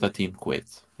tells me that the team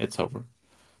quits. It's over.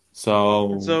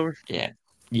 It's So over.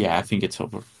 yeah, I think it's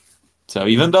over. So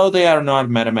even though they are not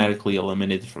mathematically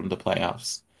eliminated from the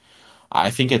playoffs,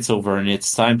 I think it's over and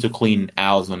it's time to clean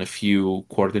house on a few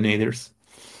coordinators.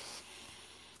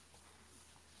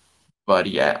 But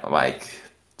yeah, like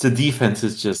the defense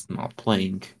is just not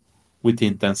playing with the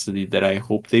intensity that I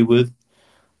hope they would.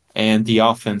 And the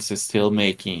offense is still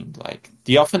making like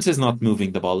the offense is not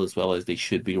moving the ball as well as they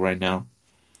should be right now.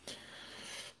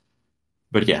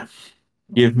 But yeah,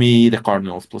 Give me the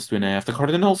Cardinals plus 2.5. The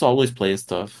Cardinals always play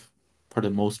stuff for the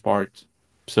most part.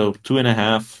 So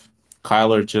 2.5.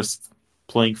 Kyler just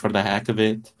playing for the heck of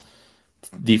it.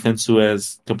 Defense who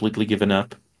has completely given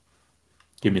up.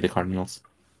 Give me the Cardinals.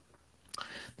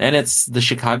 Then it's the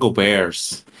Chicago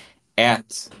Bears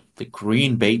at the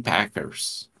Green Bay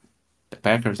Packers. The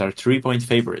Packers are 3-point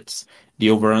favorites.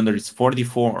 The over-under is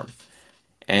 44.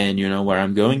 And you know where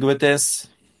I'm going with this?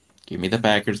 Give me the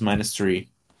Packers minus 3.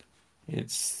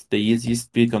 It's the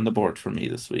easiest pick on the board for me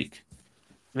this week.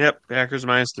 Yep, Packers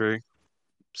 -3.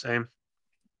 Same.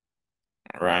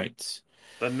 All right.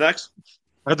 The next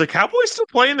are the Cowboys still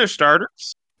playing their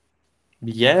starters?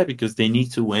 Yeah, because they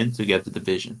need to win to get the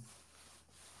division.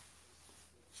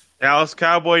 Dallas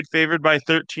Cowboy favored by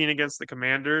 13 against the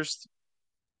Commanders.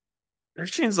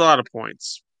 13's a lot of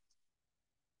points.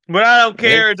 But I don't It,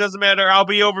 care. It doesn't matter. I'll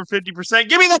be over 50%.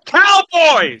 Give me the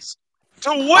Cowboys to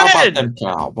how about win! them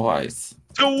Cowboys?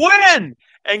 To win!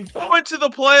 And go into the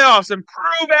playoffs and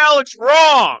prove Alex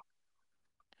wrong!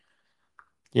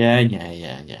 Yeah, yeah,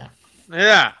 yeah, yeah.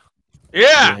 Yeah.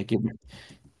 Yeah. Yeah,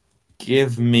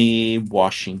 give me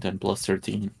Washington plus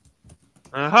 13.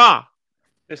 Uh-huh.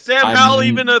 Is Sam Howell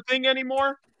even I'm a thing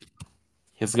anymore?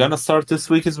 He's gonna start this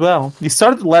week as well. He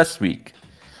started last week.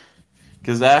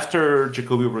 Because after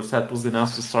Jacoby Brissett was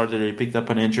announced to start, they picked up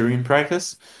an injury in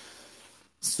practice.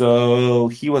 So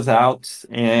he was out,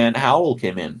 and Howell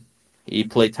came in. He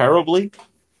played terribly,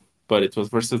 but it was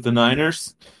versus the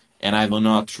Niners, and I will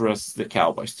not trust the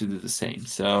Cowboys to do the same.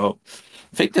 So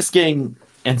I think this game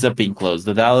ends up being close.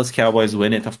 The Dallas Cowboys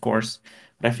win it, of course,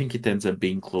 but I think it ends up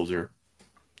being closer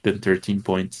than 13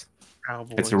 points. It's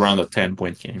Cowboys. around a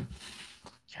 10-point game.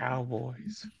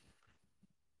 Cowboys.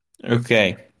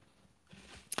 Okay.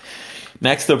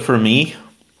 Next up for me,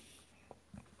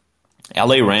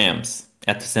 LA Rams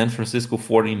at the San Francisco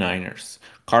 49ers.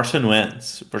 Carson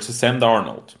Wentz versus Sam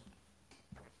Darnold.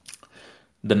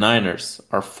 The Niners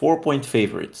are 4-point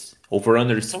favorites. Over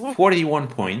under is Uh-huh. 41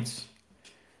 points.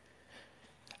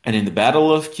 And in the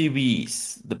battle of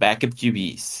QBs, the backup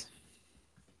QBs,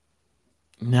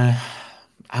 nah,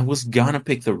 I was gonna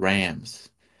pick the Rams,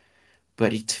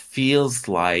 but it feels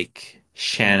like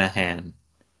Shanahan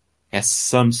has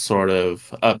some sort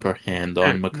of upper hand Sure,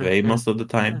 on no, McVay no, most of the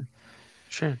time.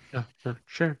 sure, sure, no, no,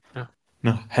 sure, no.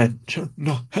 No hand,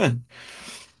 no hand.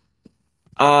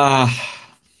 Ah,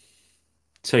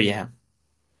 so yeah,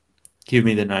 give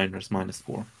me the Niners minus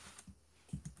 4.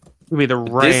 Give me the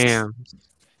But this, Rams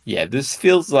yeah, this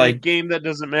feels in a like, game that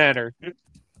doesn't matter.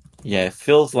 yeah, it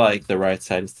feels like the right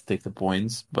side is to take the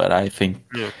points, but I think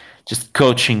Yeah. just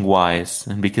coaching wise,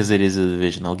 and because it is a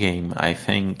divisional game, I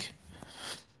think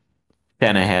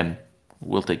Shanahan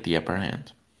will take the upper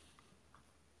hand.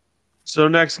 So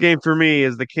next game for me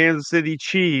is the Kansas City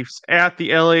Chiefs at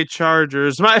the LA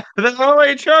Chargers. The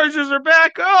LA Chargers are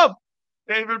back up.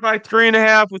 Favored by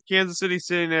 3.5 with Kansas City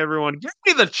sitting everyone. Give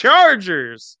me the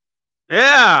Chargers.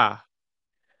 Yeah.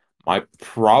 My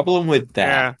problem with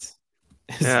Yeah. that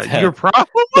is Yeah. Your that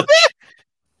problem with the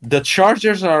the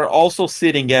Chargers are also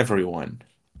sitting everyone.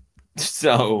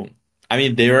 So, I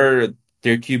mean, their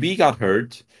QB got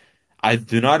hurt. I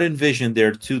do not envision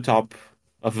their two top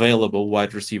available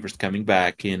wide receivers coming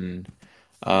back in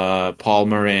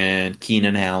Palmer and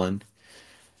Keenan Allen.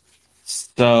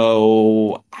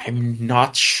 So I'm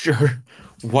not sure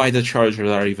why the Chargers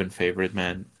are even favorite,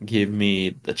 man. Give me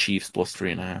the Chiefs plus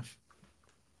 3.5.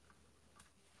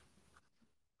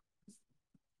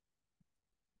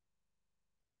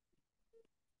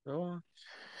 it?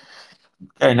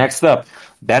 Okay, next up,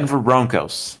 Denver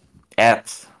Broncos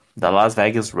at the Las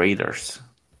Vegas Raiders.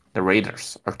 The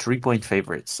Raiders are 3-point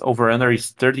favorites. Over under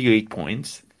is 38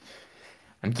 points.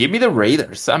 And give me the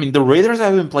Raiders. I mean, the Raiders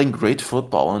have been playing great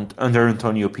football under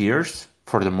Antonio Pierce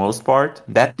for the most part.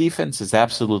 That defense is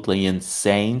absolutely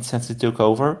insane since he took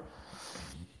over.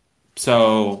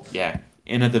 So, yeah,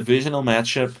 in a divisional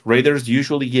matchup, Raiders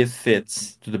usually give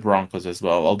fits to the Broncos as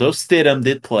well. Although Stidham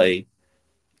did play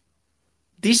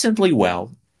decently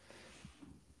well,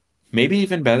 maybe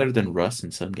even better than Russ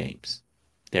in some games,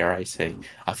 dare I say.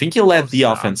 I think he Oh, led the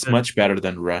stop offense it. much better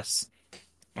than Russ.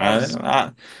 Oh, I, stop.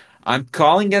 I, I'm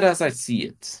calling it as I see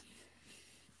it.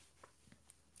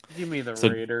 Give me the So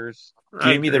Raiders.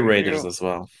 I give me the agree with Raiders you. as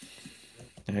well.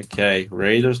 Okay,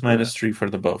 Raiders Yeah. minus 3 for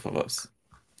the both of us.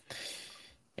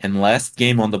 And last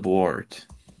game on the board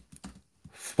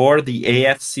for the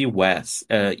AFC West,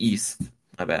 East.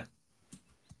 I bet.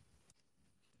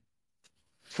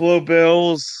 Buffalo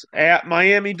Bills at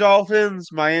Miami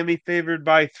Dolphins. Miami favored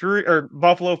by 3, or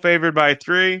Buffalo favored by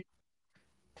 3.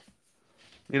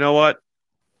 You know what?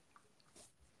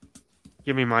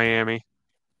 Give me Miami.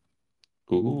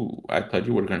 Ooh, I thought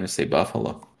you were gonna say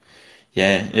Buffalo.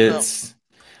 Yeah, No. it's.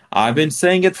 I've been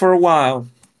saying it for a while.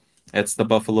 It's the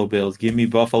Buffalo Bills. Give me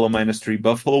Buffalo -3.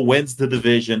 Buffalo wins the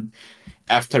division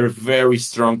after a very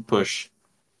strong push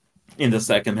in the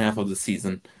second half of the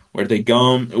season, where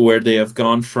they have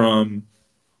gone from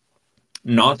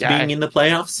not Yeah. being in the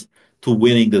playoffs to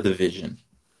winning the division.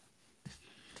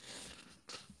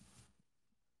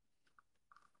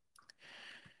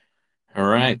 All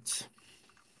right,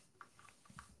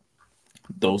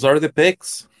 those are the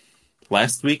picks.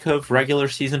 Last week of regular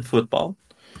season football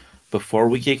before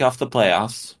we kick off the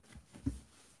playoffs.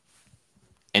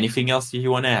 Anything else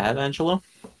you want to add, Angelo?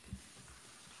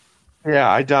 Yeah,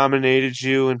 I dominated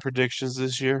you in predictions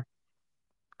this year.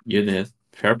 You did.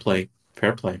 Fair play.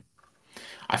 Fair play.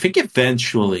 I think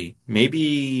eventually,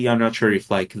 maybe I'm not sure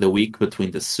if like the week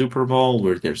between the Super Bowl,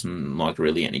 where there's not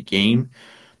really any game,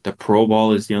 the Pro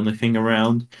Bowl is the only thing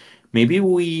around. Maybe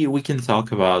we can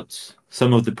talk about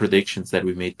some of the predictions that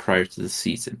we made prior to the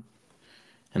season,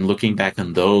 and looking back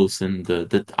on those and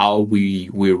the how we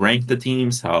ranked the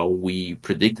teams, how we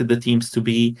predicted the teams to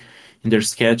be in their You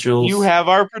schedules. have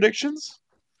our predictions?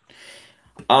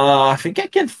 I think I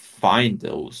can find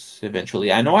those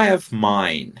eventually. I know I have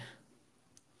mine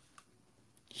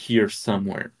here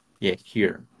somewhere. Yeah,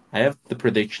 here. I have the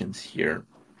predictions here.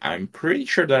 I'm pretty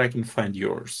sure that I can find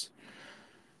yours.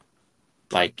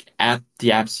 Like at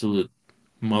the absolute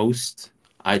most,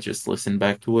 I just listen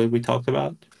back to what we talked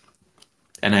about,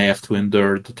 and I have to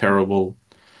endure the terrible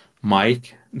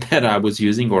mic that I was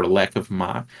using, or lack of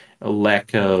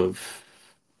lack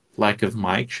of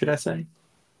mic, should I say?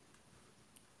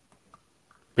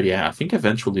 But yeah, I think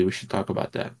eventually we should talk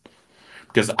about that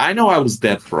because I know I was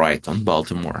dead right on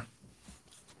Baltimore.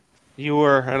 You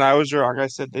were, and I was wrong. I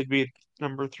said they'd be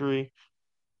number three.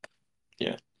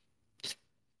 Yeah.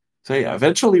 So yeah,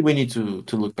 eventually we need to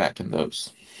look back in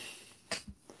those.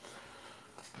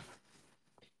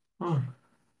 Oh.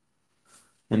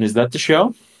 And is that the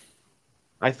show?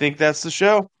 I think that's the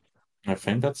show. I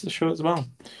think that's the show as well.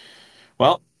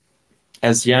 Well,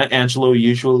 as yeah, Angelo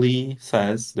usually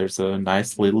says, there's a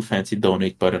nice little fancy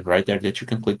donate button right there that you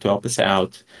can click to help us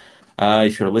out.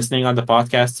 If you're listening on the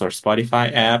podcast or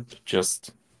Spotify app,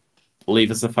 just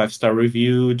leave us a 5-star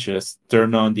review. Just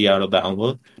turn on the auto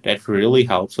download. That really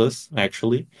helps us,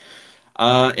 actually.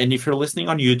 And if you're listening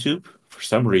on YouTube for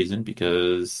some reason,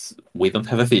 because we don't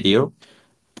have a video,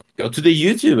 go to the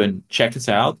YouTube and check us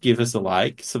out. Give us a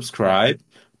like, subscribe,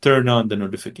 turn on the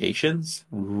notifications,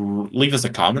 leave us a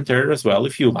comment there as well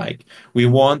if you like. We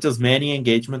want as many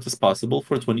engagement as possible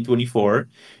for 2024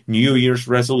 New Year's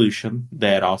resolution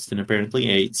that Austin apparently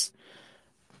hates.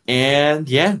 And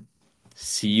yeah,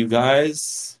 see you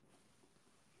guys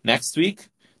next week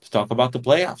to talk about the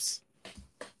playoffs.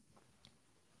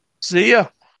 See ya.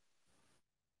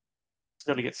 It's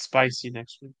gonna get spicy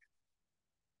next week.